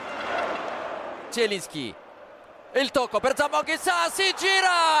Zielinski, il tocco per Zambo-Anguissa, si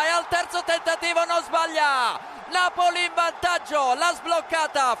gira e al terzo tentativo non sbaglia. Napoli in vantaggio, l'ha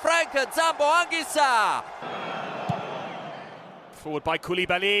sbloccata Frank Zambo-Anguissa. Forward by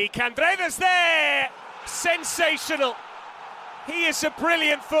Koulibaly, Candreva's there! Sensational! He is a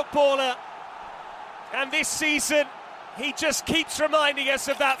brilliant footballer, and this season he just keeps reminding us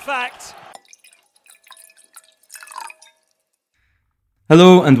of that fact.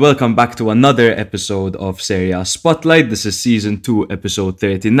 Hello and welcome back to another episode of Serie A Spotlight. This is Season 2, Episode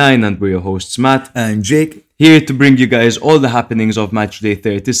 39, and we're your hosts Matt and Jake, here to bring you guys all the happenings of Matchday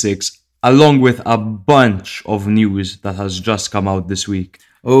 36, along with a bunch of news that has just come out this week.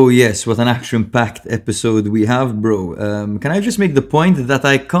 Oh yes, what an action-packed episode we have, bro. Can I just make the point that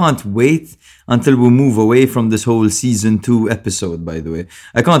I can't wait until we move away from this whole Season 2 episode, by the way.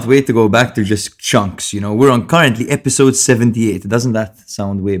 I can't wait to go back to just chunks, you know. We're on currently episode 78. Doesn't that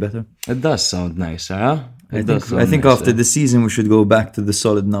sound way better? It does sound nicer, huh? I think after the season we should go back to the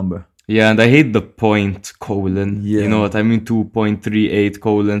solid number. Yeah, and I hate the point colon. Yeah. You know what I mean? 2.38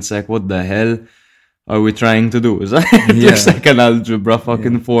 colons. Like, what the hell are we trying to do? It looks like an algebra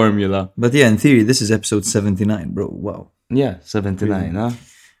fucking formula. But yeah, in theory, this is episode 79, bro. Wow. Yeah, 79, huh?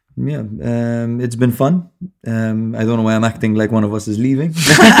 Yeah, it's been fun. I don't know why I'm acting like one of us is leaving.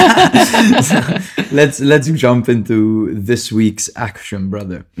 Let's jump into this week's action,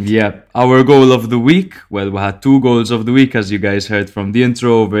 brother. Yeah, our goal of the week. Well, we had two goals of the week, as you guys heard from the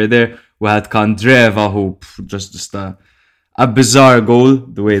intro over there. We had Candreva, who just a bizarre goal,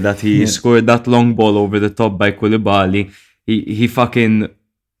 the way that he scored that long ball over the top by Koulibaly. He fucking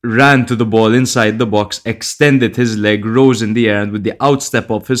ran to the ball inside the box, extended his leg, rose in the air, and with the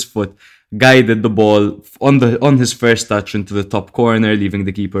outstep of his foot, guided the ball on his first touch into the top corner, leaving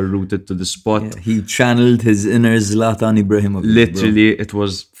the keeper rooted to the spot. Yeah, he channeled his inner Zlatan Ibrahimovic. Literally, it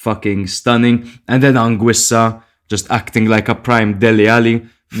was fucking stunning. And then Anguissa, just acting like a prime Dele Alli,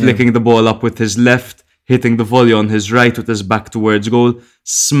 flicking the ball up with his left, hitting the volley on his right with his back towards goal,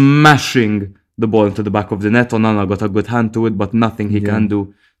 smashing the ball into the back of the net. Onana got a good hand to it, but nothing he can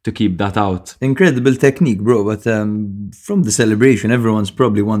do to keep that out. Incredible technique, bro. But from the celebration, everyone's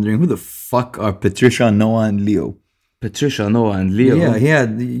probably wondering who the fuck are Patricia, Noah, and Leo. Patricia, Noah, and Leo. Yeah, he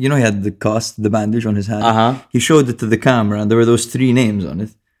had the cast, the bandage on his hand. Uh-huh. He showed it to the camera, and there were those three names on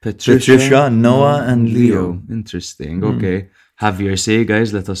it: Patricia, Noah, and Leo. Interesting. Okay, Javier, say,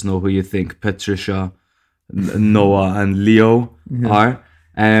 guys, let us know who you think Patricia, Noah, and Leo are.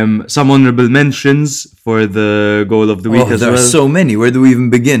 Some honorable mentions for the goal of the week as well. There are so many. Where do we even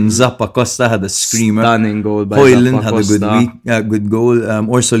begin? Zappa Costa had a screamer. Stunning goal by Hoyland Zappa had Costa. a good goal.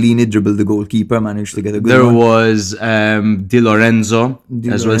 Orsolini dribbled the goalkeeper, managed to get a good There one. was Di Lorenzo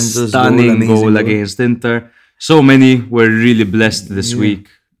as well. Stunning goal against Inter. So many were really blessed this week.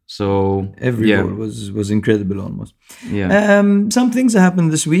 So every goal was incredible almost. Yeah. Some things that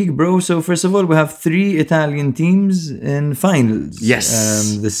happened this week, bro. So first of all, we have 3 Italian teams in finals.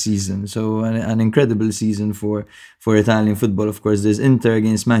 Yes. This season. So an incredible season for Italian football. Of course, there's Inter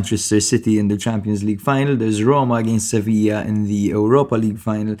against Manchester City in the Champions League final. There's Roma against Sevilla in the Europa League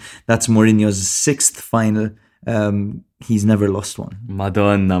final. That's Mourinho's 6th final. He's never lost one.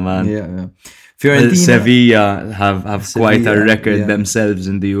 Madonna, man. Yeah. Fiorentina, Sevilla have quite a record themselves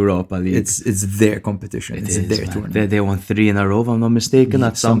in the Europa League. It's their competition. It's their tournament. They won 3 in a row, if I'm not mistaken,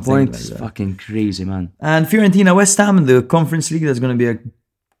 at some point. Like it's fucking crazy, man. And Fiorentina West Ham in the Conference League, that's going to be a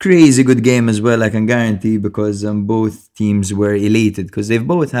crazy good game as well, I can guarantee, because both teams were elated because they've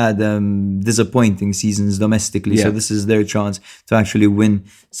both had disappointing seasons domestically. So this is their chance to actually win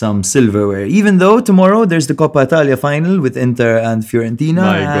some silverware. Even though tomorrow there's the Coppa Italia final with Inter and Fiorentina.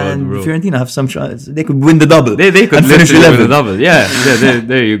 Fiorentina have some chance. They could win the double. They could literally win the double. Yeah,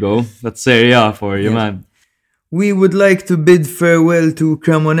 there you go. That's Serie A for you, man. We would like to bid farewell to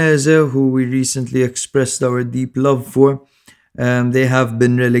Cremonese, who we recently expressed our deep love for. They have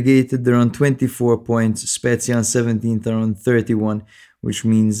been relegated. They're on 24 points. Spezia on 17th are on 31, which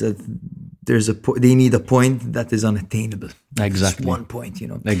means that they need a point that is unattainable. Exactly. Just 1 point, you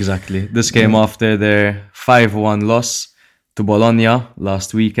know. Exactly. This came after their 5-1 loss to Bologna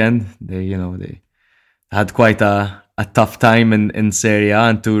last weekend. They had quite a tough time in Serie A,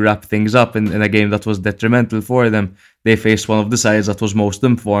 and to wrap things up in a game that was detrimental for them, they faced one of the sides that was most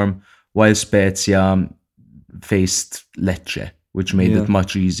in form, while Spezia faced Lecce, which made it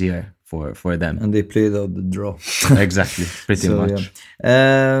much easier for them. And they played out the draw. Exactly, pretty much.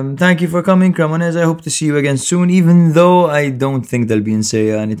 Yeah. Thank you for coming, Cremonese. I hope to see you again soon, even though I don't think they'll be in Serie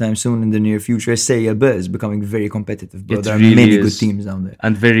A anytime soon in the near future. Serie B is becoming very competitive, bro. There are many good teams down there.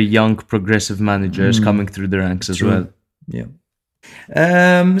 And very young, progressive managers coming through the ranks as well. Yeah.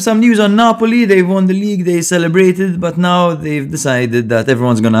 Some news on Napoli. They won the league, they celebrated, but now they've decided that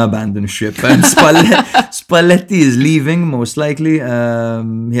everyone's going to abandon ship. And Spalletti is leaving, most likely.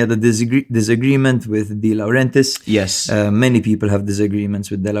 He had a disagreement with De Laurentis. Yes. Many people have disagreements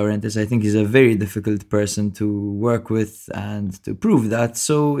with De Laurentis. I think he's a very difficult person to work with, and to prove that,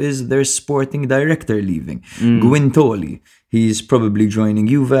 so is their sporting director leaving, Giuntoli. He's probably joining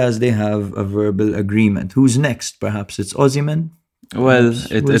Juve as they have a verbal agreement. Who's next? Perhaps it's Osimhen? Well,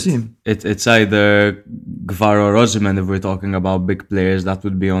 We'll see. it's either Gvar or Osimhen if we're talking about big players that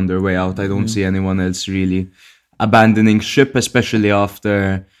would be on their way out. I don't see anyone else really abandoning ship, especially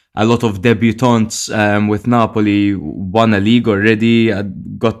after a lot of debutants with Napoli won a league already,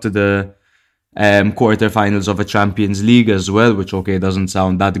 got to the quarterfinals of a Champions League as well, which doesn't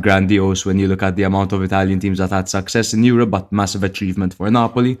sound that grandiose when you look at the amount of Italian teams that had success in Europe, but massive achievement for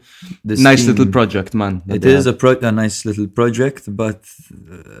Napoli. Nice little project, man. It is a nice little project, but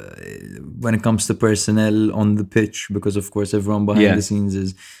when it comes to personnel on the pitch, because of course everyone behind the scenes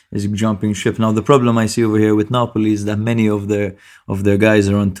is jumping ship. Now the problem I see over here with Napoli is that many of their guys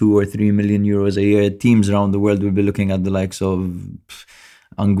are on 2 or 3 million euros a year. Teams around the world will be looking at the likes of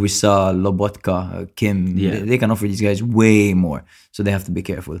Anguissa, Lobotka, Kim. They can offer these guys way more, so they have to be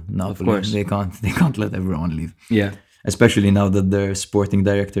careful. Napoli, of course, they can't let everyone leave. Yeah, especially now that their sporting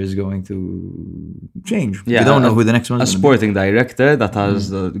director is going to change. We don't know who the next one is. A sporting director that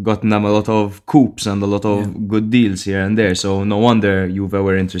has gotten them a lot of coups and a lot of good deals here and there. So no wonder Juve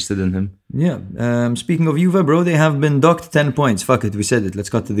were interested in him. Yeah. Speaking of Juve, bro, they have been docked 10 points. Fuck it, we said it. Let's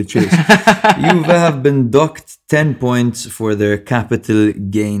cut to the chase. Juve have been docked 10 points for their capital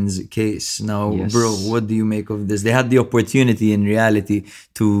gains case. Now, bro, what do you make of this? They had the opportunity in reality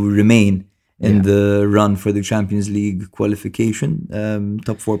to remain in the run for the Champions League qualification,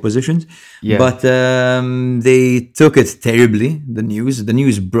 top 4 positions. Yeah. But they took it terribly, the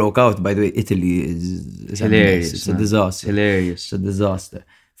news broke out. By the way, Italy is hilarious. It's a disaster. Hilarious. It's a disaster.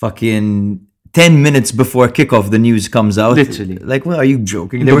 Fucking 10 minutes before kickoff, the news comes out. Literally. Like, what, are you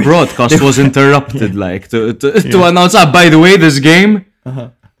joking? The broadcast was interrupted, to announce, by the way, this game...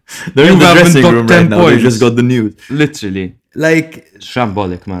 They're in the dressing room right now. They just got the news. Literally. Like,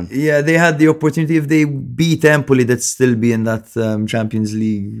 shambolic, man. Yeah, they had the opportunity. If they beat Empoli, they'd still be in that Champions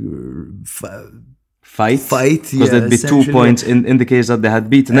League fight. Because there'd be 2 points in the case that they had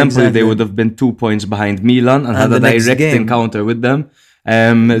beaten Empoli. They would have been 2 points behind Milan and had a direct encounter with them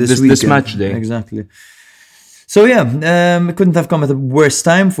this match day. Exactly. So it couldn't have come at a worse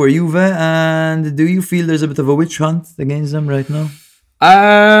time for Juve. And do you feel there's a bit of a witch hunt against them right now?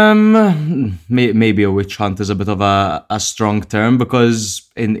 Maybe a witch hunt is a bit of a strong term, because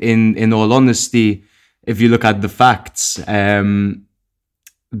in all honesty, if you look at the facts,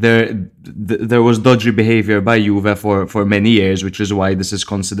 there was dodgy behavior by Juve for many years, which is why this is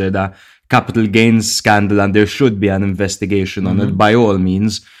considered a capital gains scandal, and there should be an investigation on it by all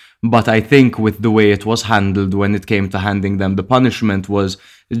means. But I think with the way it was handled when it came to handing them the punishment was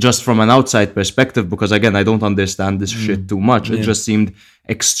just from an outside perspective, because again, I don't understand this shit too much. It just seemed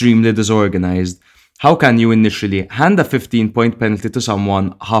extremely disorganized. How can you initially hand a 15-point penalty to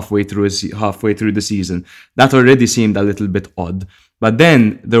someone halfway through the season? That already seemed a little bit odd. But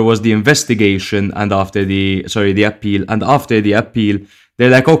then there was the investigation and after the appeal. And after the appeal, they're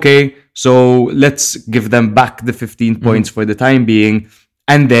like, okay, so let's give them back the 15 points for the time being.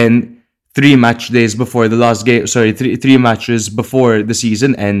 And then 3 match days before the last game, 3 matches before the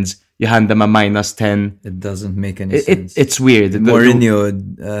season ends, you hand them a -10. It doesn't make any sense. It's weird. Mourinho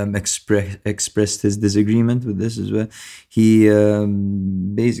expressed his disagreement with this as well. He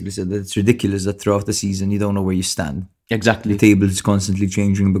basically said that it's ridiculous that throughout the season you don't know where you stand. Exactly. The table is constantly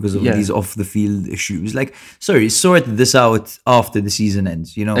changing because of these off-the-field issues. Like, sort this out after the season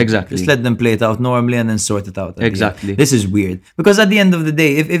ends, you know? Exactly. Just let them play it out normally and then sort it out. Exactly. This is weird. Because at the end of the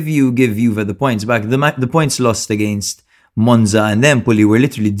day, if you give Juve the points back, the points lost against Monza and Empoli were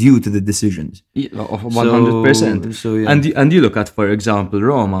literally due to the decisions. 100%. So, yeah. And you look at, for example,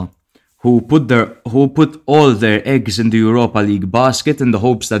 Roma, who put all their eggs in the Europa League basket in the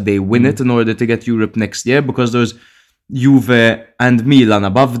hopes that they win it in order to get Europe next year, because there's Juve and Milan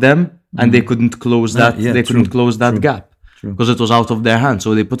above them, and they couldn't close that. Close that gap because it was out of their hands.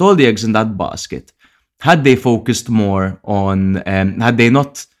 So they put all the eggs in that basket. Had they focused more on, had they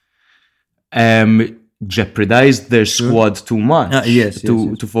not jeopardized their squad too much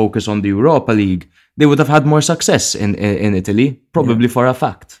to focus on the Europa League, they would have had more success in Italy, probably for a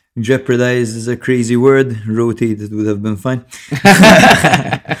fact. Jeopardize is a crazy word. Rotated would have been fine.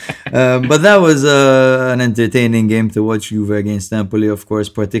 But that was an entertaining game to watch. Juve against Empoli, of course,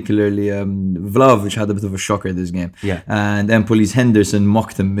 particularly Vlahovic had a bit of a shocker this game. Yeah. And Empoli's Henderson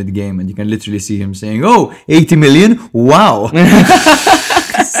mocked him mid-game, and you can literally see him saying, "Oh, 80 million? Wow."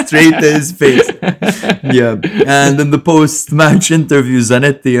 Straight to his face. Yeah. And in the post-match interview,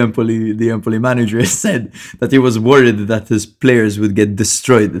 Zanetti, the Empoli manager, said that he was worried that his players would get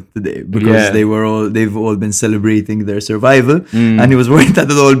destroyed today because they've all been celebrating their survival, and he was worried that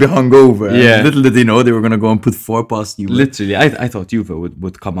they'd all be hungover. Yeah. And little did he know they were going to go and put 4 past Juve. Literally, I thought Juve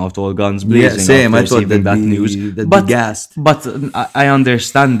would come out all guns blazing. Yeah, same. I after thought receiving that news. But gassed. But I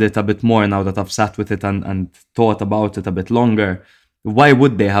understand it a bit more now that I've sat with it and thought about it a bit longer. Why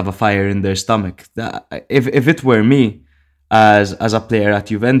would they have a fire in their stomach? If it were me, as a player at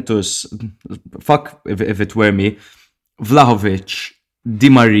Juventus, if it were me, Vlahovic, Di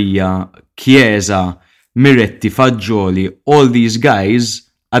Maria, Chiesa, Miretti, Fagioli, all these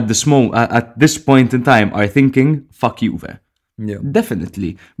guys at this point in time are thinking, fuck Juve. Yeah.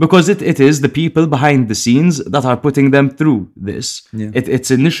 Definitely. Because it is the people behind the scenes that are putting them through this. Yeah.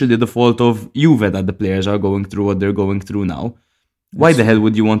 It's initially the fault of Juve that the players are going through what they're going through now. Why the hell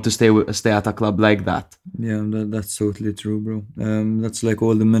would you want to stay at a club like that? Yeah, that's totally true, bro. That's like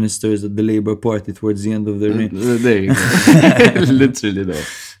all the ministers at the Labour Party towards the end of their reign. There you go. Literally, though.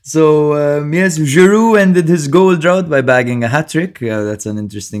 So, yes, Giroud ended his goal drought by bagging a hat-trick. That's an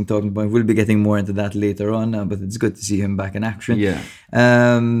interesting talking point. We'll be getting more into that later on, but it's good to see him back in action. Yeah.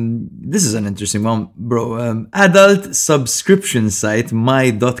 This is an interesting one, bro. Adult subscription site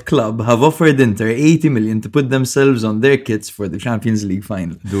my.club have offered Inter 80 million to put themselves on their kits for the Champions League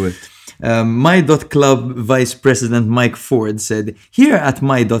final. Do it. My.club Vice President Mike Ford said, "Here at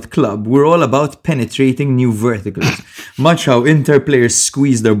My.club, we're all about penetrating new verticals. Much how Inter players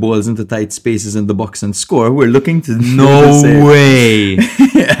squeeze their balls into tight spaces in the box and score, we're looking to..." No way.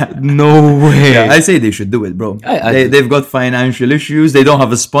 Yeah. No way. Yeah, I say they should do it, bro. They've got financial issues. They don't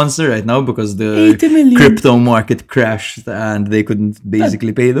have a sponsor right now because the crypto market crashed and they couldn't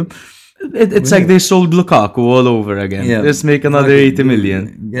basically pay them. It's like they sold Lukaku all over again. Yeah. Let's make another 80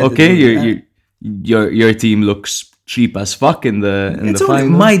 million. Okay, your team looks cheap as fuck in the It's final.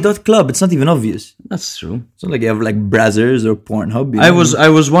 only My.club. It's not even obvious. That's true. It's not like you have like Brazzers or Pornhub. I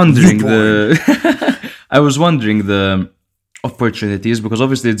was wondering I was wondering the opportunities, because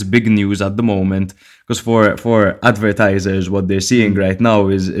obviously it's big news at the moment, because for advertisers what they're seeing right now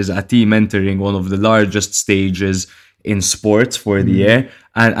is a team entering one of the largest stages in sports for the year,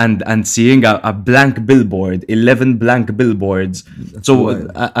 and seeing a blank billboard, 11 blank billboards. That's so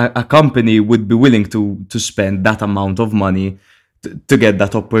a company would be willing to spend that amount of money to get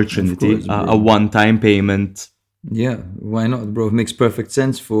that opportunity, course, a one-time payment. Yeah, why not, bro? It makes perfect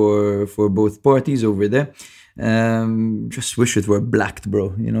sense for both parties over there. Just wish it were blacked,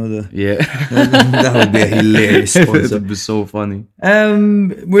 bro. You know that would be a hilarious sponsor. It would be so funny.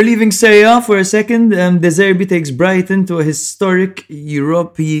 We're leaving Serie A for a second. De Zerbi takes Brighton to a historic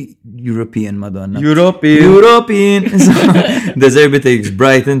European Madonna. European. De Zerbi takes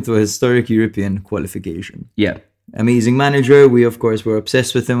Brighton to a historic European qualification. Yeah. Amazing manager. We, of course, were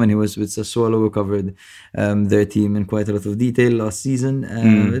obsessed with him when he was with Sassuolo. We covered their team in quite a lot of detail last season.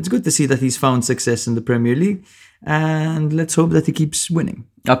 It's good to see that he's found success in the Premier League, and let's hope that he keeps winning.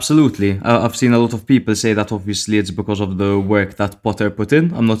 Absolutely. I've seen a lot of people say that obviously it's because of the work that Potter put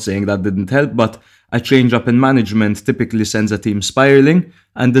in. I'm not saying that didn't help, but a change up in management typically sends a team spiraling,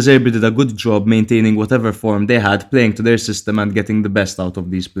 and De Zerbi did a good job maintaining whatever form they had, playing to their system and getting the best out of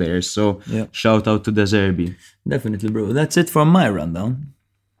these players. So shout out to De Zerbi. Definitely, bro. That's it for my rundown.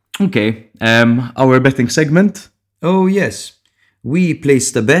 Okay. Our betting segment. Oh, yes. We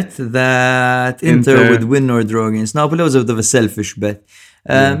placed a bet that Inter would win or draw against Napoli. It was a bit of a selfish bet.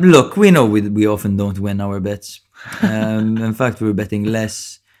 Look, we know we often don't win our bets. In fact, we're betting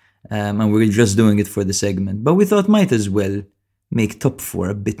less, and we're just doing it for the segment. But we thought might as well make top 4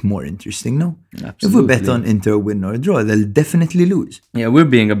 a bit more interesting, no? Absolutely. If we bet on Inter win or draw, they'll definitely lose. Yeah, we're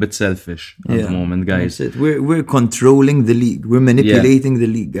being a bit selfish at the moment, guys. That's it. We're controlling the league. We're manipulating the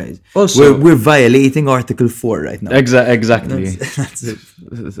league, guys. Also, we're violating Article 4 right now. Exactly. That's it.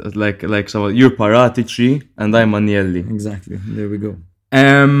 Like someone, you're Paratici and I'm Agnelli. Exactly. There we go.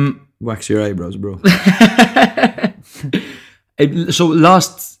 Wax your eyebrows, bro. So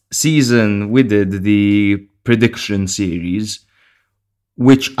last season we did the prediction series,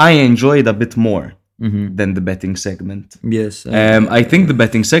 which I enjoyed a bit more. than the betting segment. Yes. I think the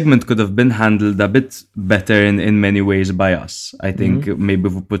betting segment could have been handled a bit better in many ways by us. I think maybe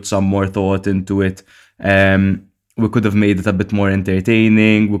if we put some more thought into it, we could have made it a bit more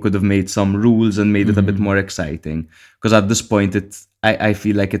entertaining. We could have made some rules and made it a bit more exciting. Because at this point, I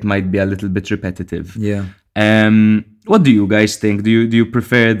feel like it might be a little bit repetitive. Yeah. What do you guys think? Do you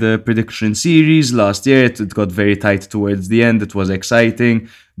prefer the prediction series? Last year, it got very tight towards the end. It was exciting.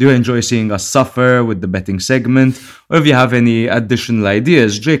 Do you enjoy seeing us suffer with the betting segment? Or if you have any additional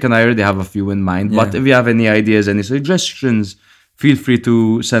ideas, Jake and I already have a few in mind. But if you have any ideas, any suggestions, feel free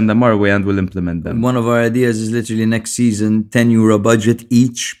to send them our way and we'll implement them. One of our ideas is literally next season, €10 budget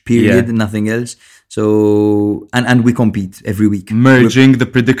each, period, nothing else. So, and we compete every week. Merging the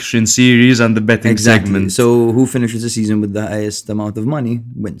prediction series and the betting segment. So who finishes the season with the highest amount of money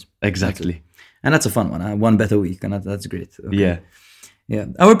wins. Exactly. And that's a fun one. One bet a week, and that's great. Okay. Yeah.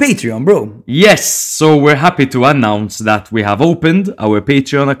 Our Patreon, bro. Yes. So we're happy to announce that we have opened our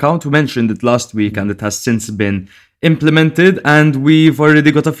Patreon account. We mentioned it last week and it has since been implemented, and we've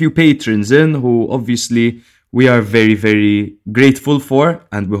already got a few patrons in who obviously we are very, very grateful for,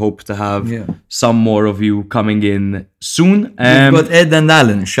 and we hope to have some more of you coming in soon. We've got Ed and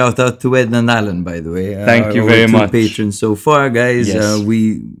Alan. Shout out to Ed and Alan, by the way. Thank you very much. Patrons so far, guys. Yes.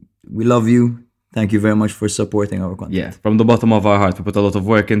 We love you. Thank you very much for supporting our content. Yeah, from the bottom of our heart, we put a lot of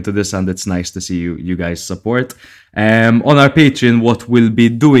work into this, and it's nice to see you guys support. On our Patreon, what we'll be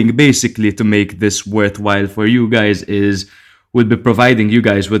doing basically to make this worthwhile for you guys is we'll be providing you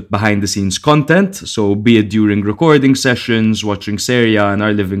guys with behind-the-scenes content. So be it during recording sessions, watching Serie A in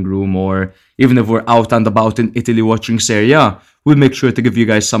our living room, or even if we're out and about in Italy watching Serie A, we'll make sure to give you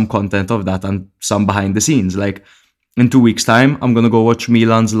guys some content of that and some behind-the-scenes. Like, in 2 weeks' time, I'm going to go watch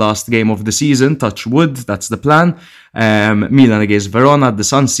Milan's last game of the season, touch wood, that's the plan. Milan against Verona at the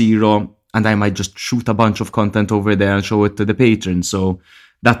San Siro, and I might just shoot a bunch of content over there and show it to the patrons. So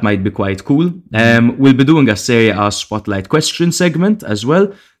that might be quite cool. We'll be doing a Serie A Spotlight question segment as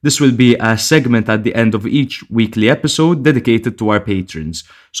well. This will be a segment at the end of each weekly episode dedicated to our patrons.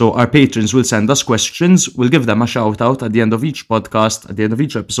 So our patrons will send us questions. We'll give them a shout out at the end of each podcast, at the end of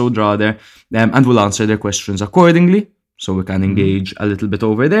each episode rather, and we'll answer their questions accordingly so we can engage a little bit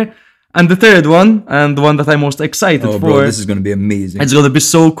over there. And the third one, and the one that I'm most excited for... bro, this is going to be amazing. It's going to be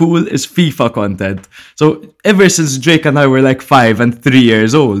so cool, is FIFA content. So ever since Jake and I were like 5 and 3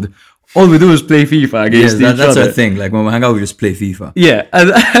 years old, all we do is play FIFA against each other. That's our thing. Like when we hang out, we just play FIFA. Yeah.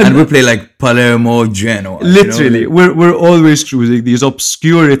 And we play like Palermo, Genoa. Literally. You know? We're always choosing these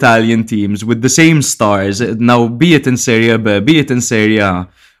obscure Italian teams with the same stars. Now, be it in Serie B, be it in Serie A.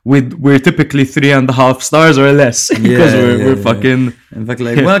 We're typically 3.5 stars or less because we're fucking. In fact,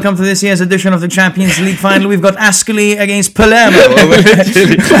 like, welcome to this year's edition of the Champions League final. We've got Ascoli against Palermo.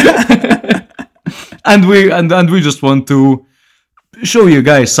 and we just want to show you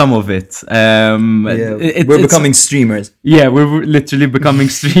guys some of it. We're becoming streamers. Yeah, we're literally becoming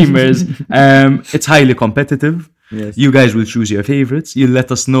streamers. It's highly competitive. Yes. You guys will choose your favorites. You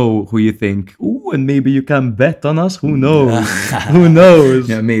let us know who you think. Ooh, and maybe you can bet on us. Who knows? Who knows?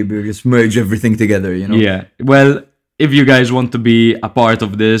 Yeah, maybe we'll just merge everything together, you know? Yeah. Well, if you guys want to be a part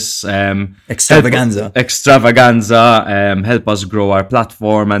of this extravaganza, help us grow our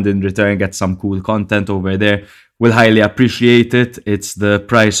platform and in return get some cool content over there. We'll highly appreciate it. It's the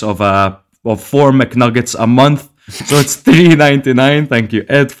price of 4 McNuggets a month. So it's $3.99. Thank you,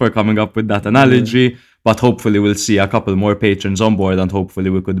 Ed, for coming up with that analogy. Yeah. But hopefully we'll see a couple more patrons on board and hopefully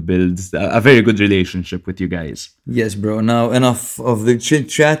we could build a very good relationship with you guys. Yes, bro. Now, enough of the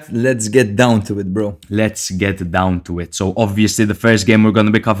chit-chat. Let's get down to it, bro. Let's get down to it. So obviously the first game we're going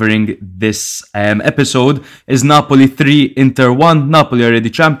to be covering this episode is Napoli 3, Inter 1. Napoli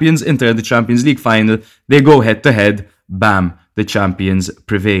already champions, Inter in the Champions League final. They go head-to-head. Bam. The champions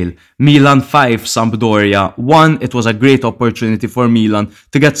prevail. Milan 5, Sampdoria 1. It was a great opportunity for Milan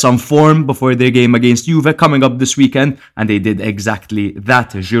to get some form before their game against Juve coming up this weekend, and they did exactly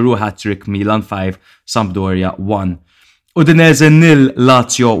that. Giroud hat-trick, Milan 5, Sampdoria 1. Udinese 0,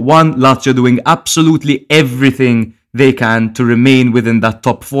 Lazio 1. Lazio doing absolutely everything they can to remain within that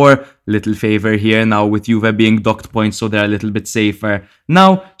top 4. Little favour here now with Juve being docked points, so they're a little bit safer.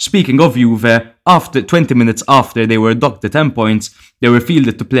 Now, speaking of Juve, after 20 minutes after they were docked at 10 points, they were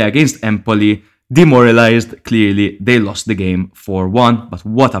fielded to play against Empoli. Demoralised, clearly, they lost the game 4-1, but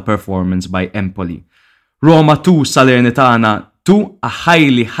what a performance by Empoli. Roma 2, Salernitana 2, a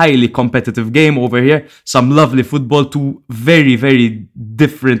highly, highly competitive game over here. Some lovely football, 2 very, very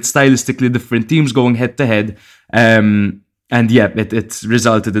different, stylistically different teams going head-to-head. And yeah, it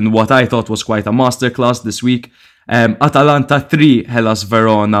resulted in what I thought was quite a masterclass this week. Atalanta 3, Hellas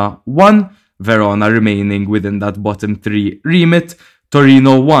Verona 1. Verona remaining within that bottom 3 remit.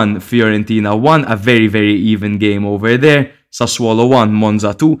 Torino 1, Fiorentina 1, a very, very even game over there. Sassuolo 1,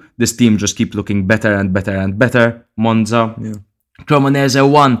 Monza 2. This team just keep looking better and better and better. Monza. Yeah. Cremonese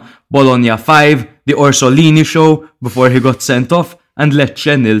 1, Bologna 5, the Orsolini show before he got sent off, and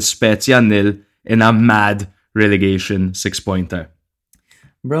Lecce 0, Spezia 0 in a mad relegation 6-pointer.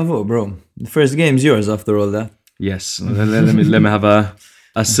 Bravo, bro. The first game's yours after all that. Yes, let me have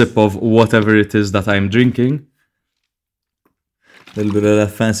a sip of whatever it is that I'm drinking. A little bit of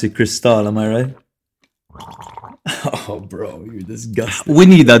that fancy Cristal, am I right? Oh, bro, you're disgusting. We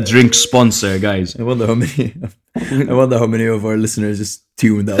need a drink sponsor, guys. I wonder how many of our listeners just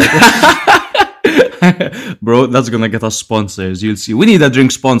tuned out. Bro, that's gonna get us sponsors. You'll see. We need a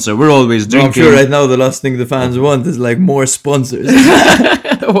drink sponsor. We're always drinking. I'm sure right now the last thing the fans want is like more sponsors.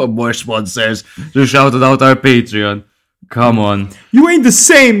 What more sponsors? Just shouted out our Patreon. Come on. You ain't the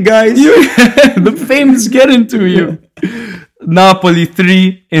same, guys. The fame's getting to you. Napoli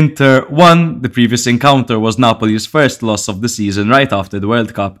 3, Inter 1. The previous encounter was Napoli's first loss of the season right after the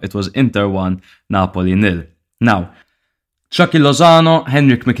World Cup. It was Inter 1, Napoli 0. Now, Chucky Lozano,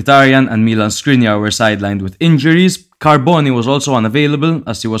 Henrik Mkhitaryan and Milan Skriniar were sidelined with injuries. Carboni was also unavailable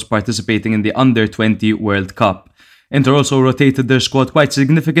as he was participating in the Under-20 World Cup. Inter also rotated their squad quite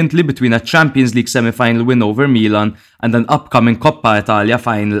significantly between a Champions League semi-final win over Milan and an upcoming Coppa Italia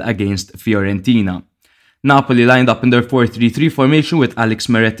final against Fiorentina. Napoli lined up in their 4-3-3 formation with Alex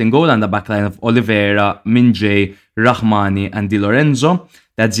Meret in goal and a backline of Oliveira, Minjay, Rahmani and Di Lorenzo.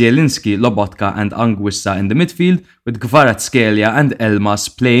 That's Zielinski, Lobotka and Anguissa in the midfield, with Kvaratskhelia and Elmas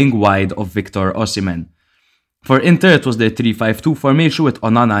playing wide of Victor Osimhen. For Inter, it was their 3-5-2 formation with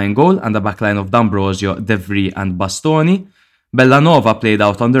Onana in goal and a backline of D'Ambrosio, De Vrij and Bastoni. Bellanova played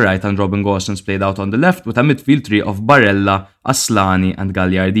out on the right and Robin Gosens played out on the left with a midfield three of Barella, Aslani and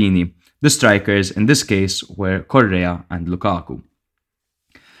Gagliardini. The strikers in this case were Correa and Lukaku.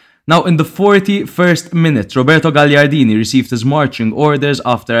 Now in the 41st minute, Roberto Gagliardini received his marching orders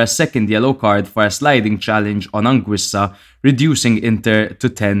after a second yellow card for a sliding challenge on Anguissa, reducing Inter to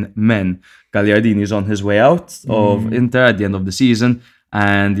 10 men. Gagliardini is on his way out of Inter at the end of the season,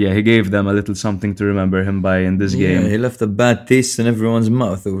 and yeah, he gave them a little something to remember him by in this game. Yeah, he left a bad taste in everyone's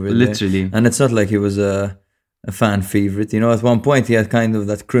mouth over there. Literally. And it's not like he was a fan favorite. You know, at one point he had kind of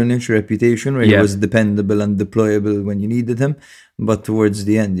that Krunic reputation where he was dependable and deployable when you needed him. But towards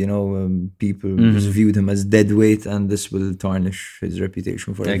the end, you know, people just viewed him as dead weight, and this will tarnish his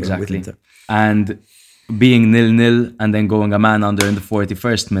reputation forever with Inter. And being 0-0 and then going a man under in the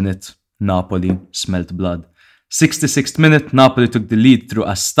 41st minute, Napoli smelt blood. 66th minute, Napoli took the lead through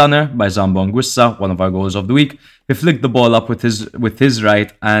a stunner by Zambo Anguissa, one of our goals of the week. He flicked the ball up with his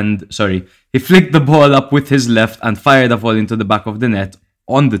left and fired a volley into the back of the net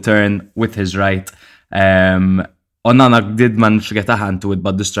on the turn with his right. Onana did manage to get a hand to it,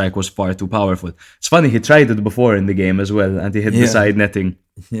 but the strike was far too powerful. It's funny, he tried it before in the game as well, and he hit the side netting.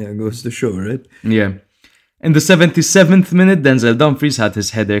 Yeah, goes to show, right? Yeah. In the 77th minute, Denzel Dumfries had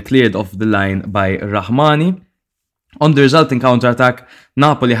his header cleared off the line by Rahmani. On the resulting counter-attack,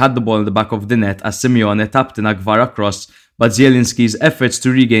 Napoli had the ball in the back of the net as Simeone tapped in a Gvara cross, but Zielinski's efforts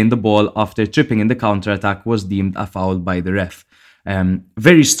to regain the ball after tripping in the counter-attack was deemed a foul by the ref.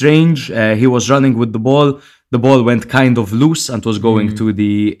 Very strange, he was running with the ball went kind of loose and was going to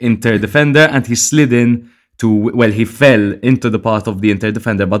the Inter defender, and he slid in he fell into the path of the Inter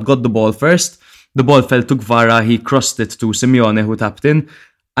defender, but got the ball first. The ball fell to Gvara, he crossed it to Simeone who tapped in.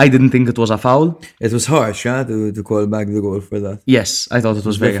 I didn't think it was a foul. It was harsh, to call back the goal for that. Yes, I thought it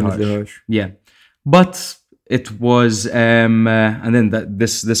was very harsh. Yeah, but it was, and then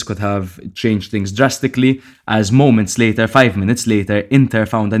this could have changed things drastically, as 5 minutes later, Inter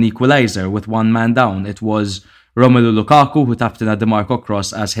found an equalizer with one man down. It was Romelu Lukaku who tapped in a DiMarco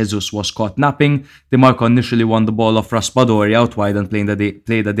cross as Jesus was caught napping. DiMarco initially won the ball off Raspadori out wide and played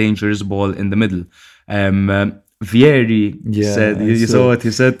a dangerous ball in the middle. Vieri said, you saw what he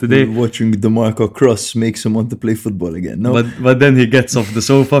said today? Watching DiMarco cross makes him want to play football again, no? But then he gets off the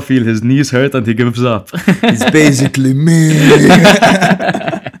sofa, feel his knees hurt, and he gives up. It's basically me.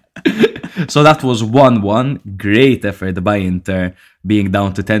 So that was 1-1. Great effort by Inter, being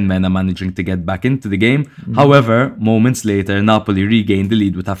down to 10 men and managing to get back into the game. However, moments later, Napoli regained the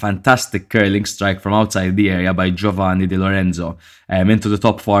lead with a fantastic curling strike from outside the area by Giovanni Di Lorenzo into the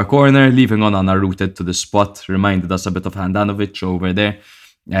top far corner, leaving Onana rooted to the spot. Reminded us a bit of Handanovic over there.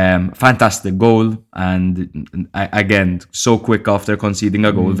 Fantastic goal, and again, so quick after conceding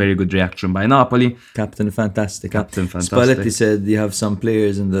a goal. Very good reaction by Napoli. Captain fantastic. Spalletti said you have some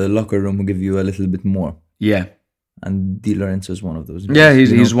players in the locker room who give you a little bit more. Yeah, And Di Lorenzo is one of those guys. Yeah,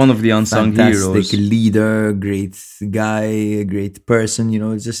 he's one of the unsung heroes. Fantastic leader, great guy, great person.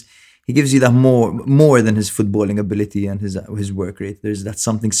 It's just he gives you that more than his footballing ability and his work rate. That's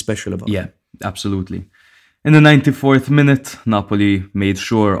something special about him. Yeah, absolutely. In the 94th minute, Napoli made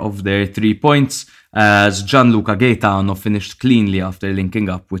sure of their 3 points as Gianluca Gaetano finished cleanly after linking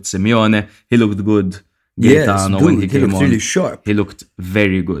up with Simeone. He looked good. Gaetano, when he came looked on, really sharp. He looked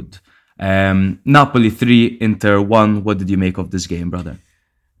very good. Napoli 3, Inter 1. What did you make of this game, brother?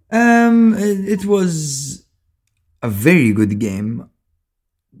 It was a very good game.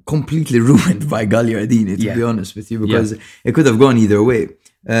 Completely ruined by Gagliardini, to be honest with you, because it could have gone either way.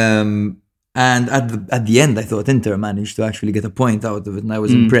 And at the end, I thought Inter managed to actually get a point out of it, and I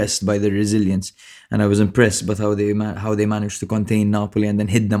was impressed by their resilience, and I was impressed by how they managed to contain Napoli and then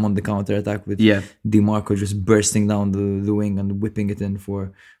hit them on the counter attack with Di Marco just bursting down the wing and whipping it in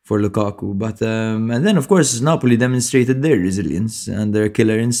for Lukaku. But and then of course Napoli demonstrated their resilience and their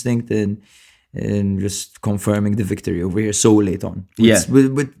killer instinct in just confirming the victory over here so late on.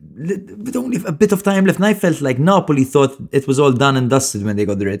 With only a bit of time left, and I felt like Napoli thought it was all done and dusted when they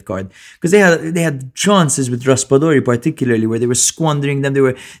got the red card, because they had chances with Raspadori particularly where they were squandering them. They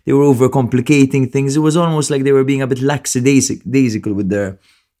were overcomplicating things. It was almost like they were being a bit lackadaisical with their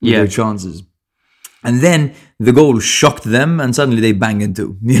chances. And then the goal shocked them, and suddenly they bang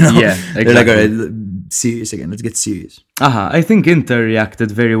into. Yeah, exactly. They're like, all right, serious again. Let's get serious. I think Inter reacted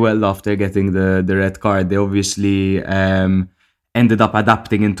very well after getting the red card. They obviously ended up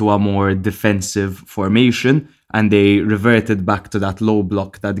adapting into a more defensive formation, and they reverted back to that low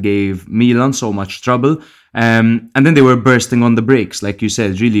block that gave Milan so much trouble. And then they were bursting on the brakes, like you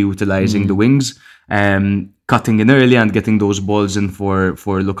said, really utilizing the wings, cutting in early and getting those balls in for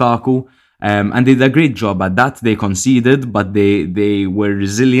Lukaku. And they did a great job at that. They conceded, but they were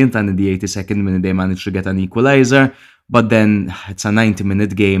resilient, and in the 82nd minute they managed to get an equalizer. But then it's a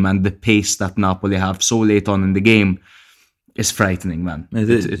 90-minute game, and the pace that Napoli have so late on in the game is frightening, man.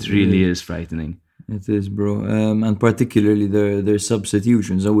 It really is frightening. It is, bro. And particularly their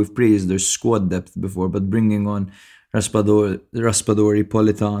substitutions. So we've praised their squad depth before, but bringing on Raspadori,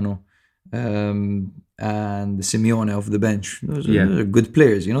 Politano, and Simeone off the bench. Those are good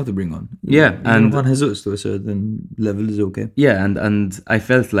players, to bring on. And Juan Jesus to a certain level is okay. Yeah, and I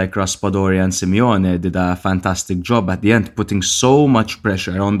felt like Raspadori and Simeone did a fantastic job at the end, putting so much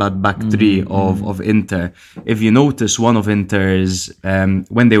pressure on that back three of Inter. If you notice, one of Inter's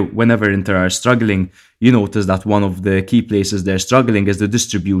whenever Inter are struggling, you notice that one of the key places they're struggling is the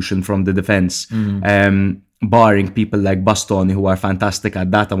distribution from the defense. Barring people like Bastoni, who are fantastic at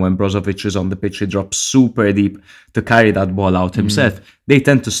that, and when Brozovic is on the pitch, he drops super deep to carry that ball out himself. They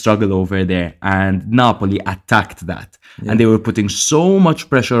tend to struggle over there, and Napoli attacked that. And they were putting so much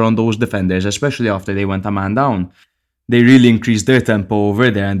pressure on those defenders, especially after they went a man down. They really increased their tempo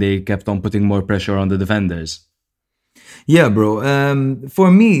over there, and they kept on putting more pressure on the defenders. Yeah, bro. For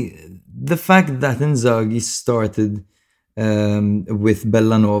me, the fact that Inzaghi started with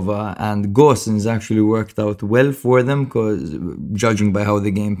Bellanova and Gosens actually worked out well for them, because judging by how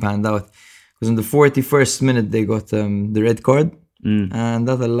the game panned out, because in the 41st minute they got the red card, and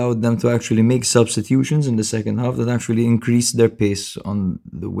that allowed them to actually make substitutions in the second half that actually increased their pace on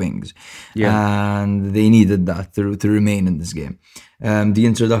the wings, and they needed that to remain in this game. The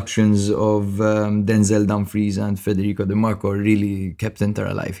introductions of Denzel Dumfries and Federico De Marco really kept Inter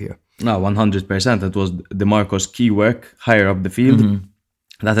alive here. No, 100%. It was De Marco's key work higher up the field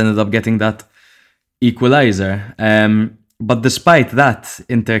that ended up getting that equalizer. But despite that,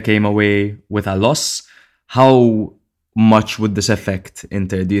 Inter came away with a loss. How much would this affect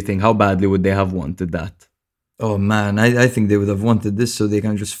Inter, do you think? How badly would they have wanted that? Oh man, I think they would have wanted this so they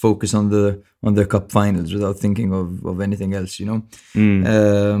can just focus on their cup finals without thinking of anything else,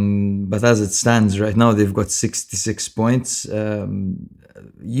 But as it stands right now, they've got 66 points.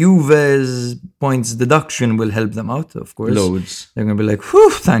 Juve's points deduction will help them out, of course. Loads. They're going to be like,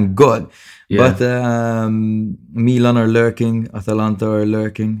 whew, thank God. Yeah. But Milan are lurking, Atalanta are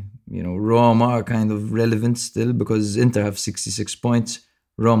lurking. Roma are kind of relevant still, because Inter have 66 points,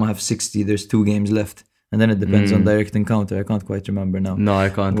 Roma have 60. There's 2 games left. And then it depends on direct encounter. I can't quite remember now. No, I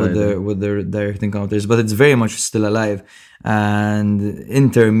can't either. What their direct encounters, but it's very much still alive. And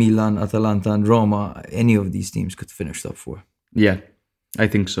Inter, Milan, Atalanta, and Roma, any of these teams could finish top 4. Yeah, I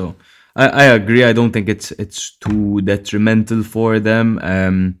think so. I agree. I don't think it's too detrimental for them.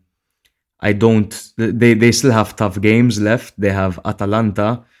 They still have tough games left. They have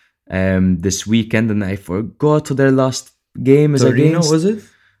Atalanta this weekend, and I forgot who their last game is Torino, against. was it?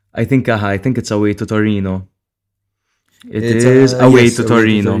 I think it's away to Torino. It It's, is away to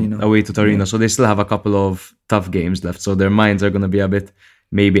Torino. Torino. Away to Torino. So they still have a couple of tough games left. So their minds are going to be a bit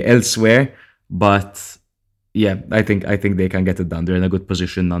maybe elsewhere. But yeah, I think they can get it done. They're in a good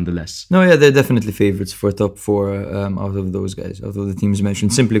position nonetheless. No, yeah, they're definitely favourites for top four out of those guys, out of the teams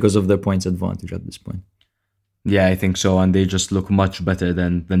mentioned, simply because of their points advantage at this point. Yeah, I think so. And they just look much better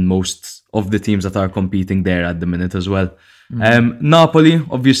than most of the teams that are competing there at the minute as well. Napoli,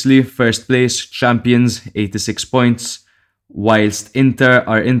 obviously, first place, champions, 86 points, whilst Inter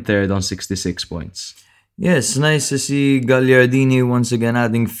are in third on 66 points. Yes, nice to see Gagliardini once again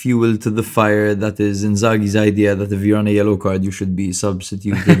adding fuel to the fire. That is Inzaghi's idea that if you're on a yellow card, you should be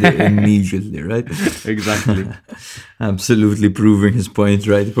substituted immediately, right? Exactly. Absolutely proving his point,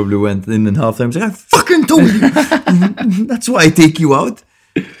 right? He probably went in halftime saying, I fucking told you! That's why I take you out.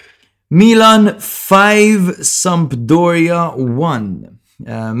 Milan 5, Sampdoria 1.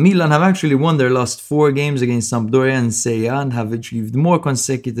 Milan have actually won their last 4 games against Sampdoria and Serie A and have achieved more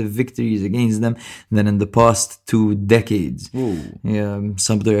consecutive victories against them than in the past 2 decades. Yeah,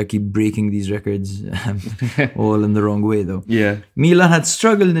 Sampdoria keep breaking these records all in the wrong way though. Yeah. Milan had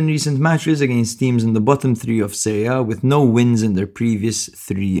struggled in recent matches against teams in the bottom 3 of Serie A with no wins in their previous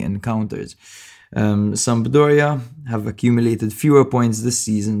 3 encounters. Sampdoria have accumulated fewer points this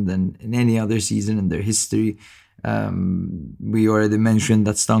season than in any other season in their history. We already mentioned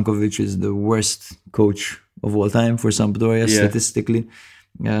that Stankovic is the worst coach of all time for Sampdoria statistically.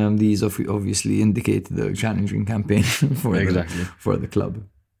 These obviously indicate the challenging campaign for the club.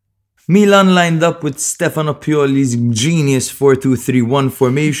 Milan lined up with Stefano Pioli's genius 4-2-3-1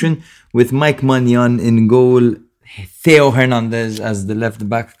 formation with Mike Maignan in goal, Theo Hernandez as the left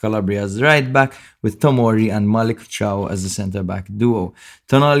back, Calabria as the right back, with Tomori and Malik Chow as the centre back duo.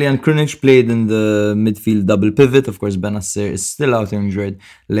 Tonali and Krunic played in the midfield double pivot. Of course, Benacer is still out injured.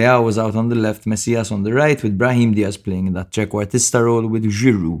 Leao was out on the left, Messias on the right, with Brahim Diaz playing in that trequartista role with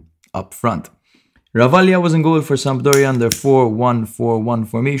Giroud up front. Ravaglia was in goal for Sampdoria in their 4-1-4-1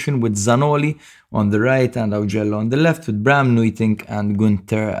 formation with Zanoli on the right and Augello on the left, with Bram, Nuitink and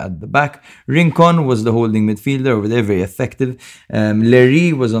Gunter at the back. Rincon was the holding midfielder over there, very effective.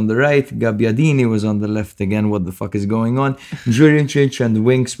 Leri was on the right, Gabbiadini was on the left again. What the fuck is going on? Juricic and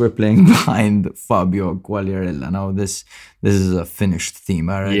Winks were playing behind Fabio Quagliarella. Now this is a finished team,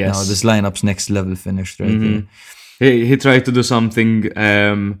 all right? Yes. Now this lineup's next level finished right here. He tried to do something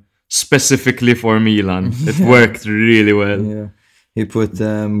specifically for Milan. It worked really well. Yeah. He put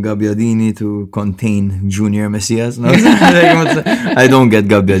Gabbiadini to contain Junior Messias. No, I don't get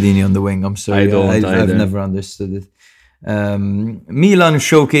Gabbiadini on the wing. I'm sorry. I've never understood it. Milan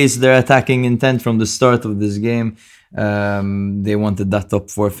showcased their attacking intent from the start of this game. They wanted that top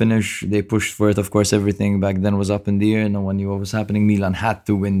 4 finish. They pushed for it. Of course, everything back then was up in the air. No one knew what was happening. Milan had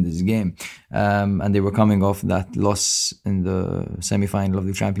to win this game. And they were coming off that loss in the semi-final of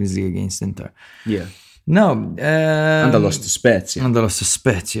the Champions League against Inter. Yeah. No. And the loss to Spezia. And the loss to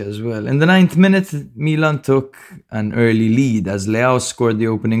Spezia as well. In the 9th minute, Milan took an early lead as Leao scored the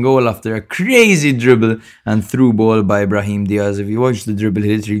opening goal after a crazy dribble and through ball by Brahim Diaz. If you watch the dribble,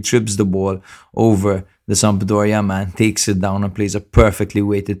 he literally trips the ball over the Sampdoria man, takes it down and plays a perfectly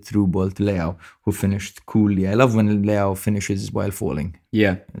weighted through ball to Leao, who finished coolly. I love when Leao finishes while falling.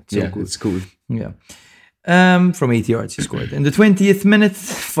 Yeah, it's so cool. It's cool. Yeah. From 8 yards he scored. In the 20th minute,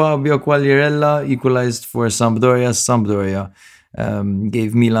 Fabio Quagliarella equalized for Sampdoria. Sampdoria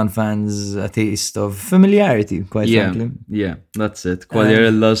gave Milan fans a taste of familiarity, quite frankly. Yeah, that's it.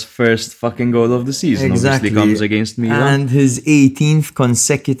 Quagliarella's first fucking goal of the season obviously comes against Milan. And his 18th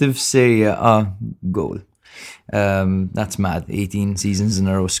consecutive Serie A goal. That's mad. 18 seasons in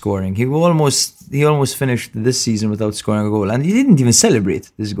a row scoring. He almost finished this season without scoring a goal, and he didn't even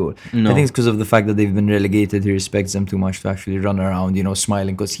celebrate this goal. No. I think it's because of the fact that they've been relegated. He respects them too much to actually run around,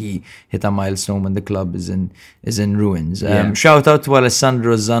 smiling because he hit a milestone when the club is in ruins. Shout out to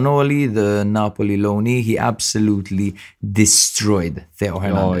Alessandro Zanoli, the Napoli loanee. He absolutely destroyed Theo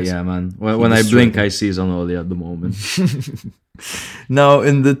Hernandez. Oh yeah, man. When I blink, I see Zanoli at the moment. Now,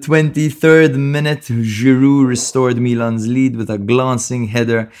 in the 23rd minute, Giroud restored Milan's lead with a glancing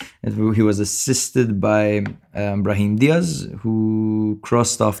header. He was assisted by Brahim Diaz, who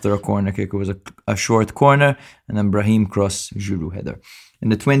crossed after a corner kick. It was a short corner, and then Brahim crossed, Giroud header. In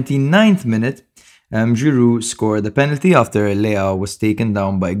the 29th minute, Giroud scored a penalty after Leao was taken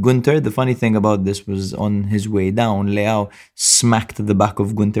down by Gunter. The funny thing about this was on his way down, Leao smacked the back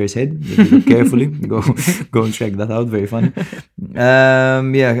of Gunter's head. If you look carefully, go and check that out. Very funny.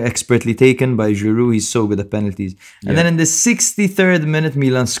 Expertly taken by Giroud. He's so good at penalties. And then in the 63rd minute,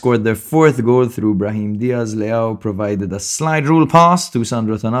 Milan scored their 4th goal through Brahim Diaz. Leao provided a slide rule pass to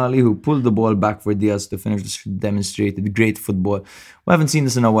Sandro Tonali, who pulled the ball back for Diaz to finish. This demonstrated great football. We haven't seen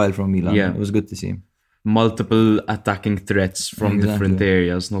this in a while from Milan. It was good to see. Multiple attacking threats from different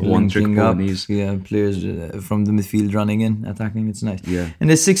areas, not one-trick ponies. Players from the midfield running in, attacking. It's nice. Yeah. In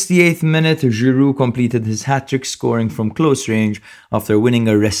the 68th minute, Giroud completed his hat-trick, scoring from close range after winning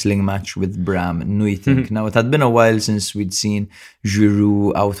a wrestling match with Bram Nuitink. Now, it had been a while since we'd seen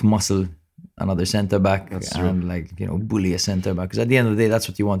Giroud out-muscle another centre-back and bully a centre-back. Because at the end of the day, that's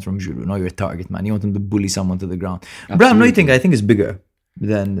what you want from Giroud. Not your target man. You want him to bully someone to the ground. Bram Nuitink, I think, is bigger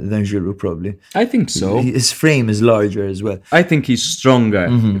than Giroud, probably. I think so. His frame is larger as well. I think he's stronger.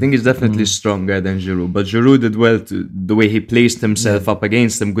 I think he's definitely stronger than Giroud. But Giroud did well the way he placed himself up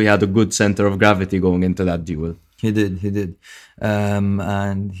against him. He had a good center of gravity going into that duel. He did.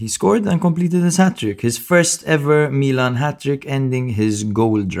 And he scored and completed his hat-trick. His first ever Milan hat-trick, ending his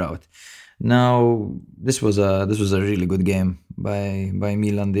goal drought. Now, this was a really good game by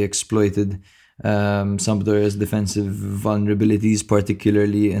Milan. They exploited Sampdoria's defensive vulnerabilities,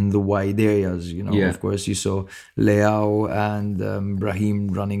 particularly in the wide areas. Of course, you saw Leao and Brahim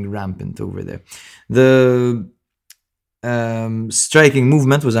running rampant over there. The striking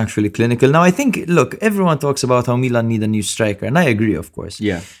movement was actually clinical. Now, I think, look, everyone talks about how Milan need a new striker, and I agree, of course.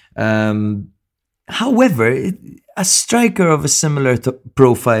 Yeah. However, a striker of a similar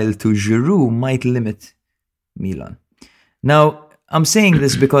profile to Giroud might limit Milan. Now, I'm saying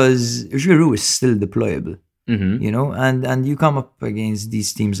this because Giroud is still deployable, and you come up against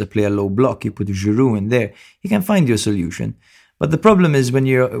these teams that play a low block, you put Giroud in there, he can find you a solution. But the problem is when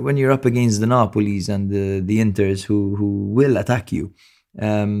you're up against the Napolis and the Inters who will attack you,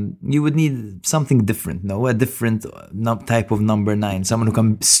 you would need something different, a different type of number 9, someone who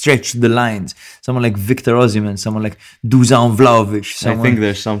can stretch the lines, someone like Victor Osimhen, someone like Dusan Vlahovic. I think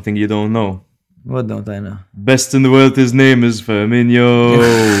there's something you don't know. What don't I know? Best in the world, his name is Firmino.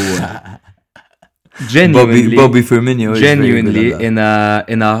 Genuinely, Bobby Firmino. Genuinely, in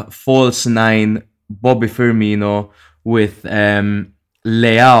a false 9, Bobby Firmino with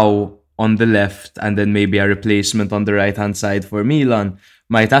Leao on the left and then maybe a replacement on the right-hand side for Milan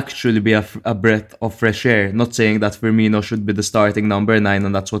might actually be a breath of fresh air. Not saying that Firmino should be the starting number 9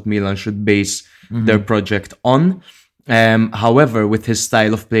 and that's what Milan should base their project on. However, with his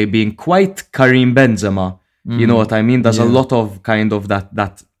style of play being quite Karim Benzema, you know what I mean? There's a lot of kind of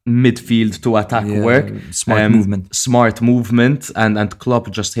that midfield to attack work. Smart movement, and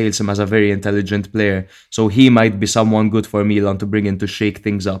Klopp just hails him as a very intelligent player. So he might be someone good for Milan to bring in to shake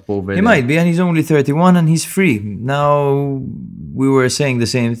things up over there. He might be, and he's only 31 and he's free. Now, we were saying the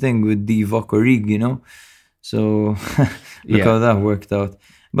same thing with Divock Origi, So look how that worked out.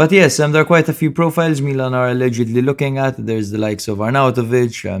 But yes, there are quite a few profiles Milan are allegedly looking at. There's the likes of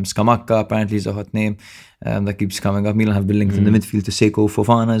Arnautovic, Scamacca, apparently is a hot name that keeps coming up. Milan have been linked in the midfield to Seko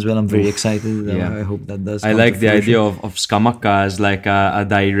Fofana as well. I'm very excited. I hope that does. I like the idea of Scamacca as like a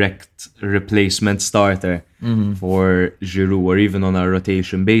direct replacement starter for Giroud, or even on a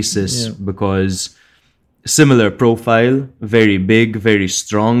rotation basis, because similar profile, very big, very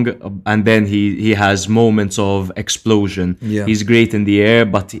strong, and then he has moments of explosion. He's great in the air,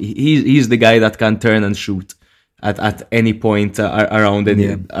 but he's the guy that can turn and shoot at any point around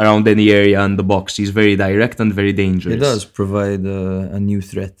any area in the box. He's very direct and very dangerous. He does provide a new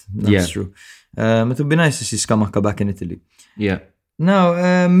threat. That's true. It would be nice to see Scamacca back in Italy.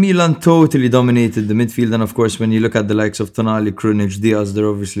 Now, Milan totally dominated the midfield, and of course, when you look at the likes of Tonali, Krunic, Diaz, they're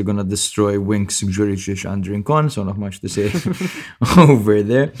obviously going to destroy Winks, Juricic, and Rincon, so not much to say over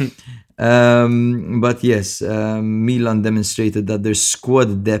there. But yes, Milan demonstrated that their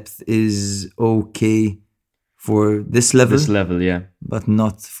squad depth is okay for this level. But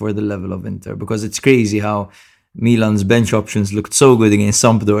not for the level of Inter, because it's crazy how Milan's bench options looked so good against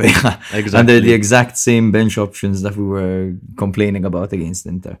Sampdoria. Exactly. And they're the exact same bench options that we were complaining about against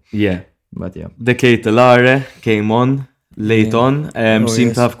Inter. But De Ketelare came on late on.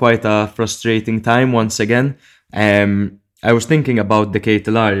 Seemed to have quite a frustrating time once again. I was thinking about De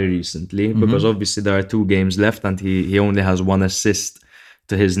Ketelare recently, because obviously there are 2 games left and he only has 1 assist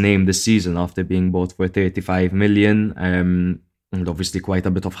to his name this season after being bought for 35 million. And obviously quite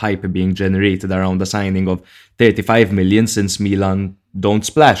a bit of hype being generated around the signing of 35 million, since Milan don't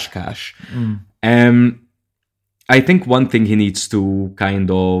splash cash. I think one thing he needs to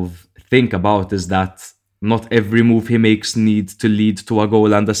kind of think about is that not every move he makes needs to lead to a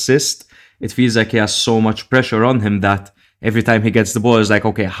goal and assist. It feels like he has so much pressure on him that every time he gets the ball, it's like,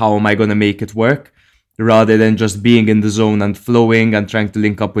 okay, how am I going to make it work? Rather than just being in the zone and flowing and trying to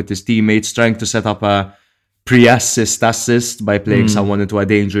link up with his teammates, trying to set up a pre-assist by playing someone into a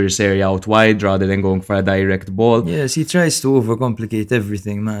dangerous area out wide rather than going for a direct ball. Yes, he tries to overcomplicate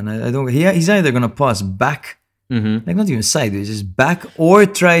everything, man. I don't. He's either gonna pass back, like not even sideways, just back, or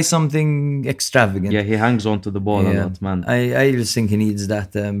try something extravagant. Yeah, he hangs on to the ball a lot, man. I just think he needs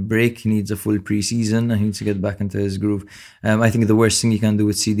that break. He needs a full preseason. He needs to get back into his groove. I think the worst thing you can do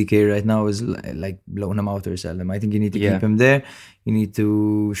with CDK right now is like loan him out or sell him. I think you need to keep him there. You need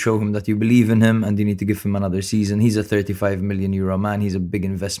to show him that you believe in him, and you need to give him another season. He's a 35 million euro man. He's a big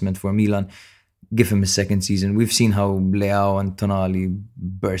investment for Milan. Give him a second season. We've seen how Leao and Tonali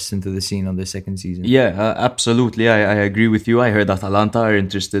burst into the scene on their second season. Yeah, absolutely. I agree with you. I heard that Atalanta are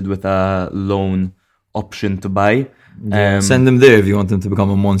interested with a loan option to buy. Send him there if you want him to become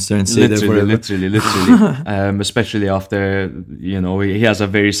a monster and stay there forever. Literally. Especially after, he has a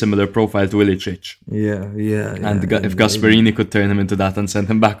very similar profile to Ilicic. Yeah. And if Gasperini could turn him into that and send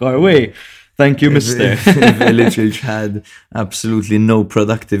him back our way, thank you, mister. If Ilicic had absolutely no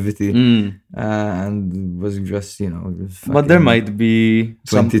productivity and was just, but there might be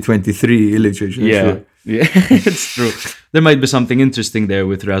 2023 Ilicic. Yeah, it's true. There might be something interesting there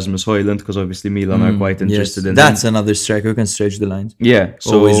with Rasmus Højlund, because obviously Milan are quite interested in that's him. Another striker who can stretch the lines. Yeah,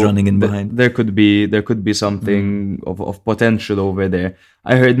 so always running in behind. There could be something of potential over there.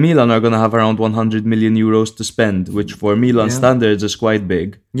 I heard Milan are going to have around 100 million euros to spend, which for Milan standards is quite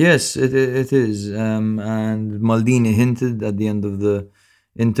big. Yes, it is. And Maldini hinted at the end of the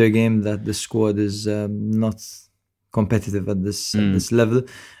Inter game that the squad is not competitive at this level.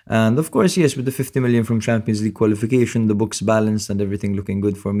 And of course, yes, with the 50 million from Champions League qualification, the books balanced and everything looking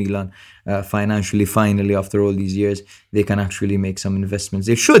good for Milan financially, finally, after all these years, they can actually make some investments.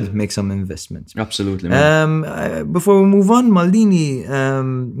 They should make some investments. Absolutely. Before we move on, Maldini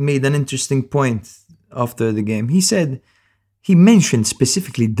made an interesting point after the game. He mentioned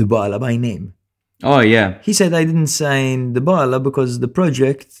specifically Dybala by name. Oh, yeah. He said, I didn't sign Dybala because the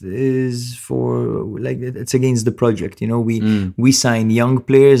project is it's against the project. We sign young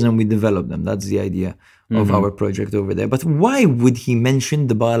players and we develop them. That's the idea of our project over there. But why would he mention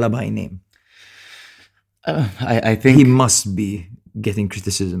Dybala by name? I think he must be getting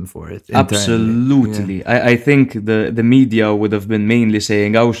criticism for it. Absolutely. Yeah. I think the media would have been mainly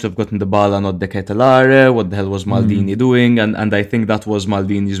saying, we should have gotten Dybala, not De Ketelare. What the hell was Maldini doing? And I think that was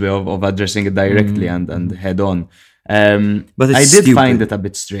Maldini's way of addressing it directly and head on. But I did find it a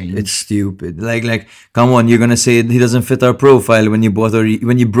bit strange. It's stupid. Like, come on, you're gonna say he doesn't fit our profile when you brought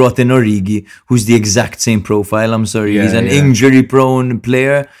in Origi, who's the exact same profile. I'm sorry, he's an injury-prone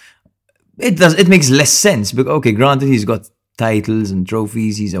player. It makes less sense. Because, okay, granted, he's got titles and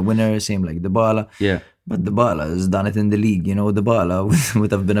trophies. He's a winner, same like Dybala. Yeah. But Dybala has done it in the league. Dybala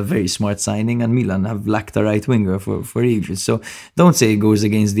would have been a very smart signing, and Milan have lacked a right winger for ages. So don't say it goes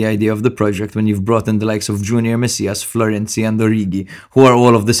against the idea of the project when you've brought in the likes of Junior Messias, Florenzi, and Origi, who are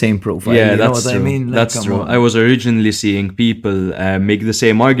all of the same profile. Yeah, you know that's what true. I mean? That's true. I was originally seeing people make the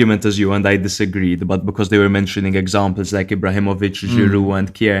same argument as you, and I disagreed. But because they were mentioning examples like Ibrahimovic, Giroud,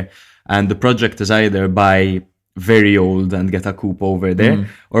 and Kier, and the project is either by very old and get a coup over there,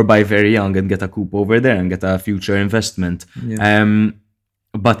 or by very young and get a coup over there and get a future investment.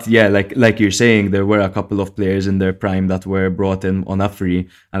 But yeah, like you're saying, there were a couple of players in their prime that were brought in on a free,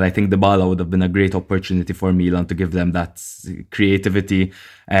 and I think Dybala would have been a great opportunity for Milan to give them that creativity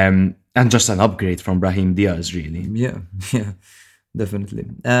and just an upgrade from Brahim Diaz, really. Yeah, definitely.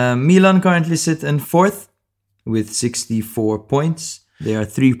 Milan currently sit in 4th with 64 points. They are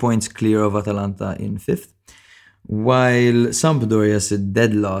 3 points clear of Atalanta in 5th. While Sampdoria sit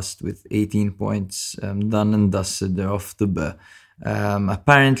dead last with 18 points, done and dusted, they're off the bus.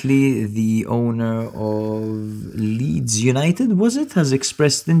 Apparently, the owner of Leeds United, has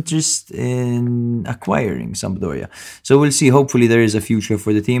expressed interest in acquiring Sampdoria. So we'll see. Hopefully, there is a future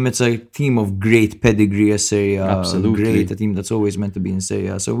for the team. It's a team of great pedigree, Serie A. Absolutely. A team that's always meant to be in Serie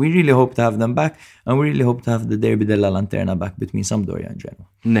A. So we really hope to have them back, and we really hope to have the Derby della Lanterna back between Sampdoria and Genoa.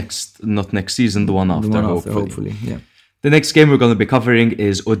 Not next season, the one after, hopefully. Yeah. The next game we're going to be covering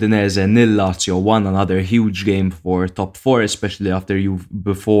is Udinese 0 Lazio 1, another huge game for top 4, especially after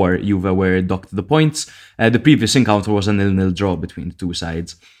before Juve were docked the points. The previous encounter was a 0-0 draw between the two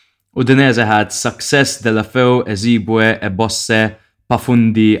sides. Udinese had Success, Delafeu, Ezibue, Ebosse,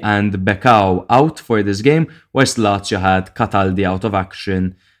 Pafundi and Becao out for this game, whilst Lazio had Cataldi out of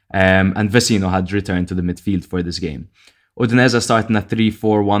action and Vecino had returned to the midfield for this game. Udinese starting a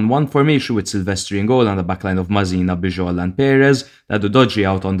 3-4-1-1 formation with Silvestri in goal and the backline of Mazina, Bijol and Perez. They had Udogie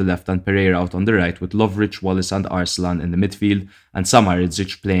out on the left and Pereira out on the right, with Lovric, Wallace and Arslan in the midfield and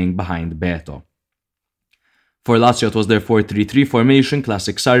Samaridzic playing behind Beto. For Lazio, it was their 4-3-3 formation,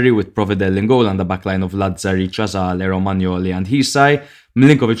 classic Sarri, with Provedel in goal and the backline of Lazzari, Casale, Romagnoli and Hisai.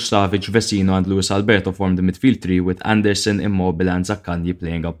 Milinkovic, Savic, Vesino and Luis Alberto formed the midfield three, with Anderson, Immobile and Zaccagni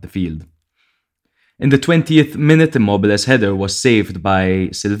playing up the field. In the 20th minute, Immobile's header was saved by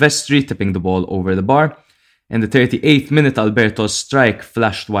Silvestri, tipping the ball over the bar. In the 38th minute, Alberto's strike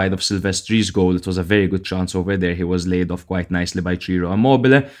flashed wide of Silvestri's goal. It was a very good chance over there. He was laid off quite nicely by Ciro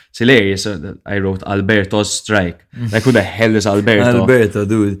Immobile. It's hilarious. I wrote Alberto's strike. Like, who the hell is Alberto? Alberto,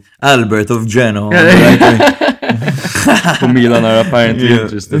 dude. Albert of Genoa. Who Milan are apparently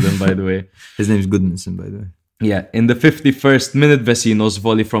interested in, by the way. His name's Goodmanson, by the way. Yeah, in the 51st minute, Vesino's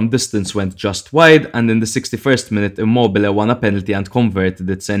volley from distance went just wide, and in the 61st minute, Immobile won a penalty and converted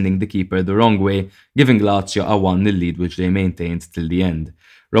it, sending the keeper the wrong way, giving Lazio a 1-0 lead, which they maintained till the end.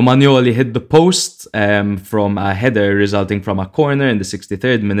 Romagnoli hit the post from a header resulting from a corner in the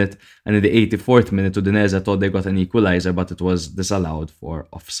 63rd minute, and in the 84th minute, Udinese thought they got an equaliser, but it was disallowed for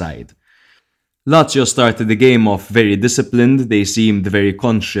offside. Lazio started the game off very disciplined. They seemed very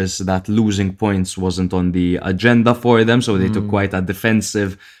conscious that losing points wasn't on the agenda for them, so they took quite a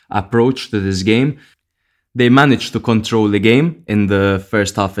defensive approach to this game. They managed to control the game in the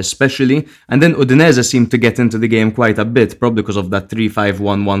first half especially, and then Udinese seemed to get into the game quite a bit, probably because of that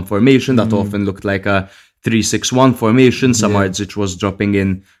 3-5-1-1 formation that often looked like a 3-6-1 formation. Samardžić was dropping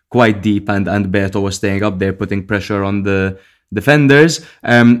in quite deep and Beto was staying up there, putting pressure on the defenders.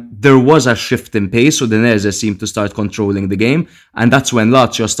 There was a shift in pace, so Udinese seemed to start controlling the game, and that's when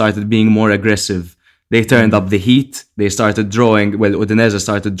Lazio started being more aggressive. They turned up the heat. They started Udinese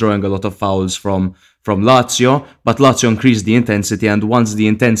started drawing a lot of fouls from Lazio, but Lazio increased the intensity, and once the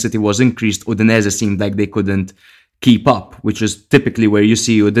intensity was increased, Udinese seemed like they couldn't keep up, which is typically where you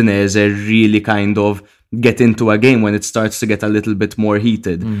see Udinese really kind of get into a game when it starts to get a little bit more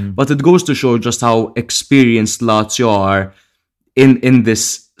heated. But it goes to show just how experienced Lazio are in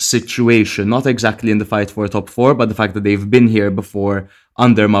this situation, not exactly in the fight for top four, but the fact that they've been here before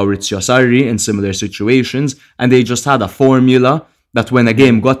under Maurizio Sarri in similar situations, and they just had a formula that when a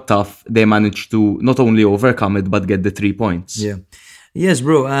game got tough, they managed to not only overcome it, but get the 3 points. Yeah. Yes,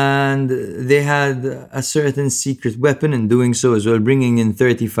 bro, and they had a certain secret weapon in doing so as well, bringing in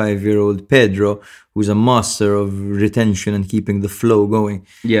 35-year-old Pedro, who's a master of retention and keeping the flow going.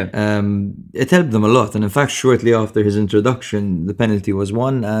 Yeah. It helped them a lot, and in fact, shortly after his introduction, the penalty was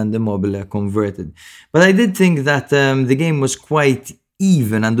won and Immobile converted. But I did think that the game was quite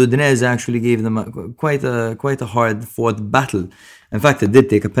even, and Udinese actually gave them quite a hard-fought battle. In fact, it did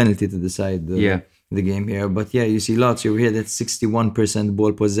take a penalty to decide the game here. But yeah, you see Lazio over here, that's 61%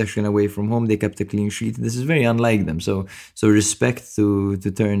 ball possession away from home. They kept a clean sheet. This is very unlike them. So respect to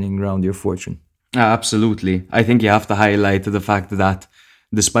turning around your fortune. Absolutely. I think you have to highlight the fact that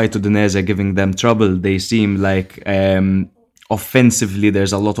despite Udinese giving them trouble, they seem like offensively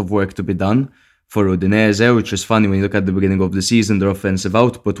there's a lot of work to be done for Udinese, which is funny when you look at the beginning of the season. Their offensive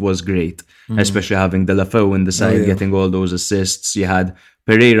output was great, especially having Delafeu in the side, getting all those assists. You had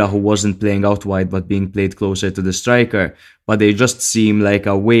Pereira, who wasn't playing out wide but being played closer to the striker, but they just seem like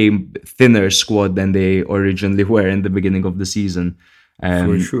a way thinner squad than they originally were in the beginning of the season.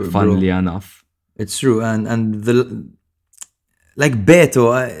 For sure, funnily enough, it's true. And like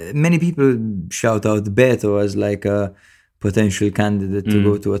Beto, many people shout out Beto as like a potential candidate to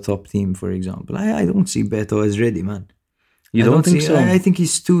go to a top team, for example. I don't see Beto as ready, man. You don't think so? I think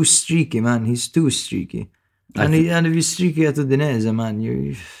he's too streaky, man. He's too streaky. And if you're streaky at Udinese, man,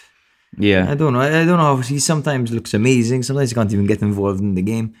 I don't know. I don't know how he sometimes looks amazing. Sometimes he can't even get involved in the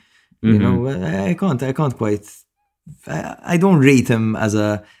game. You know, I can't quite. I don't rate him as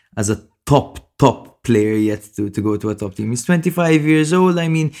a top player yet to go to a top team. He's 25 years old. I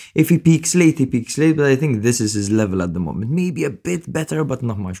mean, if he peaks late, he peaks late. But I think this is his level at the moment. Maybe a bit better, but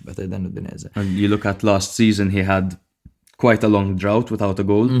not much better than Udinese. And you look at last season, he had quite a long drought without a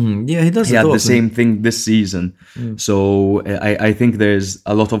goal. Yeah, he does. He had the same thing this season. So I think there's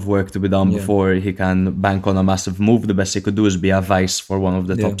a lot of work to be done before he can bank on a massive move. The best he could do is be a vice for one of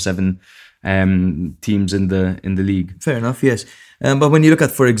the top 7 teams in the league. Fair enough, yes. But when you look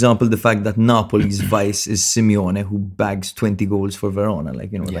at, for example, the fact that Napoli's vice is Simeone, who bags 20 goals for Verona,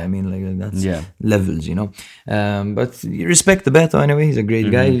 like, you know what I mean? Like, that's levels, you know. But you respect the Beto anyway. He's a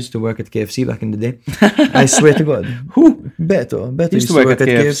great guy. He used to work at KFC back in the day. I swear to God. Who? Beto. Beto used to work at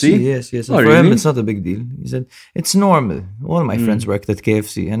KFC? Yes. And Oh, for really? him, it's not a big deal. He said, it's normal. All my friends worked at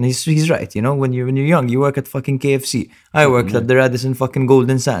KFC. And he's right, you know. When you're young, you work at fucking KFC. I worked at the Radisson fucking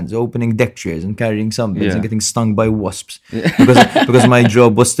Golden Sands, opening deck chairs and carrying sunbeds and getting stung by wasps. Because my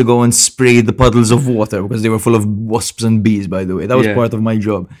job was to go and spray the puddles of water because they were full of wasps and bees, by the way. That was part of my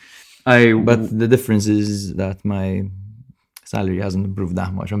job. But the difference is that my salary hasn't improved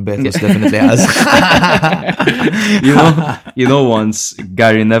that much, and Betos definitely has. you know, once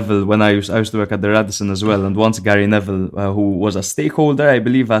Gary Neville, when I used to work at the Radisson as well, and once Gary Neville, who was a stakeholder, I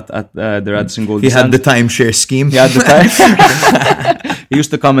believe, at the Radisson Golden He had Sands. the timeshare scheme. He had the time. He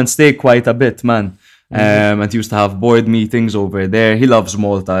used to come and stay quite a bit, man. And he used to have board meetings over there. He loves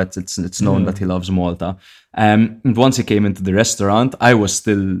Malta. It's known that he loves Malta. And once he came into the restaurant, I was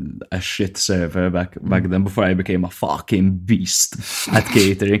still a shit server back then, before I became a fucking beast at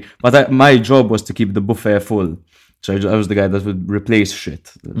catering. But my job was to keep the buffet full. So I was the guy that would replace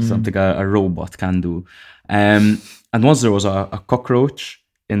shit, something a robot can do. And once there was a cockroach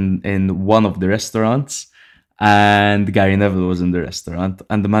in one of the restaurants, and Gary Neville was in the restaurant,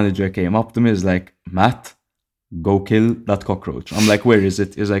 and the manager came up to me, is like, Matt, go kill that cockroach. I'm like, where is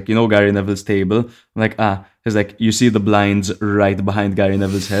it? He's like, you know Gary Neville's table? I'm like, He's like, you see the blinds right behind Gary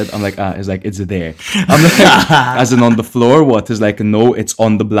Neville's head? I'm like, He's like, it's there. I'm like, as in on the floor? What? He's like, no, it's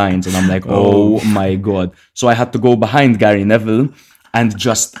on the blinds. And I'm like, oh my God. So I had to go behind Gary Neville and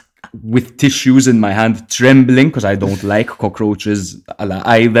just with tissues in my hand, trembling, because I don't like cockroaches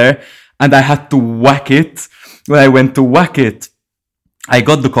either. And I had to whack it. When I went to whack it, I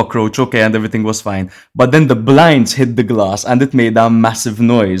got the cockroach, okay, and everything was fine. But then the blinds hit the glass and it made a massive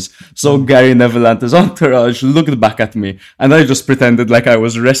noise. So Gary Neville and his entourage looked back at me and I just pretended like I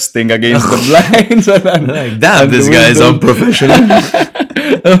was resting against the blinds. Like, damn, this guy is unprofessional.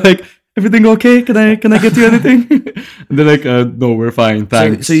 I'm like, everything okay? Can I get you anything? And they're like, no, we're fine,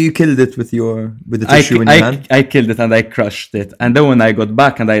 thanks. So you killed it with the tissue in your hand? I killed it and I crushed it. And then when I got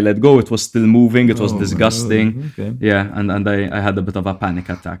back and I let go, it was still moving. It was disgusting. Okay. Yeah, and I had a bit of a panic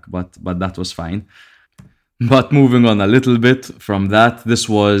attack, but that was fine. But moving on a little bit from that, this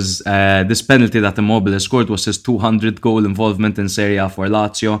was this penalty that Immobile scored was his 200th goal involvement in Serie A for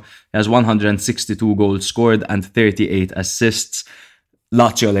Lazio. He has 162 goals scored and 38 assists.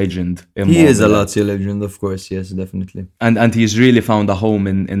 Lazio legend. Immobile. He is a Lazio legend, of course, yes, definitely. And he's really found a home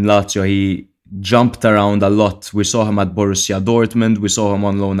in Lazio. He jumped around a lot. We saw him at Borussia Dortmund. We saw him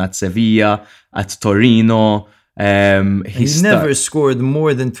on loan at Sevilla, at Torino. He never scored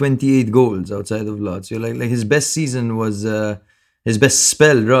more than 28 goals outside of Lazio. Like his best season was... his best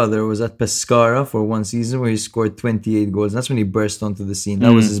spell, rather, was at Pescara for one season where he scored 28 goals. That's when he burst onto the scene.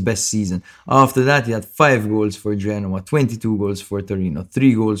 That was his best season. After that, he had 5 goals for Genoa, 22 goals for Torino,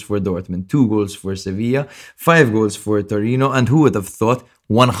 3 goals for Dortmund, 2 goals for Sevilla, 5 goals for Torino, and who would have thought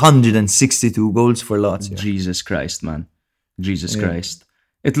 162 goals for Lazio. Jesus Christ, man. Jesus Christ.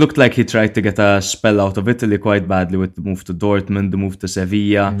 It looked like he tried to get a spell out of Italy quite badly with the move to Dortmund, the move to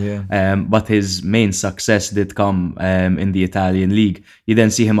Sevilla. But his main success did come in the Italian league. You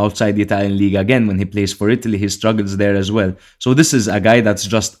then see him outside the Italian league again when he plays for Italy. He struggles there as well. So this is a guy that's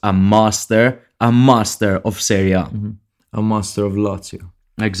just a master of Serie A. A master of Lazio.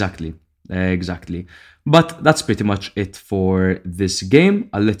 Exactly. But that's pretty much it for this game.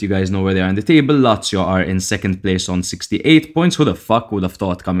 I'll let you guys know where they are on the table. Lazio are in second place on 68 points. Who the fuck would have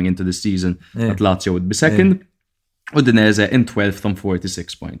thought coming into the season that Lazio would be second? Udinese in 12th on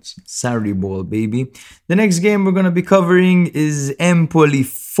 46 points. Sarri ball, baby. The next game we're going to be covering is Empoli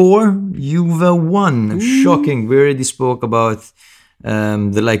 4, Juve 1. Shocking. We already spoke about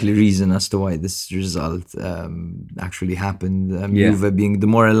the likely reason as to why this result actually happened. Juve being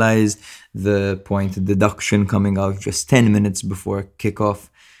demoralized, the point deduction coming out just 10 minutes before kickoff.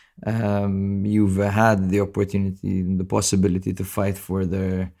 Juve had the opportunity and the possibility to fight for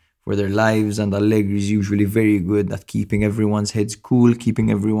their lives, and Allegri is usually very good at keeping everyone's heads cool, keeping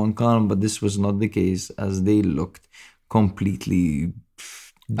everyone calm, but this was not the case, as they looked completely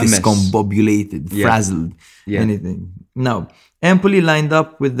discombobulated, frazzled, anything. Now, Empoli lined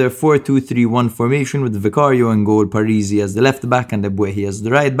up with their 4-2-3-1 formation with Vicario in goal, Parisi as the left back and Ebuehi as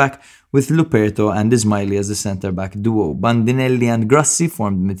the right back, with Luperto and Ismaili as the centre-back duo. Bandinelli and Grassi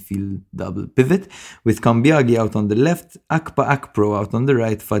formed midfield double pivot, with Cambiaghi out on the left, Akpro out on the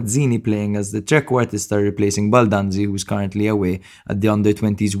right, Fazzini playing as the trequartista replacing Baldanzi, who's currently away at the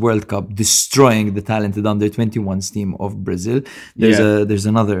Under-20s World Cup, destroying the talented Under-21s team of Brazil. There's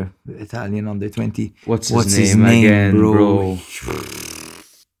another Italian Under-20. What's his name again, bro?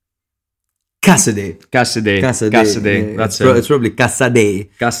 Casadei. Casadei. That's It's probably Casadei.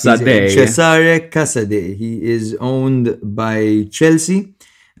 Cesare Casadei. He is owned by Chelsea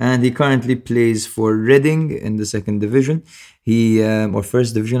and he currently plays for Reading in the second division. Or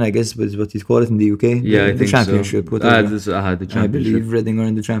first division, I guess, is what you'd call it in the UK. The championship. So. The championship. I believe Reading are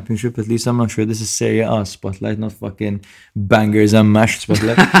in the championship. At least I'm not sure. This is Serie A spotlight, not fucking bangers and mashed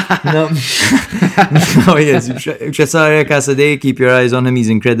spotlight. No, yes. Cesare Casadei, keep your eyes on him. He's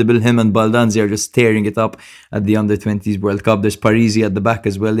incredible. Him and Baldanzi are just tearing it up at the Under-20s World Cup. There's Parisi at the back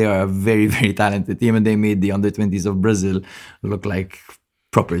as well. They are a very, very talented team and they made the Under-20s of Brazil look like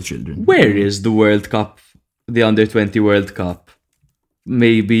proper children. Where is the World Cup? The Under-20 World Cup.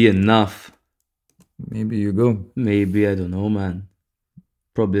 Maybe enough. Maybe you go. Maybe, I don't know, man.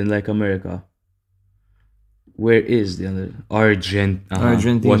 Probably in like America. Where is the Argentina,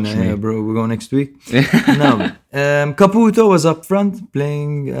 yeah, bro. We'll go next week. No. Caputo was up front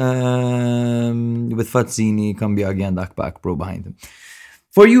playing with Fazzini, Cambiaghi and Akpro behind him.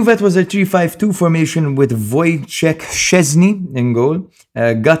 For Juve, it was a 3-5-2 formation with Wojciech Szczesny in goal.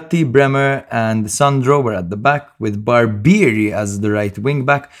 Gatti, Bremer and Sandro were at the back, with Barbieri as the right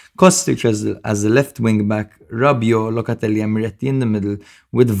wing-back, Kostic as the left wing-back, Rabiot, Locatelli and Miretti in the middle,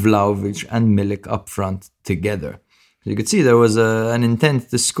 with Vlahovic and Milik up front together. So you could see there was an intent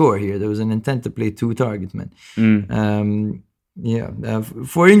to score here. There was an intent to play two target men.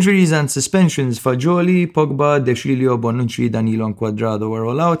 For injuries and suspensions, Fagioli, Pogba, De Sciglio, Bonucci, Danilo and Quadrado were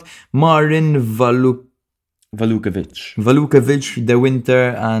all out. Marin, Valukovic, De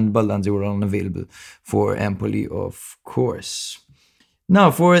Winter and Baldanzi were all unavailable for Empoli, of course.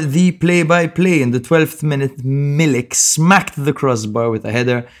 Now for the play-by-play, in the 12th minute, Milik smacked the crossbar with a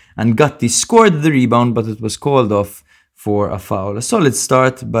header and Gatti scored the rebound, but it was called off for a foul. A solid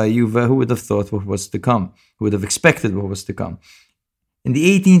start by Juve. Who would have thought what was to come? Who would have expected what was to come? In the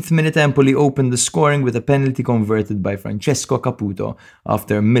 18th minute, Empoli opened the scoring with a penalty converted by Francesco Caputo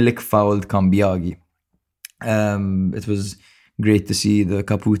after Milik fouled Cambiaghi. It was great to see the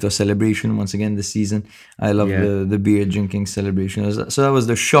Caputo celebration once again this season. I love the beer drinking celebration. So that was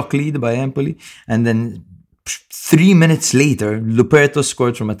the shock lead by Empoli. And then 3 minutes later, Luperto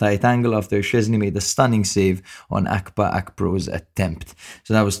scored from a tight angle after Szczesny made a stunning save on Akpro's attempt.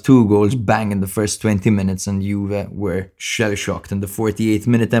 So that was 2 goals bang in the first 20 minutes and Juve were shell-shocked. In the 48th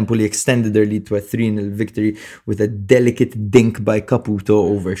minute, Empoli extended their lead to a 3-0 victory with a delicate dink by Caputo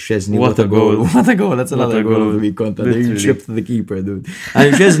over Szczesny. What a goal. What a goal. That's another goal of the week content. He chipped the keeper, dude.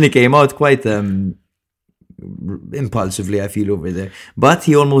 And Szczesny came out quite impulsively, I feel, over there. But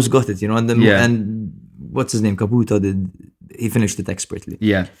he almost got it, and what's his name? Caputo he finished it expertly.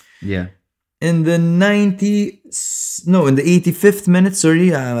 Yeah. In the 85th minute,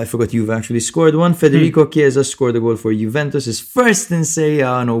 I forgot Juve actually scored one. Federico Chiesa scored a goal for Juventus, his first in Serie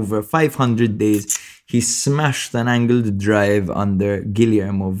A in over 500 days. He smashed an angled drive under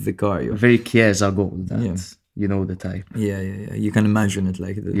Guillermo Vicario. Very Chiesa goal. You know the type. Yeah. You can imagine it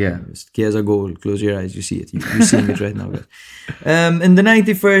like Chiesa goal. Close your eyes, you see it. You're seeing it right now, guys. In the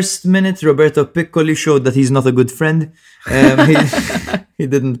 91st minute, Roberto Piccoli showed that he's not a good friend. He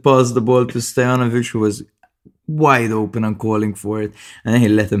didn't pass the ball to Stojanovic, who was wide open and calling for it, and then he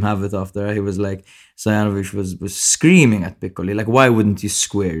let him have it after. He was like, Stojanovic was screaming at Piccoli, like, why wouldn't you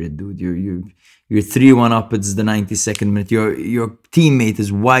square it, dude? You're 3-1 up, it's the 92nd minute. Your teammate is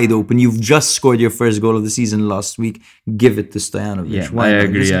wide open. You've just scored your first goal of the season last week. Give it to Stojanovic. Yeah, I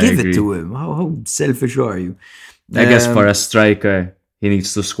agree. Just give it to him. How selfish are you? I guess for a striker, he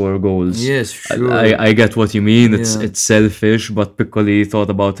needs to score goals. Yes, sure. I get what you mean. It's selfish, but Piccoli thought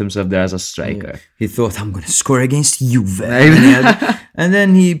about himself there as a striker. Yeah. He thought, I'm going to score against Juve. And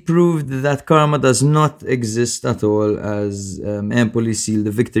then he proved that karma does not exist at all, as Empoli sealed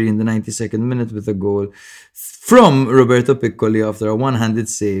the victory in the 92nd minute with a goal from Roberto Piccoli after a one-handed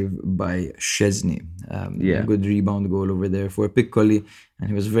save by Szczesny. A good rebound goal over there for Piccoli, and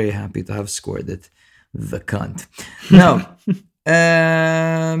he was very happy to have scored it. The cunt. Now,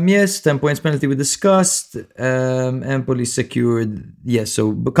 Yes, 10 points penalty we discussed. Empoli secured. Yes,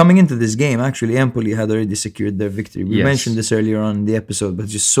 so but coming into this game, actually, Empoli had already secured their victory. We mentioned this earlier on in the episode, but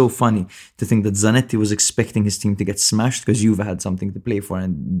it's just so funny to think that Zanetti was expecting his team to get smashed because Juve had something to play for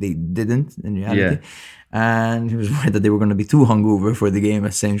and they didn't in reality. And he was worried that they were going to be too hungover for the game,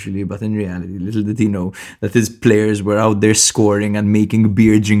 essentially. But in reality, little did he know that his players were out there scoring and making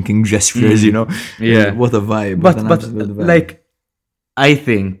beer drinking gestures, you know? Yeah. What a vibe. But vibe. like, I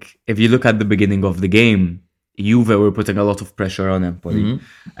think if you look at the beginning of the game, Juve were putting a lot of pressure on Empoli.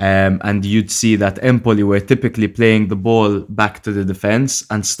 And you'd see that Empoli were typically playing the ball back to the defense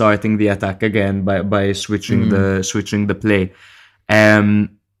and starting the attack again by switching the play.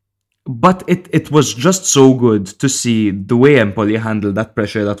 But it was just so good to see the way Empoli handled that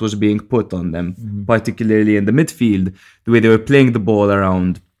pressure that was being put on them, particularly in the midfield, the way they were playing the ball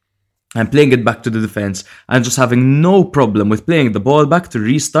around and playing it back to the defense and just having no problem with playing the ball back to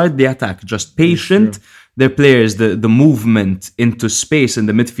restart the attack. Just patient, their players, the movement into space in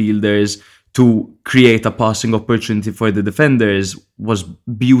the midfielders to create a passing opportunity for the defenders was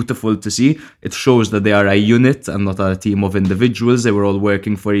beautiful to see. It shows that they are a unit and not a team of individuals. They were all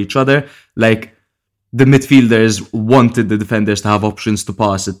working for each other. Like, the midfielders wanted the defenders to have options to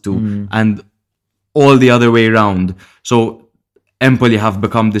pass it to, and all the other way around. So Empoli have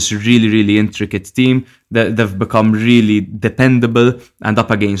become this really, really intricate team. They've become really dependable, and up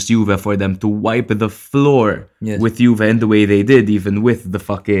against Juve, for them to wipe the floor with Juve in the way they did, even with the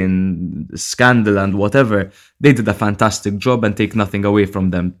fucking scandal and whatever, they did a fantastic job and take nothing away from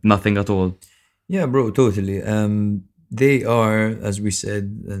them. Nothing at all. Yeah, bro, totally. They are, as we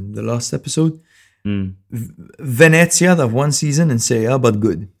said in the last episode, Venezia, that one season in Serie A, but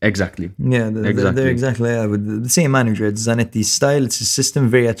good. Exactly. Yeah, they're exactly with the same manager. It's Zanetti's style, it's his system,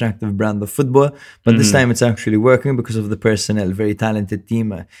 very attractive brand of football. But this time it's actually working because of the personnel. Very talented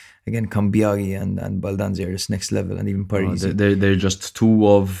team. Again, Cambiaghi and Baldanzi are just next level, and even Parisi. They're just 2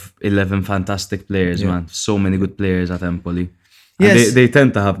 of 11 fantastic players, man. So many good players at Empoli. Yes. They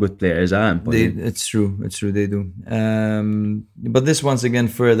tend to have good players at Empoli. It's true, they do. But this once again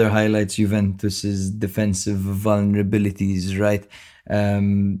further highlights Juventus's defensive vulnerabilities, right?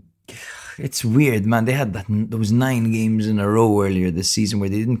 It's weird, man. They had those 9 games in a row earlier this season where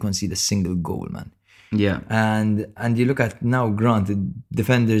they didn't concede a single goal, man. Yeah. And you look at now, granted,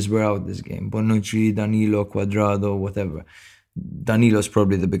 defenders were out this game. Bonucci, Danilo, Quadrado, whatever. Danilo's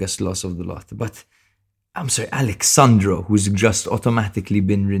probably the biggest loss of the lot, but I'm sorry, Alexandro, who's just automatically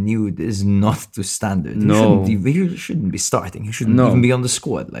been renewed, is not to standard. He shouldn't be starting. He shouldn't even be on the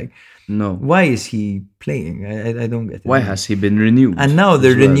squad. Like, no. Why is he playing? I don't get it. Why has he been renewed? And now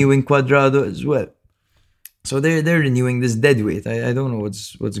they're renewing Quadrado as well. So they're renewing this deadweight. I don't know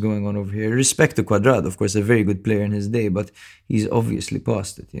what's going on over here. Respect to Quadrado, of course, a very good player in his day, but he's obviously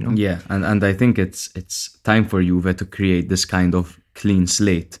past it, you know? Yeah, and I think it's time for Juve to create this kind of clean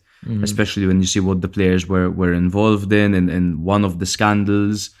slate. Especially when you see what the players were involved in one of the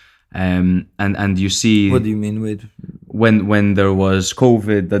scandals, and you see. What do you mean with when there was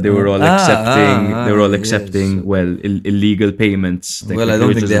COVID, that they were all accepting illegal payments. Well, I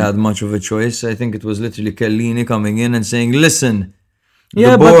don't think they had much of a choice. I think it was literally Chiellini coming in and saying, "Listen,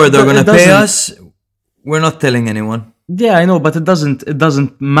 the board are going to pay us. We're not telling anyone." Yeah, I know, but it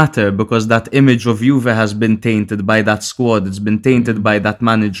doesn't matter, because that image of Juve has been tainted by that squad. It's been tainted by that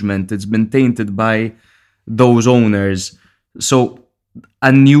management. It's been tainted by those owners. So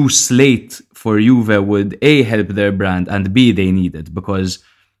a new slate for Juve would A, help their brand, and B, they need it, because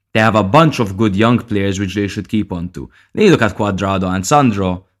they have a bunch of good young players which they should keep on to. They look at Quadrado and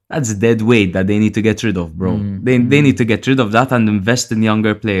Sandro. That's dead weight that they need to get rid of, bro. They need to get rid of that and invest in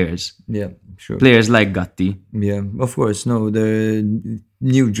younger players. Yeah. Sure. Players like Gatti. Yeah, of course. No, the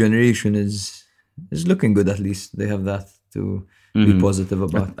new generation is looking good, at least. They have that to be positive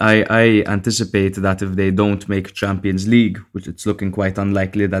about. I anticipate that if they don't make Champions League, which it's looking quite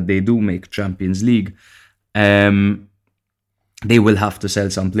unlikely that they do make Champions League, they will have to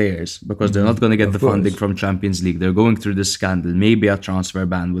sell some players, because they're not going to get funding from Champions League. They're going through this scandal. Maybe a transfer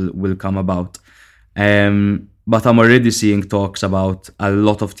ban will come about. But I'm already seeing talks about a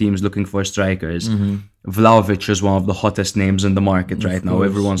lot of teams looking for strikers. Vlahovic is one of the hottest names in the market right now.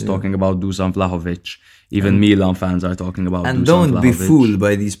 Everyone's talking about Dusan Vlahovic. Even Milan fans are talking about Dusan Vlahovic. And don't be fooled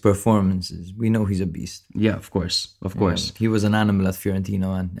by these performances. We know he's a beast. Yeah, of course. He was an animal at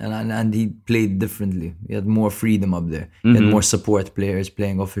Fiorentina, and he played differently. He had more freedom up there. He had more support players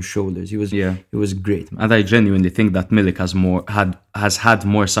playing off his shoulders. He was great, man. And I genuinely think that Milik has had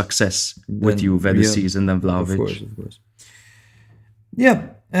more success with Juve this season than Vlahovic. Of course. Yeah.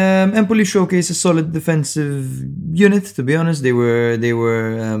 Empoli showcased a solid defensive unit. To be honest, they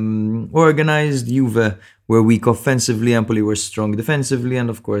were organized. Juve were weak offensively. Empoli were strong defensively, and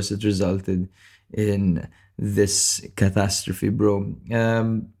of course, it resulted in this catastrophe, bro.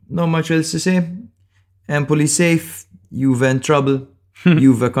 Not much else to say. Empoli safe. Juve in trouble.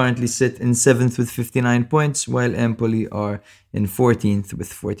 Juve currently sit in 7th with 59 points, while Empoli are in 14th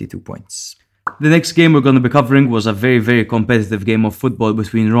with 42 points. The next game we're going to be covering was a very, very competitive game of football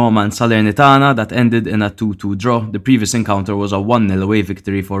between Roma and Salernitana that ended in a 2-2 draw. The previous encounter was a 1-0 away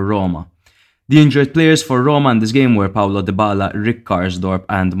victory for Roma. The injured players for Roma in this game were Paulo Dybala, Rick Karsdorp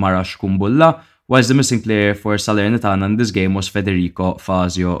and Marash Kumbulla, whilst the missing player for Salernitana in this game was Federico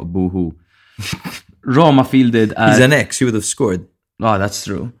Fazio Buhu. Roma fielded... He's an ex, he would have scored. Oh, that's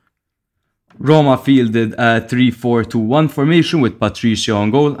true. Roma fielded a 3-4-2-1 formation with Patricio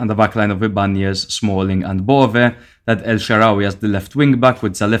on goal and the backline of Ibanez, Smalling and Bove, that El Shaarawy as the left wing-back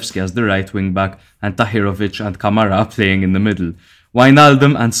with Zalewski as the right wing-back and Tahirovic and Kamara playing in the middle.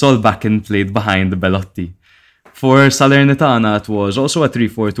 Wijnaldum and Solbakken played behind the Belotti. For Salernitana, it was also a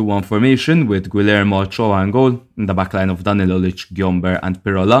 3-4-2-1 formation with Guillermo Ochoa on goal in the backline of Danilovic, Gyomber and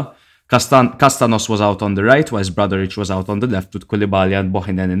Pirola. Castanos was out on the right, whilst Bradoric was out on the left with Koulibaly and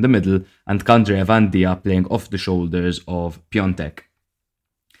Bohinen in the middle, and Kandreva and Dia playing off the shoulders of Piontek.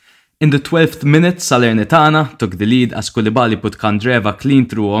 In the 12th minute, Salernitana took the lead as Koulibaly put Kandreva clean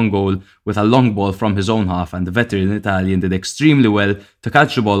through on goal with a long ball from his own half, and the veteran Italian did extremely well to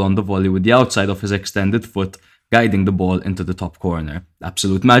catch the ball on the volley with the outside of his extended foot, guiding the ball into the top corner.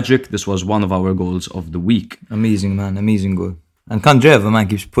 Absolute magic. This was one of our goals of the week. Amazing, man. Amazing goal. And Kandreva, man,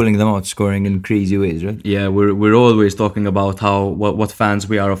 keeps pulling them out, scoring in crazy ways, right? Yeah, we're always talking about what fans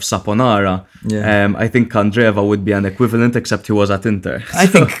we are of Saponara. Yeah. I think Kandreva would be an equivalent, except he was at Inter. I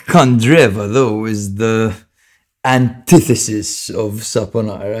think Kandreva, though, is the antithesis of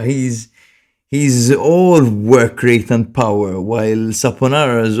Saponara. He's all work rate and power, while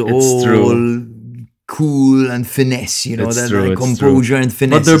Saponara is all true. Cool and finesse, you know, It's that true, like it's composure true. and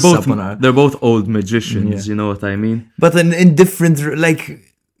finesse. But they're both old magicians, you know what I mean? But in different, like,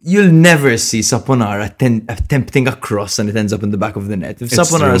 you'll never see Saponara attempting a cross and it ends up in the back of the net. If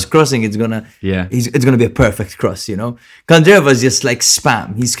Saponara is crossing, it's gonna be a perfect cross, you know. Kandreva is just like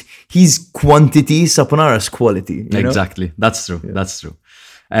spam. He's quantity, Saponara's quality. You Exactly. know? That's true. Yeah. That's true.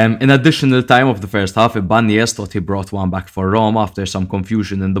 In additional time of the first half, Ibanez thought he brought one back for Roma after some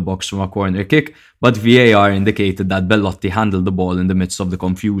confusion in the box from a corner kick, but VAR indicated that Belotti handled the ball in the midst of the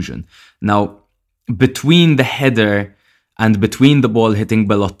confusion. Now, between the header and between the ball hitting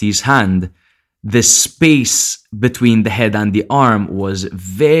Belotti's hand, the space between the head and the arm was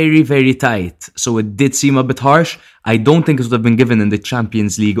very, very tight. So it did seem a bit harsh. I don't think it would have been given in the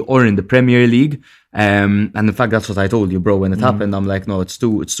Champions League or in the Premier League. And in fact, that's what I told you, bro. When it happened, I'm like, no, it's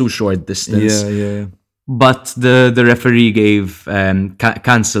too short distance. Yeah. But the referee gave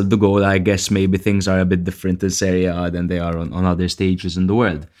cancelled the goal. I guess maybe things are a bit different in Serie A than they are on other stages in the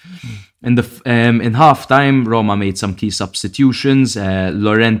world. In half time, Roma made some key substitutions.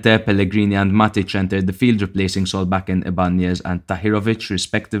 Llorente, Pellegrini, and Matic entered the field, replacing Solbakken, Ibanez, and Tahirovic,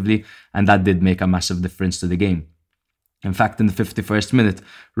 respectively, and that did make a massive difference to the game. In fact, in the 51st minute,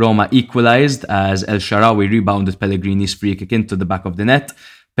 Roma equalised as El Shaarawy rebounded Pellegrini's free kick into the back of the net.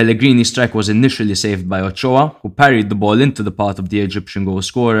 Pellegrini's strike was initially saved by Ochoa, who parried the ball into the path of the Egyptian goal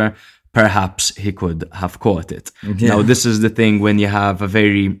scorer. Perhaps he could have caught it. Yeah. Now, this is the thing when you have a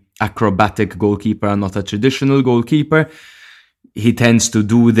very acrobatic goalkeeper and not a traditional goalkeeper. He tends to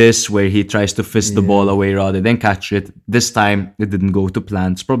do this where he tries to fist the ball away rather than catch it. This time, it didn't go to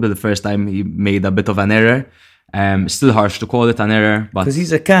plan. It's probably the first time he made a bit of an error. Still harsh to call it an error, but because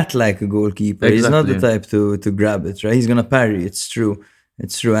he's a cat like a goalkeeper. Exactly. He's not the type to grab it, right? He's gonna parry. It's true,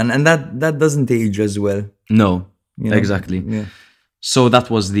 and that doesn't age as well. No, you know? Exactly. Yeah. So that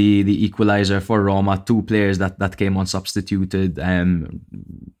was the equalizer for Roma. Two players that came on substituted,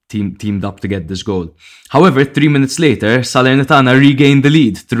 teamed up to get this goal. However, 3 minutes later, Salernitana regained the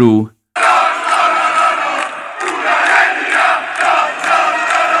lead through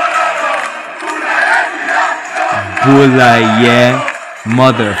Boulaye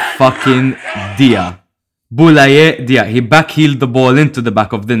motherfucking Dia. Boulaye Dia. He backheeled the ball into the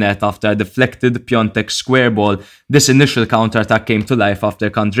back of the net after a deflected Piontek square ball. This initial counter-attack came to life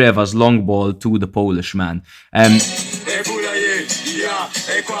after Kandreva's long ball to the Polish man.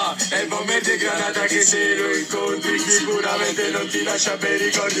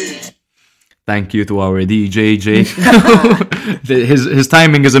 Thank you to our DJ, Jay. his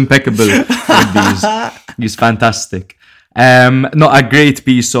timing is impeccable with these. He's fantastic. No, a great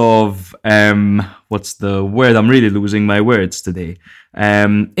piece of what's the word? I'm really losing my words today.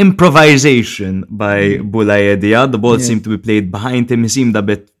 improvisation by Boulaye Dia. The ball seemed to be played behind him. He seemed a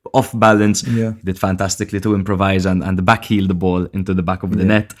bit off balance. Yeah. He did fantastically to improvise and backheel the ball into the back of the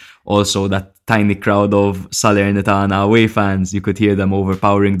net. Also, that tiny crowd of Salernitana away fans, you could hear them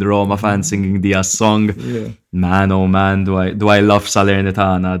overpowering the Roma fans singing Dia's song. Yeah. Man, oh man, do I love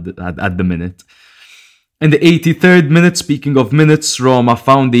Salernitana at the minute. In the 83rd minute, speaking of minutes, Roma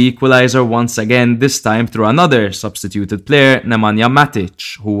found the equalizer once again, this time through another substituted player, Nemanja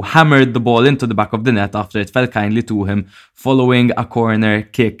Matic, who hammered the ball into the back of the net after it fell kindly to him following a corner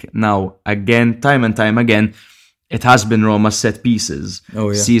kick. Now, again, time and time again, it has been Roma's set pieces,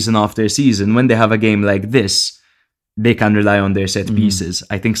 season after season. When they have a game like this, they can rely on their set pieces.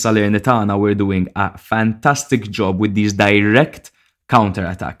 I think Salernitana were doing a fantastic job with these direct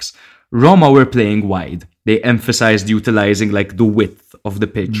counter-attacks. Roma were playing wide. They emphasized utilizing like the width of the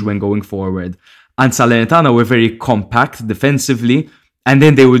pitch when going forward. And Salernitana were very compact defensively, and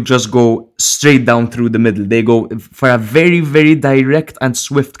then they would just go straight down through the middle. They go for a very, very direct and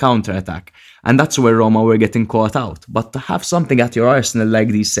swift counter-attack. And that's where Roma were getting caught out. But to have something at your arsenal like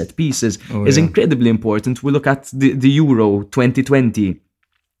these set pieces is incredibly important. We look at the Euro 2020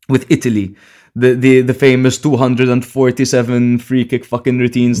 with Italy. The famous 247 free kick fucking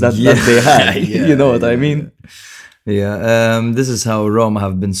routines that they had. You know what I mean? This is how Roma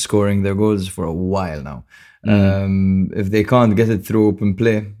have been scoring their goals for a while now. If they can't get it through open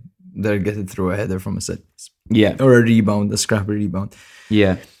play, they'll get it through a header from a set piece. Yeah. Or a rebound, a scrappy rebound.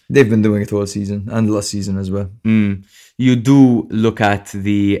 Yeah. They've been doing it all season and last season as well. You do look at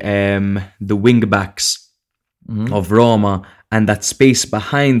the wing backs of Roma, and that space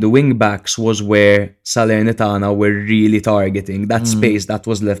behind the wing backs was where Salernitana were really targeting. That space that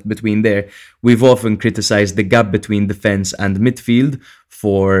was left between there. We've often criticized the gap between defense and midfield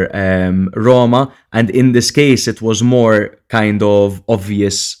for Roma, and in this case it was more kind of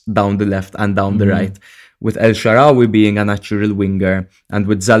obvious down the left and down the right. With El Shaarawy being a natural winger and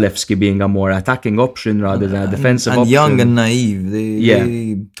with Zalewski being a more attacking option rather than a defensive option. And young and naive.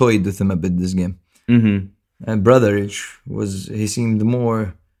 They toyed with him a bit this game. And Brotheric he seemed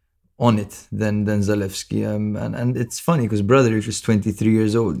more on it than Zalewski. And it's funny because Brotheric is 23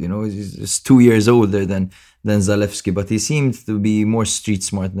 years old, you know, he's just 2 years older than Zalewski, but he seemed to be more street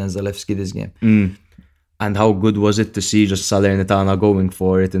smart than Zalewski this game. And how good was it to see just Salernitana going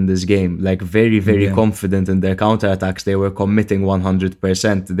for it in this game? Like very, very confident in their counterattacks. They were committing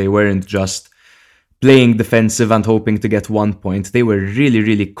 100%. They weren't just playing defensive and hoping to get 1 point. They were really,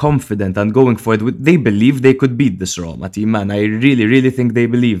 really confident and going for it. They believed they could beat this Roma team, man. I really, really think they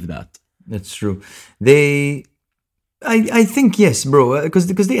believe that. That's true. I think yes, bro, because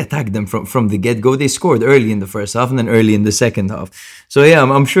they attacked them from the get-go. They scored early in the first half and then early in the second half. So yeah,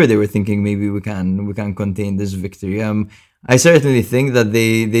 I'm sure they were thinking maybe we can contain this victory. I certainly think that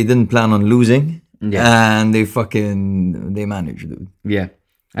they didn't plan on losing, and they managed, dude. Yeah,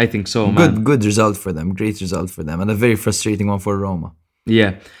 I think so, man. Good result for them, great result for them, and a very frustrating one for Roma.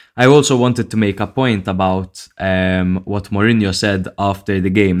 Yeah. I also wanted to make a point about what Mourinho said after the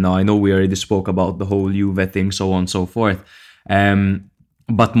game. Now, I know we already spoke about the whole Juve thing, so on and so forth.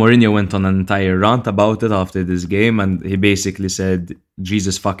 But Mourinho went on an entire rant about it after this game, and he basically said,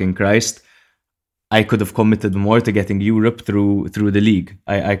 Jesus fucking Christ, I could have committed more to getting Europe through the league.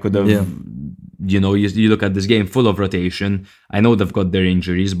 I could have, you know, you look at this game full of rotation. I know they've got their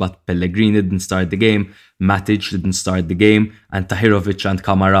injuries, but Pellegrini didn't start the game, Matic didn't start the game, and Tahirovic and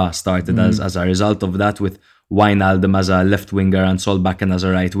Kamara started as a result of that, with Wijnaldum as a left winger and Solbakken as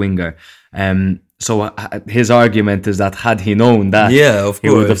a right winger. So his argument is that had he known that, he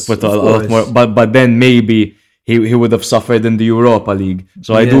would have put a lot more. But then maybe he would have suffered in the Europa League.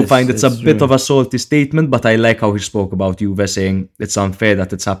 So I do find it's a bit of a salty statement, but I like how he spoke about Juve, saying it's unfair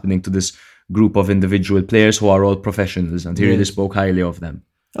that it's happening to this group of individual players who are all professionals, and he really spoke highly of them.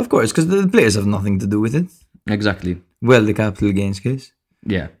 Of course, because the players have nothing to do with it. Exactly. Well, the capital gains case.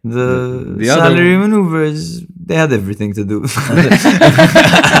 Yeah. The salary maneuvers, they had everything to do.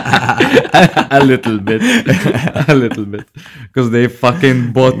 A little bit. Because they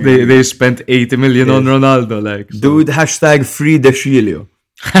fucking they spent 80 million on Ronaldo. Like, so. Dude, #free De Sciglio.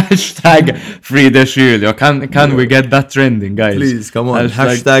 #free De Sciglio. Can we get that trending, guys? Please, come on.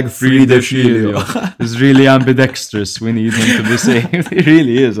 #free De Sciglio. It's really ambidextrous. We need him to be saved. He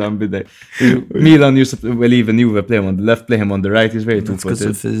really is ambidextrous. Milan used to, well, even Juve play him on the left, play him on the right. He's very two-footed. Because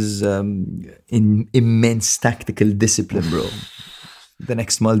of his immense tactical discipline, bro. The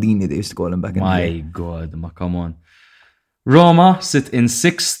next Maldini, they used to call him back in the day. My God, come on. Roma sit in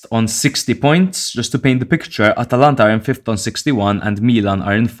 6th on 60 points. Just to paint the picture, Atalanta are in 5th on 61 and Milan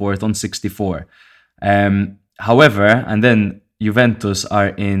are in 4th on 64. However, and then Juventus are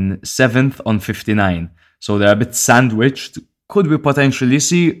in 7th on 59. So they're a bit sandwiched. Could we potentially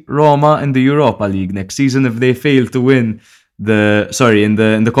see Roma in the Europa League next season if they fail to win in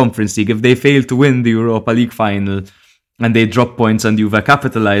the Conference League, if they fail to win the Europa League final and they drop points and Juve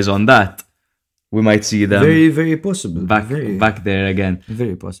capitalize on that, we might see them very, very possible. Back there again.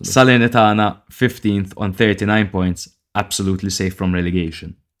 Very possible. Salernitana 15th on 39 points, absolutely safe from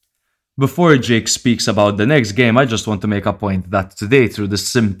relegation. Before Jake speaks about the next game, I just want to make a point that today, through the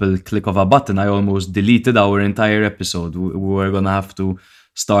simple click of a button, I almost deleted our entire episode. We were going to have to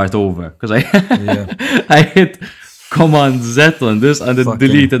start over because I hit Command Z on this and it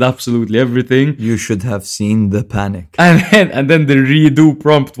deleted absolutely everything. You should have seen the panic. And then the redo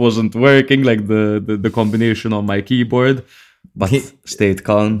prompt wasn't working, like the combination on my keyboard. But stayed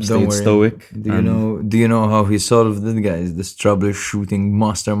calm, stayed stoic. Do you know how he solved it, guys? This troubleshooting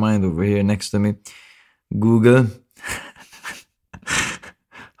mastermind over here next to me. Google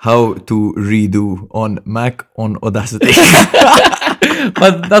how to redo on Mac on Audacity.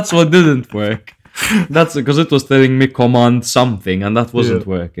 But that's what didn't work. That's because it was telling me command something and that wasn't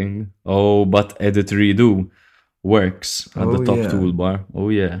working. Oh, but edit redo works at the top toolbar. Oh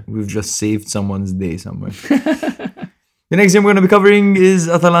yeah. We've just saved someone's day somewhere. The next game we're going to be covering is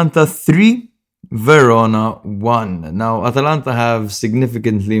Atalanta 3, Verona 1. Now, Atalanta have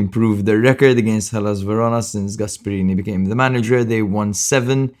significantly improved their record against Hellas Verona since Gasperini became the manager. They won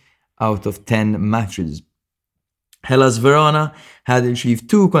 7 out of 10 matches. Hellas Verona had achieved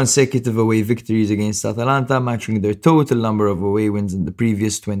 2 consecutive away victories against Atalanta, matching their total number of away wins in the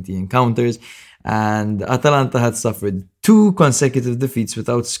previous 20 encounters. And Atalanta had suffered 2 consecutive defeats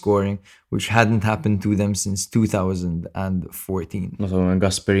without scoring, which hadn't happened to them since 2014. So when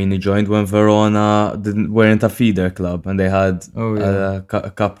Gasperini joined, when Verona weren't a feeder club, and they had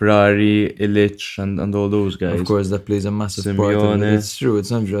Caprari, Ilic, and all those guys. Of course, that plays a massive part of it. It's true. It's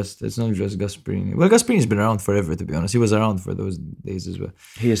not just Gasperini. Well, Gasperini's been around forever, to be honest. He was around for those days as well.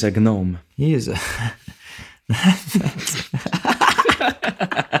 He is a gnome. He is.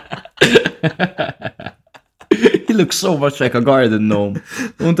 He looks so much like a garden gnome.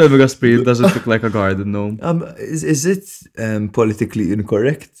 Don't tell me Gasperini doesn't look like a garden gnome. Is it politically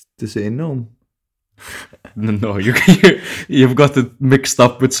incorrect to say gnome? No, you've got it mixed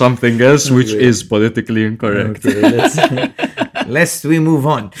up with something else, which is politically incorrect. Okay, lest we move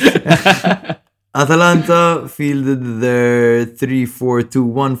on. Atalanta fielded their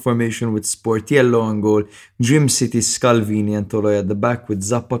 3-4-2-1 formation with Sportiello on goal, Gym City, Scalvini and Toloi at the back, with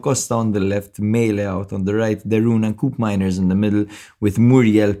Zappacosta on the left, Mele out on the right, Derun and Coop Miners in the middle, with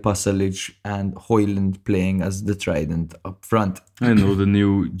Muriel, Pasalic and Hoyland playing as the trident up front. I know the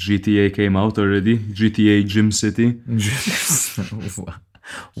new GTA came out already, GTA Gym City.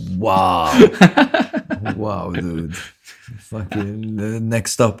 Wow. Wow, dude. Fucking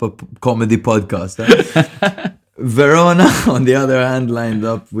next up, a comedy podcast. Huh? Verona, on the other hand, lined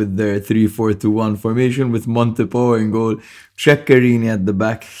up with their 3-4-2-1 formation with Montepò in goal, Ceccherini at the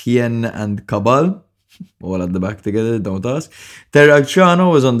back, Hien and Cabal, all at the back together, don't ask.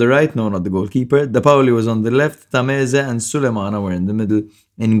 Terracciano was on the right, no, not the goalkeeper. De Pauli was on the left, Tameze and Sulemana were in the middle.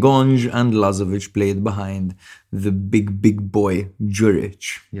 Ngonj and Lazovic played behind the big boy,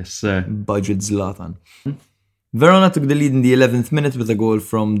 Juric. Yes, sir. Budget Zlatan. Verona took the lead in the 11th minute with a goal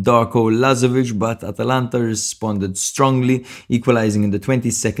from Darko Lazovic, but Atalanta responded strongly, equalizing in the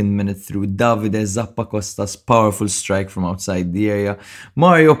 22nd minute through Davide Zappacosta's powerful strike from outside the area.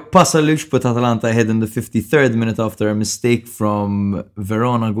 Mario Pasalic put Atalanta ahead in the 53rd minute after a mistake from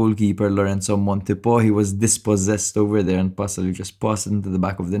Verona goalkeeper Lorenzo Montepò. He was dispossessed over there and Pasalic just passed into the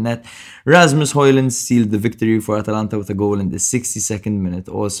back of the net. Rasmus Højlund sealed the victory for Atalanta with a goal in the 62nd minute,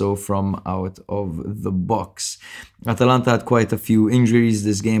 also from out of the box. Atalanta had quite a few injuries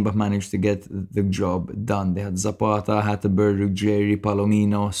this game, but managed to get the job done. They had Zapata, Hatteberg, Ruggeri,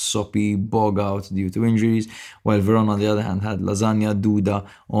 Palomino, Sopi, Bog out due to injuries, while Verona, on the other hand, had Lasagna, Duda,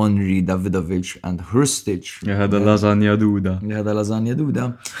 Henry, Davidovic, and Hrustic. You had a Lasagna Duda.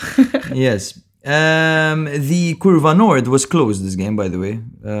 Yes. The Curva Nord was closed this game, by the way,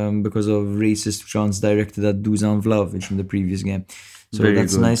 because of racist chants directed at Dusan Vlahovic in the previous game. So very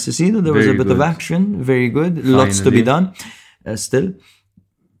that's good. Nice to see that there was a bit of action. Very good. Finally. Lots to be done still.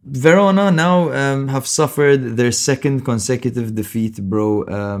 Verona now have suffered their 2nd consecutive defeat, bro.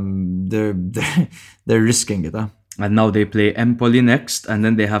 They're risking it, huh? And now they play Empoli next, and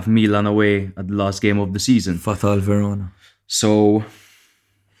then they have Milan away at the last game of the season. Fatal Verona. So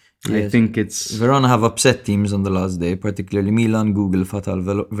I think it's... Verona have upset teams on the last day, particularly Milan. Google Fatal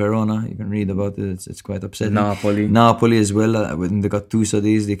Verona. You can read about it. It's quite upsetting. Napoli as well. When they got 2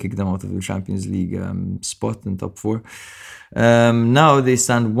 Saudis, they kicked them out of the Champions League spot in top 4. Now they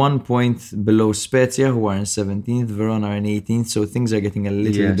stand 1 point below Spezia, who are in 17th. Verona are in 18th, so things are getting a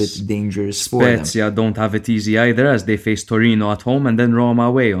little bit dangerous for them. Spezia don't have it easy either, as they face Torino at home and then Roma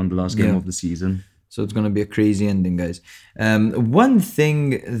away on the last game of the season. So it's going to be a crazy ending, guys. One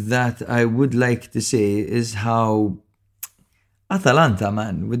thing that I would like to say is how Atalanta,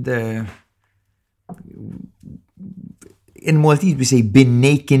 man, with their... In Maltese, we say bin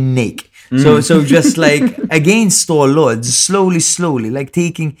nake. So just like against all odds, slowly, like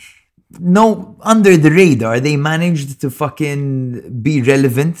taking... No, under the radar, they managed to fucking be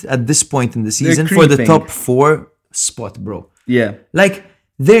relevant at this point in the season for the top 4 spot, bro. Yeah. Like,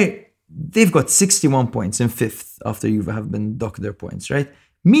 they've got 61 points in 5th after Juve have been docked their points, right?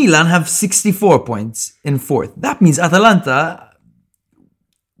 Milan have 64 points in 4th. That means Atalanta,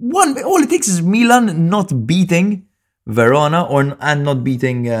 all it takes is Milan not beating Verona and not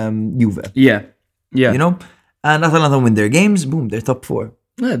beating Juve. Yeah. You know? And Atalanta win their games, boom, they're top 4.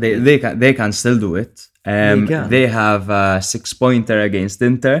 Yeah, they can still do it. They have a 6-pointer against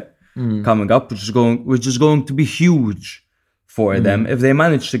Inter coming up, which is going to be huge for them. If they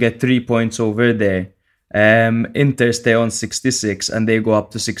manage to get 3 points over there, Inter stay on 66 and they go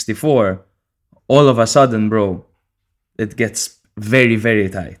up to 64, all of a sudden, bro, it gets very, very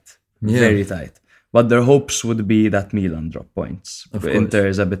tight. Very tight. But their hopes would be that Milan drop points. Inter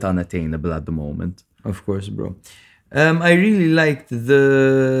is a bit unattainable at the moment. Of course, bro. I really liked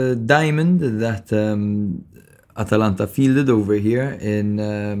the diamond that Atalanta fielded over here in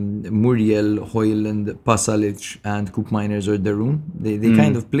Muriel, Hoyland, Pasalic and Cook Miners or Darun. They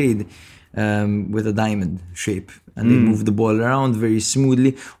kind of played with a diamond shape and they move the ball around very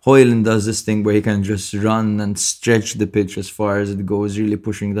smoothly. Hoyland does this thing where he can just run and stretch the pitch as far as it goes, really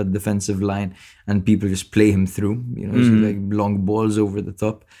pushing that defensive line and people just play him through, so like long balls over the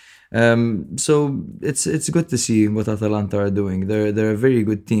top. So it's good to see what Atalanta are doing. They're a very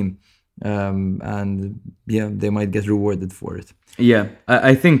good team. And yeah, they might get rewarded for it. Yeah,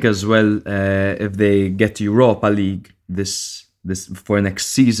 I think as well, if they get to Europa League this for next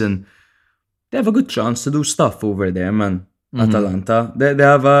season, they have a good chance to do stuff over there, man. Atalanta,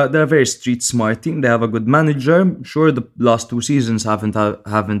 they're a very street smart team. They have a good manager. Sure, the last 2 seasons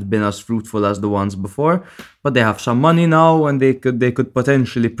haven't been as fruitful as the ones before, but they have some money now, and they could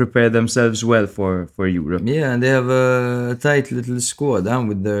potentially prepare themselves well for Europe. Yeah, and they have a tight little squad,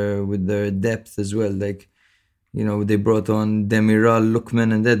 with their depth as well. Like, they brought on Demiral,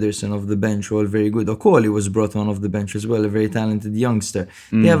 Lukman and Ederson off the bench, all very good. Okoli was brought on off the bench as well, a very talented youngster.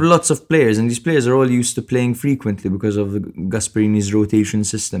 They have lots of players, and these players are all used to playing frequently because of the Gasperini's rotation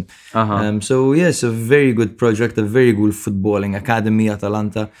system. So yes, a very good project, a very good footballing academy,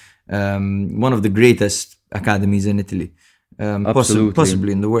 Atalanta. One of the greatest academies in Italy.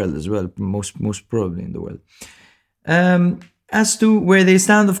 Possibly in the world as well, most probably in the world. As to where they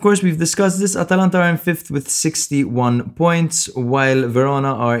stand, of course, we've discussed this. Atalanta are in 5th with 61 points, while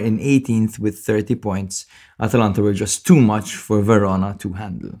Verona are in 18th with 30 points. Atalanta were just too much for Verona to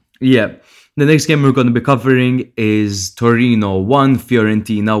handle. Yeah. The next game we're going to be covering is Torino 1,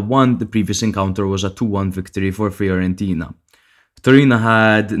 Fiorentina 1. The previous encounter was a 2-1 victory for Fiorentina. Torino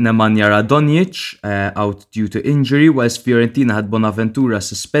had Nemanja Radonjic out due to injury, whilst Fiorentina had Bonaventura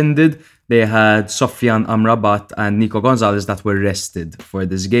suspended. They had Sofian Amrabat and Nico Gonzalez that were rested for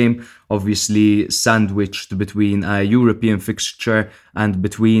this game, obviously sandwiched between a European fixture and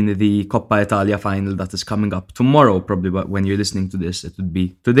between the Coppa Italia final that is coming up tomorrow. Probably when you're listening to this, it would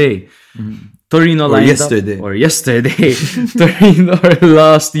be today. Torino lined yesterday. Or yesterday. Torino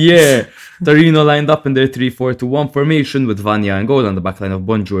last year. Torino lined up in their 3-4-2-1 formation with Vania and goal on the backline of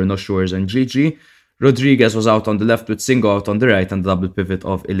Buongiorno, Shores and Gigi. Rodriguez was out on the left with Singo out on the right, and the double pivot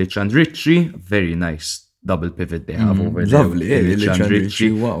of Ilic and Ricci. Very nice double pivot they have over there. Lovely, Ilic and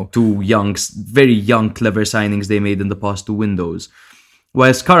Ricci. Wow. 2 very young, clever signings they made in the past 2 windows.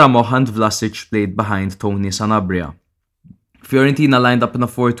 Whilst Karamoh and Vlasic played behind Tony Sanabria. Fiorentina lined up in a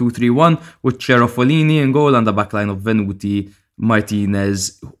 4-2-3-1 with Cero Follini in goal on the backline of Venuti,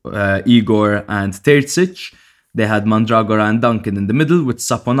 Martinez, Igor and Terzic. They had Mandragora and Duncan in the middle, with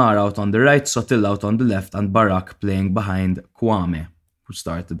Saponar out on the right, Sotil out on the left, and Barak playing behind Kwame, who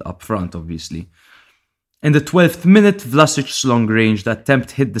started up front, obviously. In the 12th minute, Vlasic's long-ranged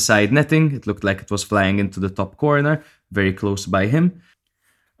attempt hit the side netting. It looked like it was flying into the top corner, very close by him.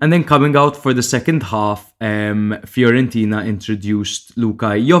 And then coming out for the second half, Fiorentina introduced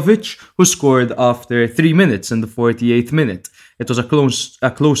Luka Jovic, who scored after 3 minutes in the 48th minute. It was a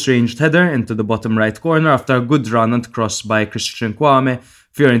close-ranged header into the bottom right corner after a good run and cross by Cristiano.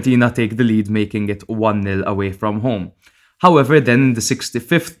 Fiorentina take the lead, making it 1-0 away from home. However, then in the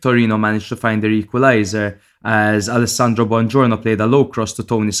 65th, Torino managed to find their equaliser as Alessandro Bongiorno played a low cross to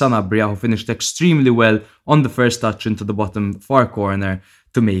Tony Sanabria, who finished extremely well on the first touch into the bottom far corner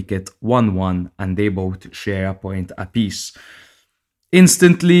to make it 1-1, and they both share a point apiece.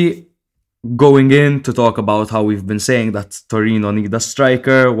 Instantly going in to talk about how we've been saying that Torino need a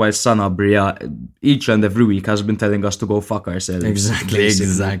striker, while Sanabria each and every week has been telling us to go fuck ourselves. Exactly,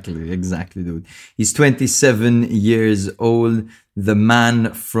 dude. He's 27 years old, the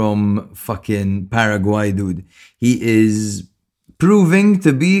man from fucking Paraguay, dude. He is proving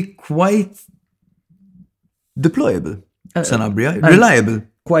to be quite deployable. Sanabria, reliable.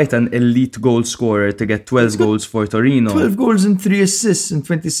 Quite an elite goal scorer to get 12 goals for Torino. 12 goals and 3 assists in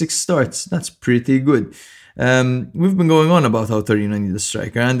 26 starts. That's pretty good. We've been going on about how Torino need a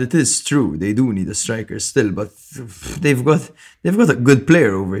striker, and it is true. They do need a striker still, but they've got a good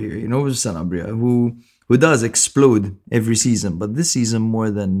player over here, you know, Sanabria, who does explode every season, but this season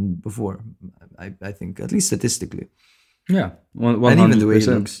more than before, I think, at least statistically. Yeah, 100%. And even the way he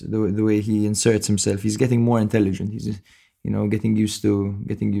looks, the way he inserts himself, he's getting more intelligent. He's getting used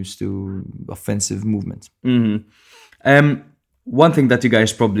to offensive movements. Mm-hmm. One thing that you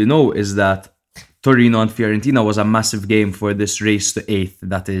guys probably know is that Torino and Fiorentina was a massive game for this race to 8th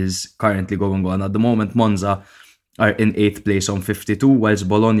that is currently going on. At the moment, Monza are in 8th place on 52, whilst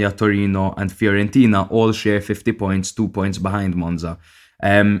Bologna, Torino and Fiorentina all share 50 points, 2 points behind Monza.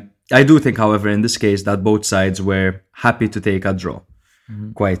 I do think, however, in this case, that both sides were happy to take a draw.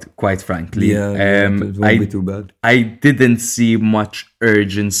 Quite frankly. It won't be too bad. I didn't see much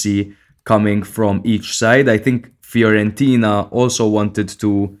urgency coming from each side. I think Fiorentina also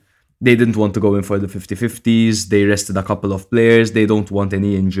they didn't want to go in for the 50-50s. They rested a couple of players. They don't want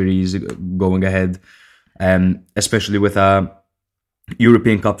any injuries going ahead, especially with a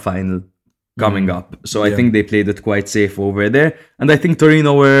European Cup final coming up. So I think they played it quite safe over there. And I think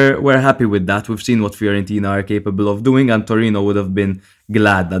Torino were happy with that. We've seen what Fiorentina are capable of doing, and Torino would have been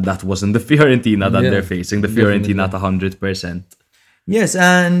glad that wasn't the Fiorentina that they're facing, the Fiorentina at 100%. Yes,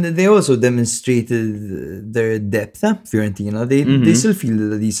 and they also demonstrated their depth, Fiorentina. They still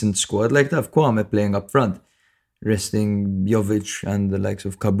fielded a decent squad. Like they have Kwame playing up front, resting Jovic and the likes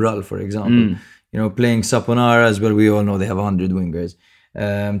of Cabral, for example. You know, playing Saponara as well. We all know they have 100 wingers.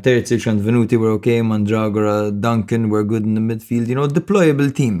 Terzic and Venuti were okay. Mandragora, Duncan were good in the midfield. You know,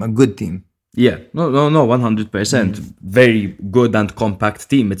 deployable team, a good team. Yeah, no, 100%. Very good and compact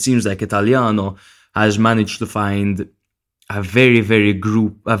team. It seems like Italiano has managed to find a very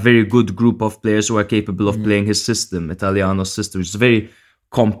good group of players who are capable of playing his system, Italiano's system. It's a very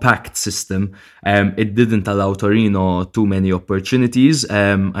compact system. It didn't allow Torino too many opportunities.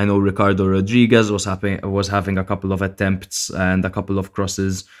 I know Ricardo Rodriguez was having a couple of attempts and a couple of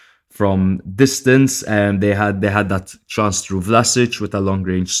crosses from distance, and they had that chance through Vlasic with a long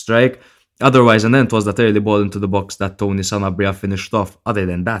range strike. Otherwise, and then it was that early ball into the box that Tony Sanabria finished off. Other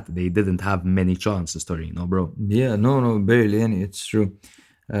than that, they didn't have many chances, Torino, bro. Yeah, no, barely any. It's true.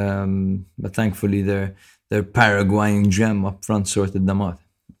 But thankfully, their Paraguayan gem up front sorted them out.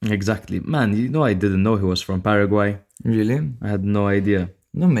 Exactly. Man, you know, I didn't know he was from Paraguay. Really? I had no idea.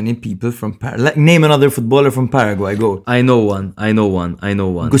 Not many people from Paraguay. Name another footballer from Paraguay. Go. I know one.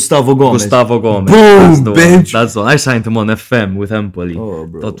 Gustavo Gomez. Boom, bitch. That's the one. I signed him on FM with Empoli. Oh,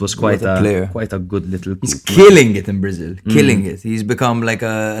 bro. That was quite a good little coup. He's killing it in Brazil. Killing it. He's become like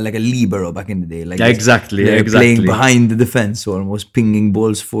a libero back in the day. Like exactly. Playing behind the defense, almost pinging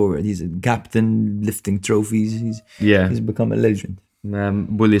balls forward. He's a captain, lifting trophies. He's become a legend.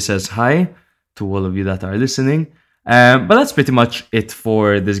 Bully says hi to all of you that are listening. But that's pretty much it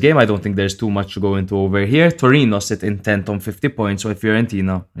for this game. I don't think there's too much to go into over here. Torino sit in 10th on 50 points, while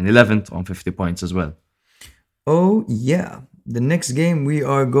Fiorentina in 11th on 50 points as well. Oh, yeah. The next game we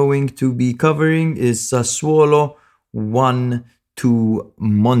are going to be covering is Sassuolo 1-2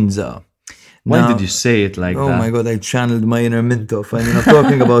 Monza. Why did you say it like that? Oh my God, I channeled my inner Mintoff. I mean, I'm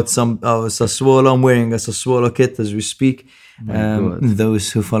talking about Sassuolo. I'm wearing a Sassuolo kit as we speak.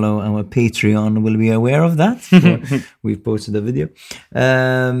 Those who follow our Patreon will be aware of that. We've posted a video.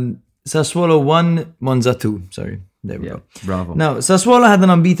 Sassuolo 1, Monza 2. Sorry. There we go. Bravo. Now, Sassuolo had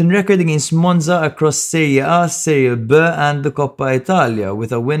an unbeaten record against Monza across Serie A, Serie B and the Coppa Italia,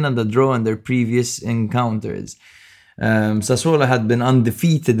 with a win and a draw in their previous encounters. Sassuolo had been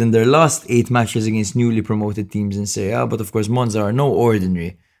undefeated in their last 8 matches against newly promoted teams in Serie A, but of course Monza are no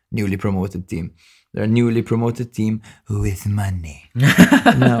ordinary newly promoted team. They're a newly promoted team with money.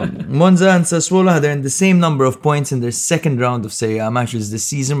 Now, Monza and Sassuolo had earned the same number of points in their second round of Serie A matches this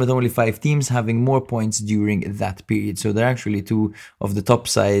season, with only 5 teams having more points during that period. So they're actually 2 of the top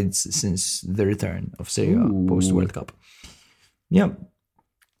sides since the return of Serie A post-World Cup. Yeah.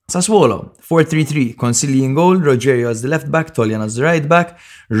 Sassuolo, 4-3-3. Consigli in goal, Rogerio as the left back, Toljan as the right back,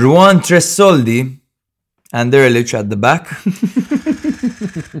 Juan Tresoldi and Derelic at the back.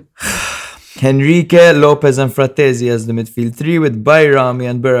 Henrique, Lopez and Frattesi as the midfield 3, with Bayrami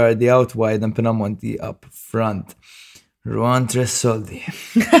and Berardi out wide and Pinamonti up front. Juan Tresoldi.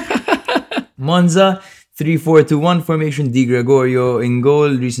 Monza, 3-4-2-1 formation, Di Gregorio in goal,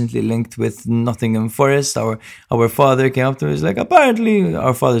 recently linked with Nottingham Forest. Our father came up to us like, apparently,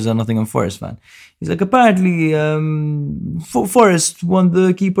 our father's a Nottingham Forest fan. He's like, apparently, Forest won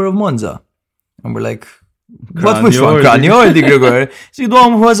the keeper of Monza. And we're like, which one? Cranio or Di Gregorio? See, the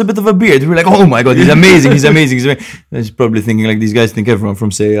one who has a bit of a beard. We're like, oh my god, he's amazing. He's probably thinking like, these guys think everyone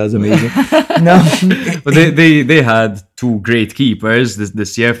from Serie A is amazing. No. But they had 2 great keepers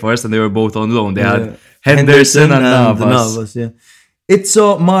this year first, and they were both on loan. They had Henderson and Navas. Yeah.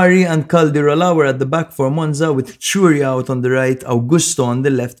 Itzo, Mari and Caldirola were at the back for Monza, with Churia out on the right, Augusto on the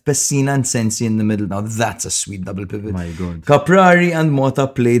left, Pessina and Sensi in the middle. Now that's a sweet double pivot. My god. Caprari and Mota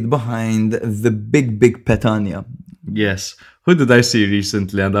played behind the big Petania. Yes. Who did I see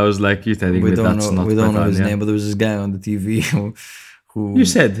recently? And I was like, you're telling me that's not Petania. We don't know his name, but there was this guy on the TV who... You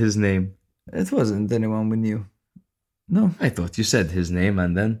said his name. It wasn't anyone we knew. No. I thought you said his name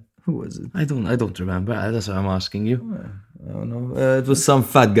and then... Who was it? I don't remember. That's why I'm asking you. I don't know. It was some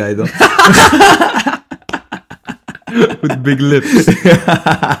fat guy though. With big lips.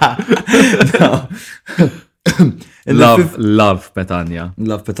 No. Love Petania.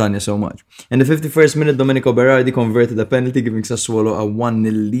 Love Petania so much. In the 51st minute, Domenico Berardi converted a penalty, giving Sassuolo a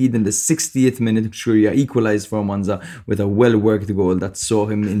 1-0 lead. In the 60th minute, Churia equalized for Monza with a well-worked goal that saw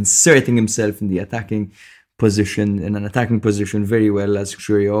him inserting himself in the attacking position very well, as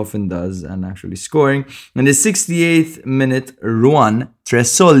Churia often does, and actually scoring. In the 68th minute, Juan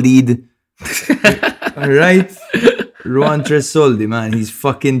Tresoldi. Right? Juan Tresoldi, man. He's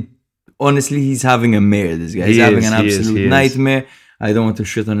fucking... Honestly, he's having a mare, this guy. He's having an absolute nightmare. I don't want to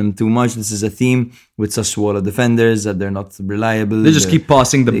shit on him too much. This is a theme with Sassuolo defenders, that they're not reliable. They just keep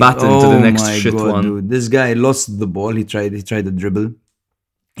passing the baton to the next shit one. Dude. This guy lost the ball. He tried a dribble.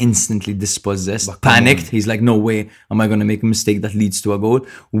 Instantly dispossessed, panicked. He's like, no way am I going to make a mistake that leads to a goal.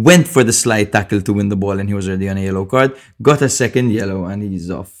 Went for the slide tackle to win the ball, and he was already on a yellow card. Got a second yellow, and he's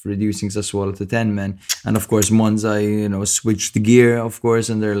off, reducing Sassuolo to 10 men. And of course, Monza, switched gear, of course,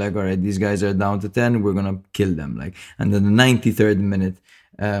 and they're like, all right, these guys are down to 10. We're going to kill them. And then the 93rd minute,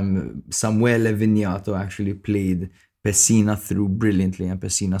 Samuele Vignato actually played Pessina through brilliantly, and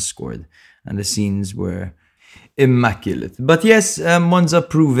Pessina scored. And the scenes were immaculate. But yes, Monza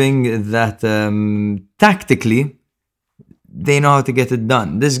proving that tactically they know how to get it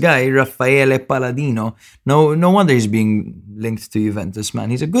done. This guy, Raffaele Palladino, no wonder he's being linked to Juventus, man.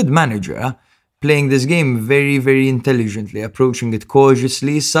 He's a good manager, playing this game very, very intelligently, approaching it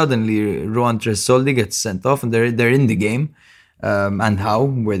cautiously. Suddenly, Juan Tresoldi gets sent off, and they're in the game. And how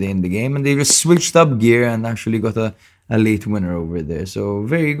were they in the game? And they just switched up gear and actually got a late winner over there. So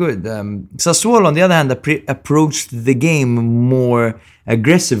very good. Sassuolo, on the other hand, approached the game more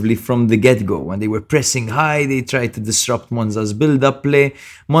aggressively from the get-go. When they were pressing high, they tried to disrupt Monza's build-up play.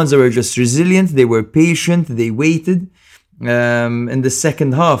 Monza were just resilient. They were patient. They waited. In the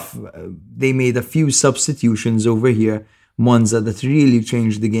second half, they made a few substitutions over here, Monza, that really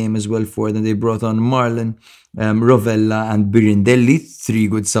changed the game as well for them. They brought on Marlon, Rovella and Birindelli, 3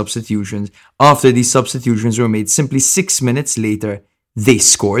 good substitutions. After these substitutions were made, simply 6 minutes later, they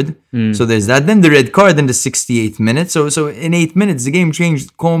scored. So there's that. Then the red card in the 68th minute. So in 8 minutes, the game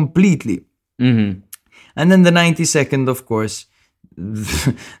changed completely. And then the 92nd, of course,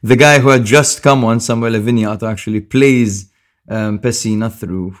 the guy who had just come on, Samuele Vignato, actually plays Pessina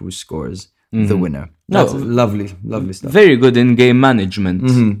through, who scores the winner. That's lovely stuff. Very good in-game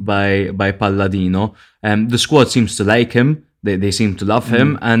management by Palladino. The squad seems to like him. They seem to love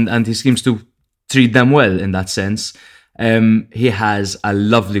him, and he seems to treat them well in that sense. He has a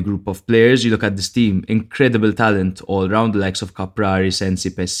lovely group of players. You look at this team, incredible talent all around, the likes of Caprari, Sensi,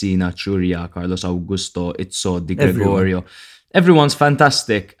 Pessina, Churia, Carlos Augusto, Itzo, Di Gregorio. Everyone's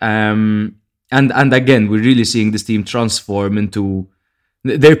fantastic. And again, we're really seeing this team transform into...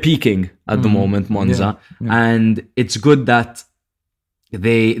 They're peaking at the moment, Monza. And it's good that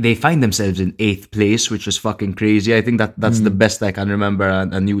they find themselves in 8th place, which is fucking crazy. I think that's the best I can remember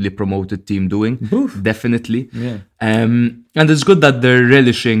a newly promoted team doing. Oof. Definitely. Yeah. And it's good that they're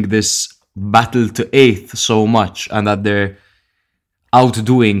relishing this battle to 8th so much, and that they're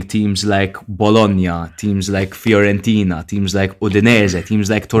outdoing teams like Bologna, teams like Fiorentina, teams like Udinese, teams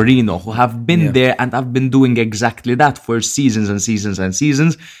like Torino, who have been there and have been doing exactly that for seasons and seasons and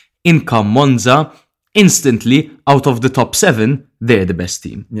seasons. In come Monza, instantly out of the top 7, they're the best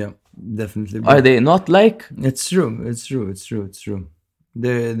team. Yeah, definitely. Are they not like? It's true.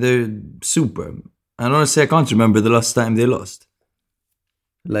 They're super. And honestly, I can't remember the last time they lost.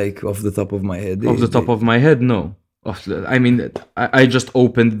 Like off the top of my head. Of my head, no. I mean, I just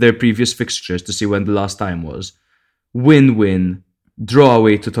opened their previous fixtures to see when the last time was. Win, draw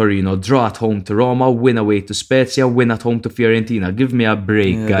away to Torino, draw at home to Roma, win away to Spezia, win at home to Fiorentina. Give me a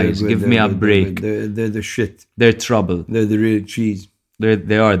break, guys. Give me a break. They're the shit. They're trouble. They're the real cheese.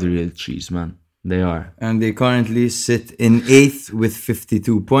 They are the real cheese, man. They are. And they currently sit in 8th with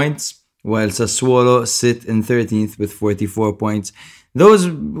 52 points, while Sassuolo sit in 13th with 44 points. Those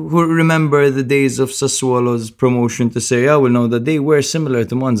who remember the days of Sassuolo's promotion to Serie A will know that they were similar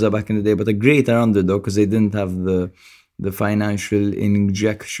to Monza back in the day, but a greater underdog because they didn't have the financial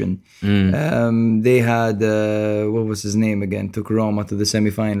injection. They had, what was his name again? Took Roma to the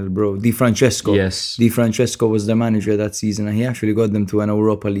semi-final, bro. Di Francesco. Yes. Di Francesco was the manager that season, and he actually got them to an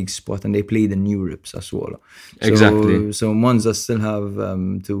Europa League spot, and they played in Europe, Sassuolo. Exactly. So Monza still have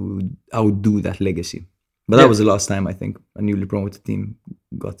to outdo that legacy. But that was the last time, I think, a newly promoted team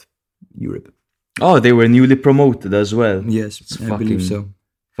got Europe. Oh, they were newly promoted as well. Yes, I believe so.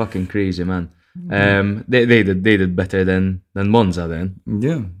 Fucking crazy, man. They did better than Monza then.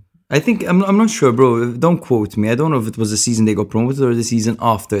 Yeah. I think, I'm not sure, bro. Don't quote me. I don't know if it was the season they got promoted or the season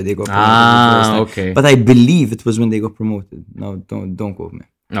after they got promoted. Okay. But I believe it was when they got promoted. No, don't quote me.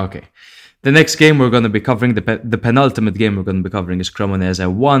 Okay. The next game we're going to be covering, the penultimate game we're going to be covering is Cremonese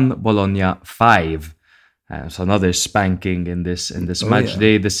 1, Bologna 5. So another spanking in this match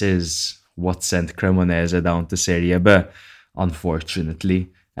day. This is what sent Cremonese down to Serie B, unfortunately.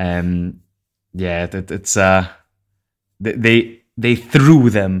 It's they threw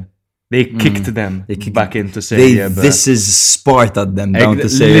them. They kicked them back into Serie B. This is Sparta them down to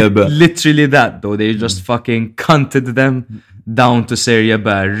Serie B. Literally that, though. They just fucking cunted them down to Serie B.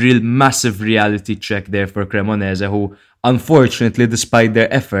 Real massive reality check there for Cremonese, who, unfortunately, despite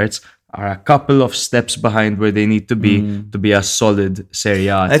their efforts, are a couple of steps behind where they need to be a solid Serie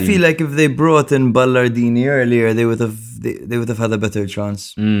A team. I feel like if they brought in Ballardini earlier, they would have had a better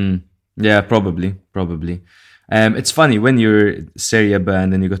chance. Yeah, probably. It's funny when you're Serie B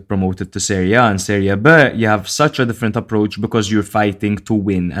and then you got promoted to Serie A, and Serie B you have such a different approach because you're fighting to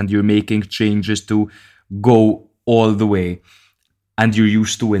win and you're making changes to go all the way. And you're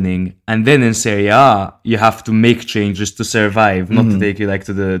used to winning, and then in Serie A you have to make changes to survive, not to take you like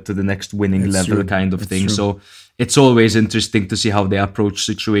to the next winning level kind of thing. So it's always interesting to see how they approach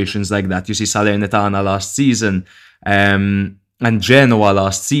situations like that. You see Salernitana last season, and Genoa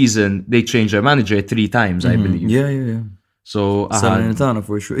last season, they changed their manager 3 times, I believe. Yeah. So Salernitana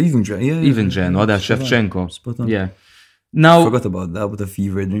for sure. Even Genoa, that's Shevchenko. Spot on. Yeah. Now, forgot about that with a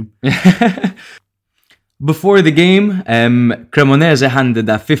fever dream. Before the game, Cremonese handed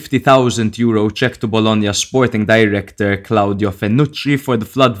a €50,000 check to Bologna sporting director Claudio Fenucci for the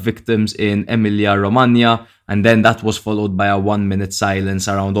flood victims in Emilia-Romagna, and then that was followed by a 1-minute silence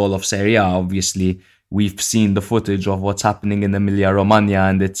around all of Serie A. Obviously, we've seen the footage of what's happening in Emilia-Romagna,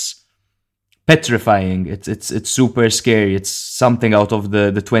 and it's petrifying. It's super scary. It's something out of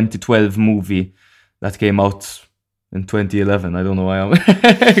the 2012 movie that came out in 2011. I don't know why I'm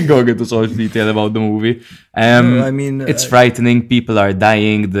going into so much detail about the movie. It's frightening. People are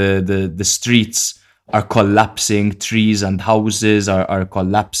dying. The streets are collapsing. Trees and houses are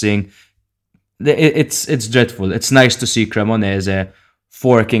collapsing. It's dreadful. It's nice to see Cremonese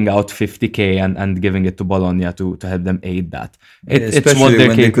forking out 50k and giving it to Bologna to help them aid that. It's what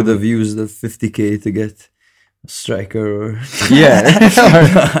when they could have used the 50k to get striker or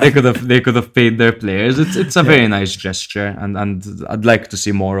they could have paid their players. It's a very nice gesture, and I'd like to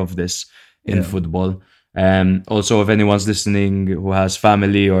see more of this in football. Also, if anyone's listening who has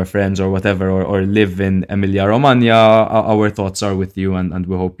family or friends or whatever or live in Emilia Romagna, our thoughts are with you, and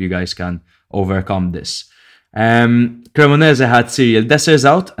we hope you guys can overcome this. Cremonese had Cyril Dessers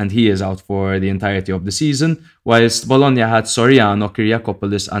out, and he is out for the entirety of the season, whilst Bologna had Soriano,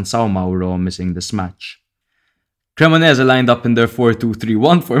 Kyriakopoulos and Sao Mauro missing this match. Cremonese lined up in their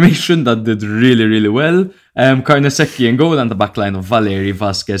 4-2-3-1 formation that did really, really well. Carnesecchi in goal and the backline of Valeri,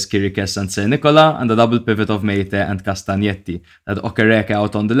 Vasquez, Kirikes and Ser Nicola, and the double pivot of Meite and Castagnetti. That Okereke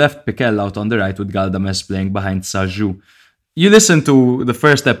out on the left, Piquel out on the right, with Galdames playing behind Sajou. You listened to the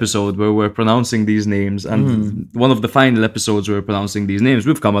first episode where we're pronouncing these names, and one of the final episodes where we're pronouncing these names.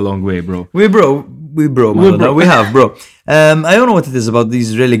 We've come a long way, bro. We have, bro. I don't know what it is about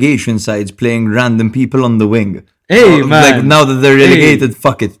these relegation sides playing random people on the wing. Hey, man. Like, now that they're relegated,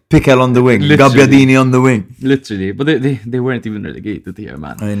 fuck it. Piquel on the wing. Literally. Gabbiadini on the wing. Literally. But they weren't even relegated here,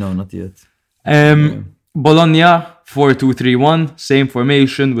 man. I know, not yet. Bologna, 4-2-3-1. Same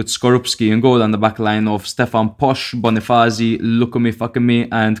formation with Skorupski in goal and the backline of Stefan Posch, Bonifazi, Lukumi Fakemi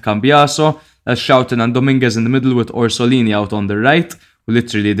and Cambiaso. Schouten and Dominguez in the middle with Orsolini out on the right, who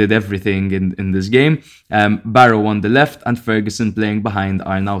literally did everything in this game. Barrow on the left and Ferguson playing behind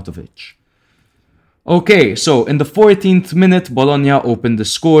Arnautovic. Okay, so in the 14th minute, Bologna opened the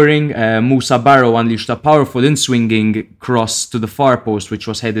scoring. Musa Barrow unleashed a powerful in-swinging cross to the far post, which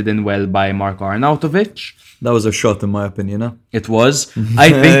was headed in well by Marko Arnautovic. That was a shot, in my opinion, huh? It was.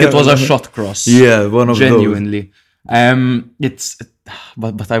 I think it was a shot cross. Yeah, one of genuinely.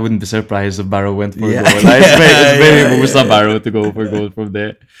 But I wouldn't be surprised if Barrow went for a goal. It's very Musa Barrow to go for goal from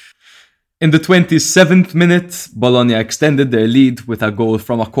there. In the 27th minute, Bologna extended their lead with a goal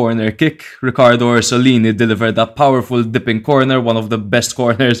from a corner kick. Riccardo Orsolini delivered a powerful dipping corner, one of the best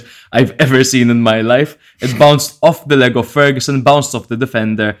corners I've ever seen in my life. It bounced off the leg of Ferguson, bounced off the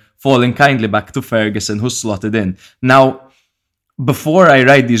defender, falling kindly back to Ferguson, who slotted in. Now, before I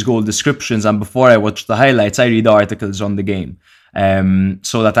write these goal descriptions and before I watch the highlights, I read articles on the game.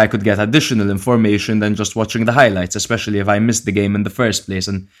 So that I could get additional information than just watching the highlights, especially if I missed the game in the first place.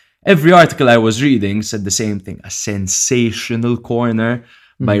 And every article I was reading said the same thing. A sensational corner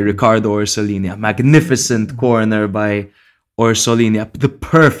by Riccardo Orsolini. A magnificent corner by Orsolini. The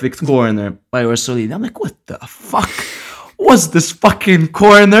perfect corner by Orsolini. I'm like, what the fuck was this fucking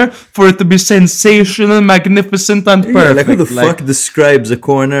corner for it to be sensational, magnificent and perfect? Yeah, like who the fuck describes a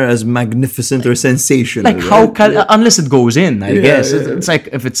corner as magnificent or sensational? Like, how can, unless it goes in, I guess. It's like,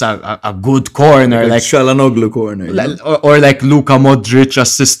 if it's a good corner, like Çalhanoğlu corner. Or like Luka Modric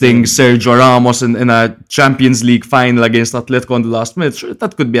assisting Sergio Ramos in a Champions League final against Atletico on the last minute. Sure,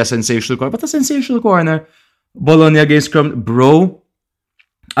 that could be a sensational corner. But a sensational corner, Bologna against Cremonese. Bro,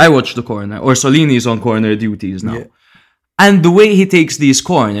 I watched the corner. Orsolini's on corner duties now. Yeah. And the way he takes these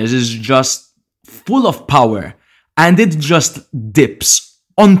corners is just full of power. And it just dips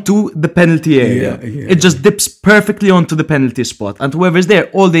onto the penalty area. It just dips perfectly onto the penalty spot. And whoever's there,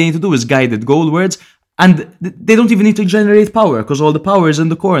 all they need to do is guide it goalwards. And they don't even need to generate power, because all the power is in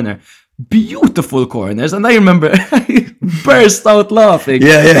the corner. Beautiful corners. And I remember I burst out laughing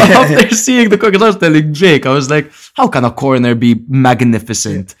after seeing the corner. I was telling Jake, I was like, how can a corner be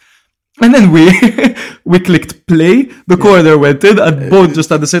magnificent? And then we clicked play, the corner went in, and both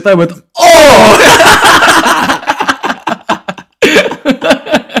just at the same time went, oh!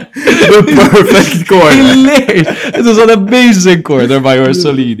 The perfect corner. It was an amazing corner by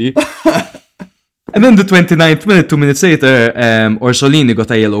Orsolini. And then the 29th minute, 2 minutes later, Orsolini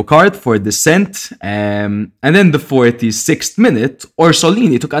got a yellow card for dissent. And then the 46th minute,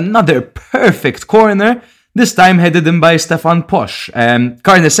 Orsolini took another perfect corner, this time headed in by Stefan Posch.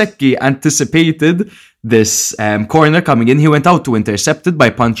 Carnesecchi anticipated this corner coming in. He went out to intercept it by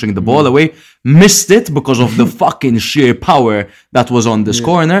punching the ball away. Missed it because of the fucking sheer power that was on this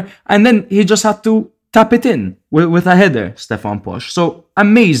corner. And then he just had to tap it in with a header, Stefan Posch. So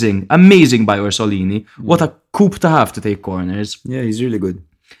amazing by Orsolini. What a coup to have to take corners. Yeah, he's really good.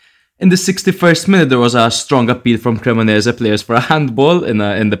 In the 61st minute, there was a strong appeal from Cremonese players for a handball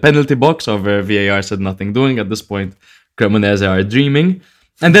in the penalty box, over VAR said nothing doing. At this point, Cremonese are dreaming.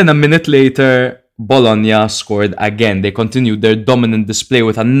 And then a minute later, Bologna scored again. They continued their dominant display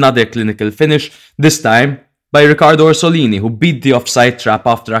with another clinical finish, this time by Riccardo Orsolini, who beat the offside trap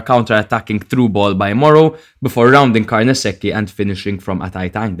after a counter-attacking through ball by Moro before rounding Carnesecchi and finishing from a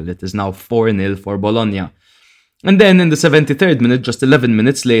tight angle. It is now 4-0 for Bologna. And then in the 73rd minute, just 11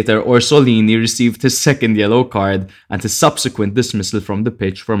 minutes later, Orsolini received his second yellow card and his subsequent dismissal from the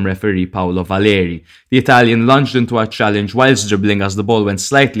pitch from referee Paolo Valeri. The Italian lunged into a challenge whilst dribbling as the ball went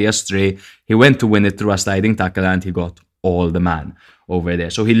slightly astray. He went to win it through a sliding tackle and he got all the man over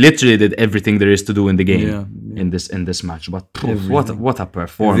there. So he literally did everything there is to do in the game in this match. But what a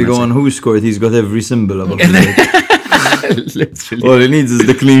performance. If you go on Who Scored, he's got every symbol about it. Literally. All he needs is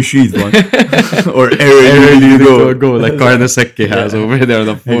the clean sheet one. Or error go, like Carnesecchi has over there on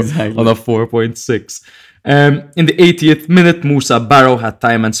a 4.6. In the 80th minute, Moussa Barrow had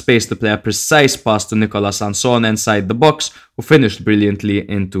time and space to play a precise pass to Nicolas Sansone inside the box, who finished brilliantly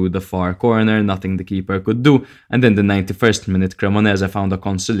into the far corner, nothing the keeper could do. And in the 91st minute, Cremonese found a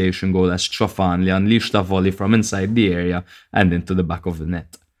consolation goal as Ciofanli unleashed a volley from inside the area and into the back of the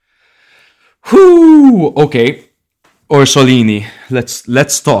net. Whoo! Okay. Orsolini,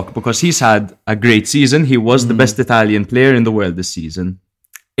 let's talk, because he's had a great season. He was the best Italian player in the world this season,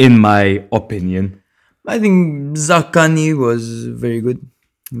 in my opinion. I think Zaccagni was very good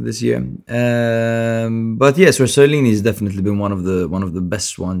this year, but yes, Orsolini has definitely been one of the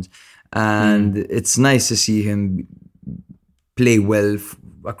best ones, and it's nice to see him play well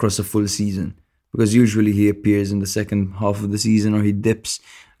across a full season, because usually he appears in the second half of the season or he dips,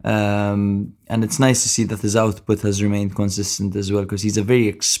 and it's nice to see that his output has remained consistent as well, because he's a very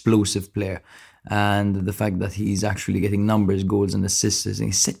explosive player. And the fact that he's actually getting numbers, goals and assists, and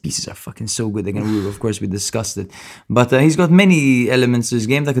his set pieces are fucking so good. Again, of course, we discussed it. But he's got many elements to his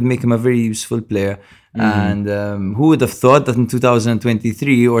game that could make him a very useful player. And who would have thought that in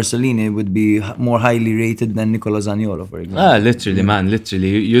 2023, Orsolini would be more highly rated than Nicola Zaniolo, for example? Literally, man,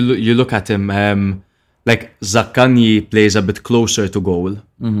 literally. You look at him, like Zaccagni plays a bit closer to goal,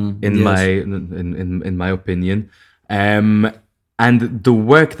 in my opinion. And the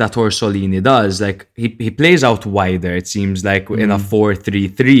work that Orsolini does, like he plays out wider, it seems like in a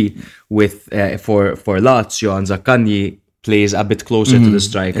 4-3-3 with for Lazio, and Zaccagni plays a bit closer to the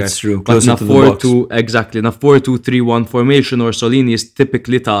striker. That's true. But in Closer a to the box. 4-2, exactly, in a 4-2-3-1 formation, Orsolini is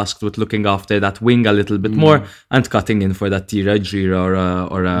typically tasked with looking after that wing a little bit more and cutting in for that tira gira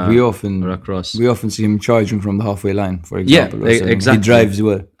or a cross. We often see him charging from the halfway line, for example. Yeah, exactly. He drives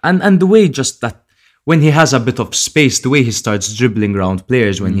well. And the way just that, when he has a bit of space, the way he starts dribbling around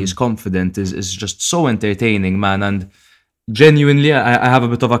players when he's confident is just so entertaining, man. And genuinely, I have a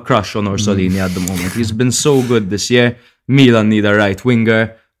bit of a crush on Orsolini at the moment. He's been so good this year. Milan need a right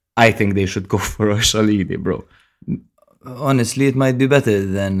winger. I think they should go for Orsolini, bro. Honestly, it might be better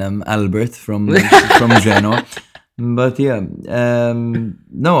than Albert from Genoa. But yeah,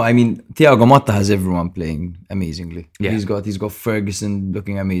 no, I mean, Thiago Motta has everyone playing amazingly. Yeah. He's got Ferguson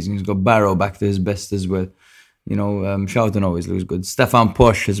looking amazing. He's got Barrow back to his best as well. You know, Schouten always looks good. Stefan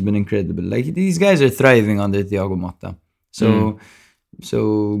Posch has been incredible. Like, these guys are thriving under Thiago Motta.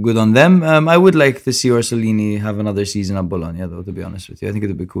 So good on them. I would like to see Orsolini have another season at Bologna, though, to be honest with you. I think it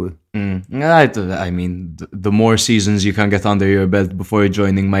would be cool. I mean, the more seasons you can get under your belt before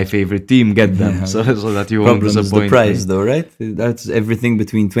joining my favorite team, get them. Yeah. So that you won't Problem is disappoint the price, me. though, right? That's everything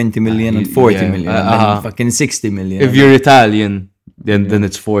between 20 million and 40 million. And fucking 60 million. If you're Italian, then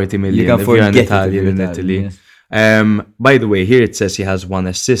it's 40 million. You can if you're an forget Italian in Italy. Yes. By the way, here it says he has 1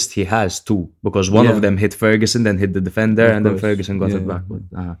 assist. He has 2, because one of them hit Ferguson, then hit the defender, and then Ferguson got it back.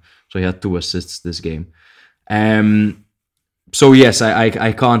 So he had 2 assists this game. So yes,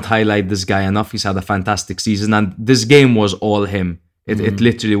 I can't highlight this guy enough. He's had a fantastic season, and this game was all him. It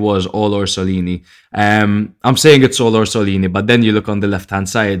literally was all Orsolini. I'm saying it's all Orsolini, but then you look on the left-hand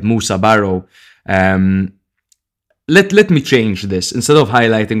side, Moussa Barrow. Let me change this. Instead of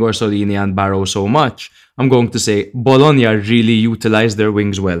highlighting Orsolini and Barrow so much, I'm going to say Bologna really utilized their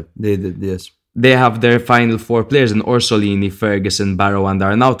wings well. They did, yes. They have their final 4 players in Orsolini, Ferguson, Barrow and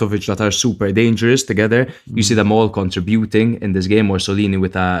Arnautovic that are super dangerous together. You see them all contributing in this game. Orsolini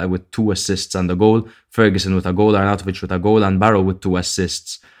with 2 assists and a goal, Ferguson with a goal, Arnautovic with a goal, and Barrow with 2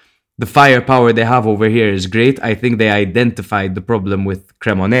 assists. The firepower they have over here is great. I think they identified the problem with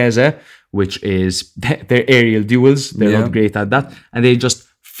Cremonese, which is their aerial duels. They're not great at that. And they just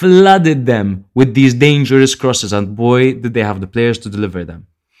flooded them with these dangerous crosses. And boy, did they have the players to deliver them.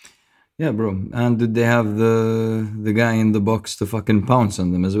 Yeah, bro. And did they have the guy in the box to fucking pounce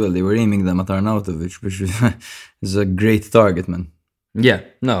on them as well? They were aiming them at Arnautovic, which is a great target, man. Yeah,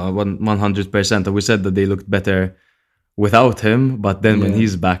 no, 100%. We said that they looked better without him, but then when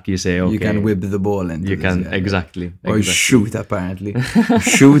he's back, you say, okay. You can whip the ball into this guy. Exactly. Or shoot, apparently.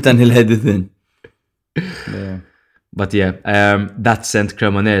 Shoot and he'll head it in. Yeah. But that sent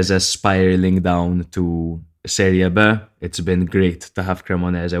Cremonese spiraling down to Serie B. It's been great to have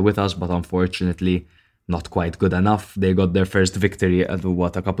Cremonese with us, but unfortunately not quite good enough. They got their first victory a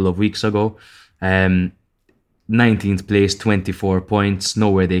couple of weeks ago. 19th place, 24 points,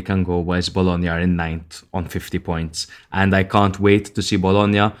 nowhere they can go, whilst Bologna are in 9th on 50 points. And I can't wait to see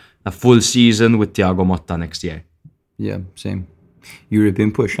Bologna a full season with Thiago Motta next year. Yeah, same.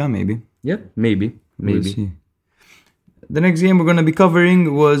 European push, huh? Maybe. Yeah, maybe. We'll see. The next game we're going to be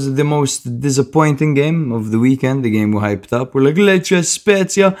covering was the most disappointing game of the weekend. The game we hyped up. We're like, Lecce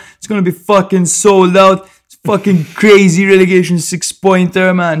Spezia. It's going to be fucking sold out. It's fucking crazy relegation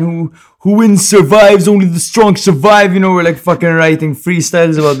 6-pointer, man. Who wins survives, only the strong survive. We're like fucking writing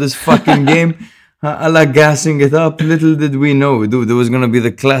freestyles about this fucking game. I like gassing it up. Little did we know, dude, there was gonna be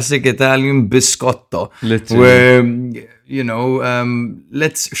the classic Italian biscotto. Literally. Where,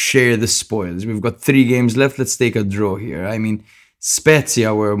 let's share the spoils. We've got 3 games left. Let's take a draw here. I mean,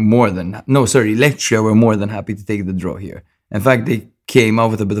 Lecce were more than happy to take the draw here. In fact, they came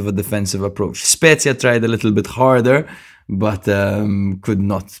out with a bit of a defensive approach. Spezia tried a little bit harder, but could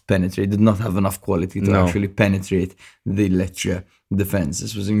not penetrate, did not have enough quality to actually penetrate the Lecce defense.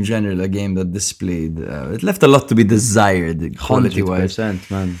 This was in general a game that displayed, it left a lot to be desired quality-wise.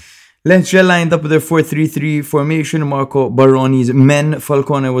 100%, man. Lecce lined up with their 4-3-3 formation. Marco Baroni's men.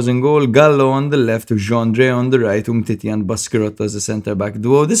 Falcone was in goal. Gallo on the left. Jean-André on the right. Umtiti and Basquerotto as the centre-back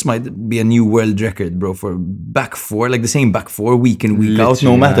duo. This might be a new world record, bro, for back four. Like the same back four, week in, week out.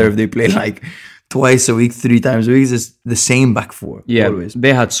 No matter if they play like twice a week, 3 times a week. It's the same back four. Yeah, always.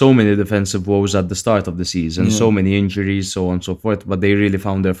 They had so many defensive woes at the start of the season. So many injuries, so on and so forth. But they really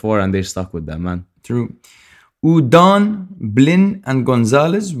found their four and they stuck with them, man. True. Udon, Blin, and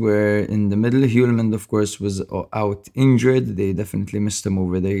Gonzalez were in the middle. Hulman, of course, was out injured. They definitely missed him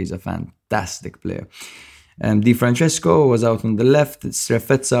over there. He's a fantastic player. Di Francesco was out on the left,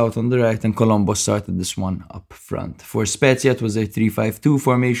 Strefezza out on the right, and Colombo started this one up front. For Spezia, it was a 3-5-2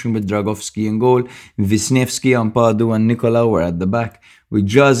 formation with Dragowski in goal. Wisniewski, Ampadu, and Nicola were at the back, with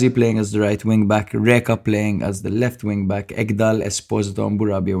Jazi playing as the right wing-back, Reka playing as the left wing-back, Egdal, Esposito, and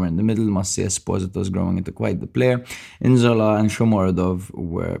Burabia were in the middle. Must say Esposito is growing into quite the player. Inzola and Shomorodov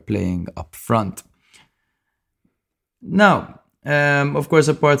were playing up front. Now, of course,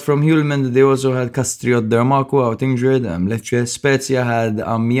 apart from Hulman, they also had Castriot Dermaco out injured. Lecce, Spezia had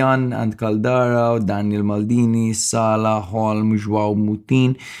Amian and Caldara, Daniel Maldini, Sala, Holm, Joao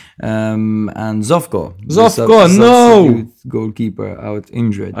Mutin, and Zofko. Zofko, no! Goalkeeper out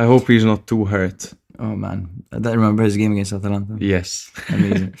injured. I hope he's not too hurt. Oh man, I remember his game against Atalanta. Yes.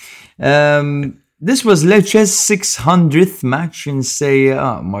 Amazing. This was Lecce's 600th match in Serie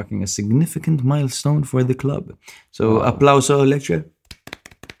A, marking a significant milestone for the club. So, applauso, Lecce.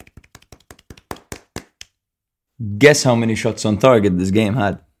 Guess how many shots on target this game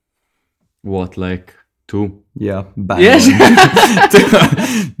had? What, like 2? Yeah, bang. Yes.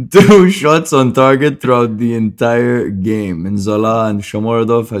 2 shots on target throughout the entire game. Inzola and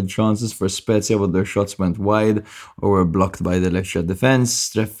Shomorodov had chances for Spezia, but their shots went wide or were blocked by the Lecce defense.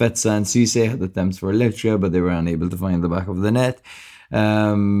 Strefezza and Cisse had attempts for Lecce, but they were unable to find the back of the net.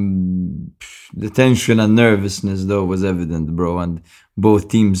 The tension and nervousness, though, was evident, bro, and both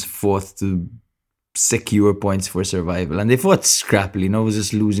teams fought to secure points for survival, and they fought scrappily. It was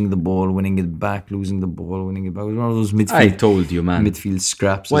just losing the ball, winning it back, losing the ball, winning it back. It was one of those midfield. I told you, man. Midfield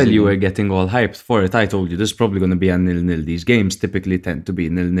scraps. While you were getting all hyped for it, I told you this is probably going to be a 0-0. These games typically tend to be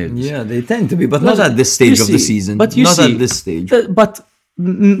 0-0. Yeah, they tend to be, but not at this stage of the season. But you not see, at this stage. But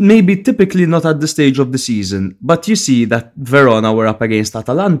maybe typically not at the stage of the season. But you see that Verona were up against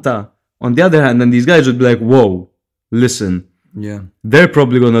Atalanta. On the other hand, and these guys would be like, "Whoa, listen." Yeah, they're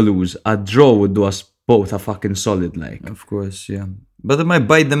probably gonna lose. A draw would do us both a fucking solid, like. Of course, yeah. But it might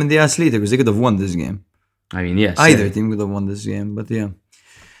bite them in the ass later because they could have won this game. I mean, yes. Either team could have won this game, but yeah.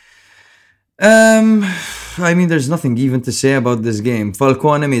 I mean, there's nothing even to say about this game.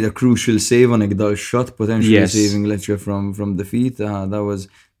 Falcone made a crucial save on Egdal's shot, potentially saving Lecce from defeat. That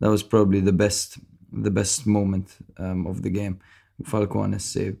was probably the best moment of the game. Falcone's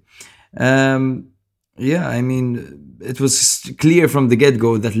save. Yeah, I mean, it was clear from the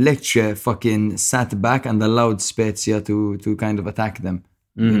get-go that Lecce fucking sat back and allowed Spezia to kind of attack them.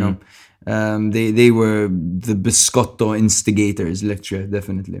 You know, they were the biscotto instigators. Lecce,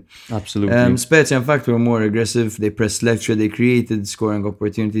 definitely, absolutely. Spezia, in fact, were more aggressive. They pressed Lecce. They created scoring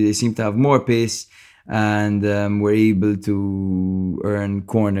opportunity. They seemed to have more pace and were able to earn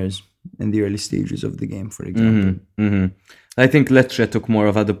corners in the early stages of the game, for example. I think Lecce took more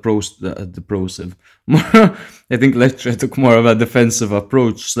of a I think Lecce took more of a defensive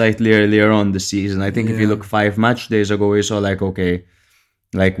approach slightly earlier on the season. I think if you look 5 match days ago, we saw like, okay,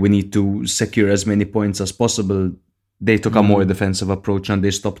 like we need to secure as many points as possible. They took a more defensive approach and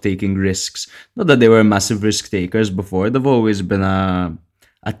they stopped taking risks. Not that they were massive risk takers before. They've always been a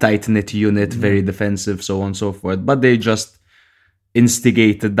tight-knit unit, very defensive, so on and so forth. But they just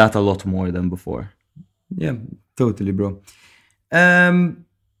instigated that a lot more than before. Yeah, totally, bro.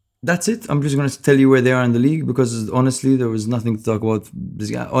 That's it. I'm just going to tell you where they are in the league because honestly, there was nothing to talk about this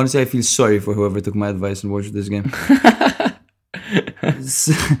game. Honestly, I feel sorry for whoever took my advice and watched this game.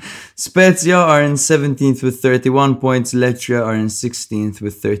 Spezia are in 17th with 31 points. Lecce are in 16th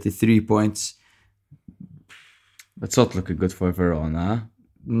with 33 points. It's not looking good for Verona.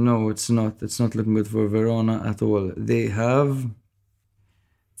 No, it's not. It's not looking good for Verona at all. They have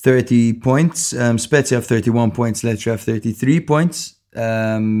 30 points. Spezia have 31 points. Lecce have 33 points.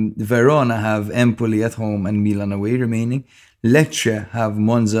 Verona have Empoli at home and Milan away remaining. Lecce have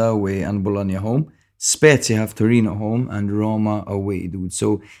Monza away and Bologna home. Spezia have Torino home and Roma away, dude.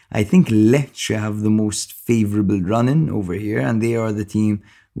 So I think Lecce have the most favourable run-in over here, and they are the team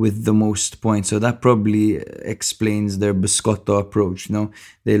with the most points. So that probably explains their biscotto approach.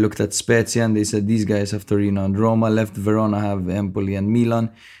 They looked at Spezia and they said these guys have Torino and Roma. Left Verona have Empoli and Milan.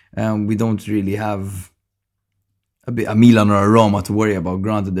 We don't really have a Milan or a Roma to worry about.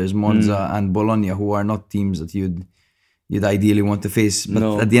 Granted, there's Monza and Bologna, who are not teams that you'd ideally want to face.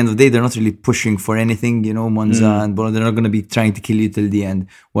 But at the end of the day, they're not really pushing for anything, Monza and Bologna. They're not going to be trying to kill you till the end.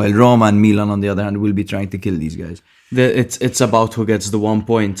 While Roma and Milan, on the other hand, will be trying to kill these guys. It's about who gets the 1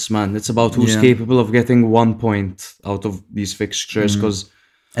 point, man. It's about who's capable of getting 1 point out of these fixtures. Because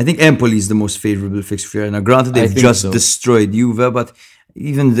I think Empoli is the most favourable fixture. Now, granted, they've just destroyed Juve, but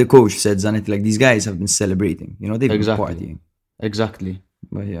even the coach said, Zanetti, like, these guys have been celebrating. They've been partying. Exactly.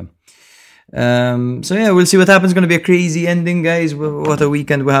 But yeah. So yeah, we'll see what happens. It's going to be a crazy ending, guys. What a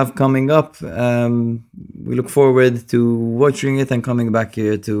weekend we have coming up. We look forward to watching it and coming back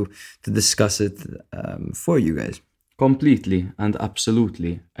here to discuss it for you guys. Completely and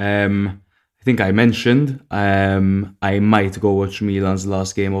absolutely. I think I mentioned I might go watch Milan's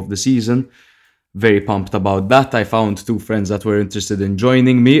last game of the season. Very pumped about that. I found 2 friends that were interested in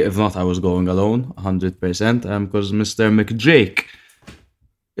joining me. If not, I was going alone, 100%. Because Mr. McJake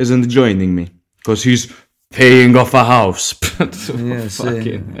isn't joining me because he's paying off a house.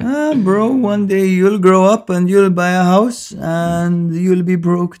 Bro, one day you'll grow up and you'll buy a house and you'll be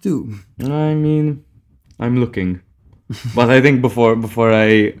broke too. I mean, I'm looking. But I think before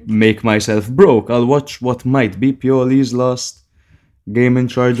I make myself broke, I'll watch what might be Pioli's last game in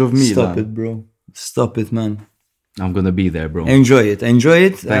charge of Milan. Stop it, bro. Stop it, man. I'm gonna be there, bro. Enjoy it. Thank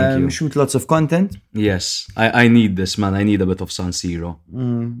you. Shoot lots of content. Yes, I need this, man. I need a bit of San Siro.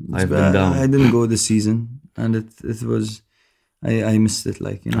 I've been down. I didn't go this season, and it was I missed it.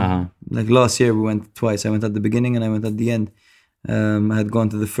 Like like last year we went twice. I went at the beginning and I went at the end. I had gone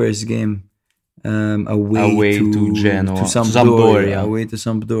to the first game away to Genoa, to Sampdoria. Away to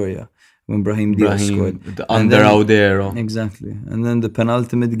Sampdoria when Brahim Diaz scored. Under Audero. Exactly, and then the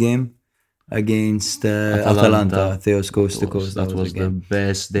penultimate game against Atalanta, Theo's coast to coast. That was the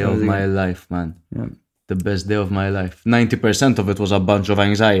best day of my life, man. Yeah. The best day of my life. 90% of it was a bunch of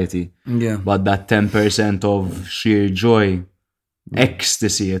anxiety. Yeah. But that 10% of sheer joy,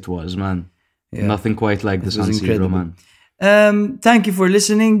 ecstasy it was, man. Yeah. Nothing quite like the San Siro, man. Thank you for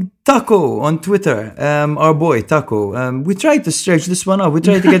listening. Taco on Twitter, our boy Taco. We tried to stretch this one up. We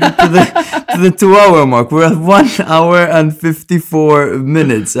tried to get it to the 2 hour mark. We're at 1 hour and 54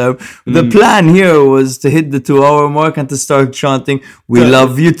 minutes. The plan here was to hit the 2 hour mark and to start chanting, "We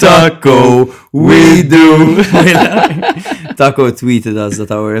love you, Taco. We do." Taco tweeted us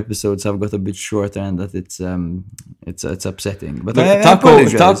that our episodes have got a bit shorter and that it's upsetting. But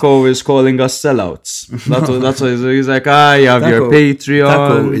Taco is calling us sellouts. That's what he's like. You have your Patreon.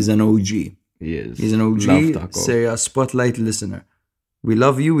 Taco is an OG. He is. He's an OG. Say a spotlight listener. We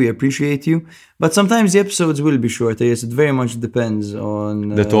love you. We appreciate you. But sometimes the episodes will be shorter. Yes, it very much depends on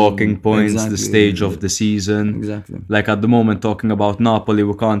the talking points, the stage of the season. Exactly. Like at the moment, talking about Napoli,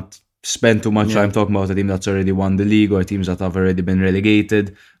 we can't spend too much time talking about a team that's already won the league or teams that have already been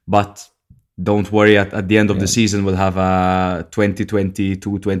relegated. But don't worry, at the end of the season, we'll have a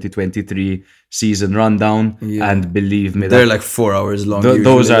 2022-2023 season rundown. Yeah. And believe me, they're like 4 hours long.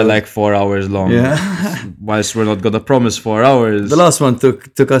 Those are like 4 hours long. Yeah. Whilst we're not going to promise 4 hours. The last one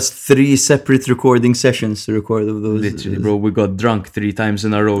took us 3 separate recording sessions to record of those. Literally, bro, we got drunk 3 times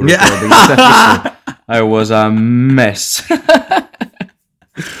in a row recording this episode. I was a mess.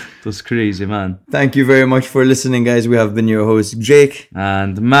 It was crazy, man. Thank you very much for listening, guys. We have been your hosts, Jake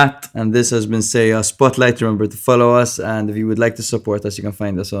and Matt. And this has been Serie Spotlight. Remember to follow us. And if you would like to support us, you can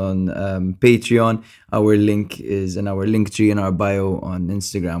find us on Patreon. Our link is in our link tree in our bio on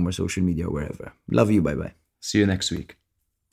Instagram or social media, wherever. Love you. Bye-bye. See you next week.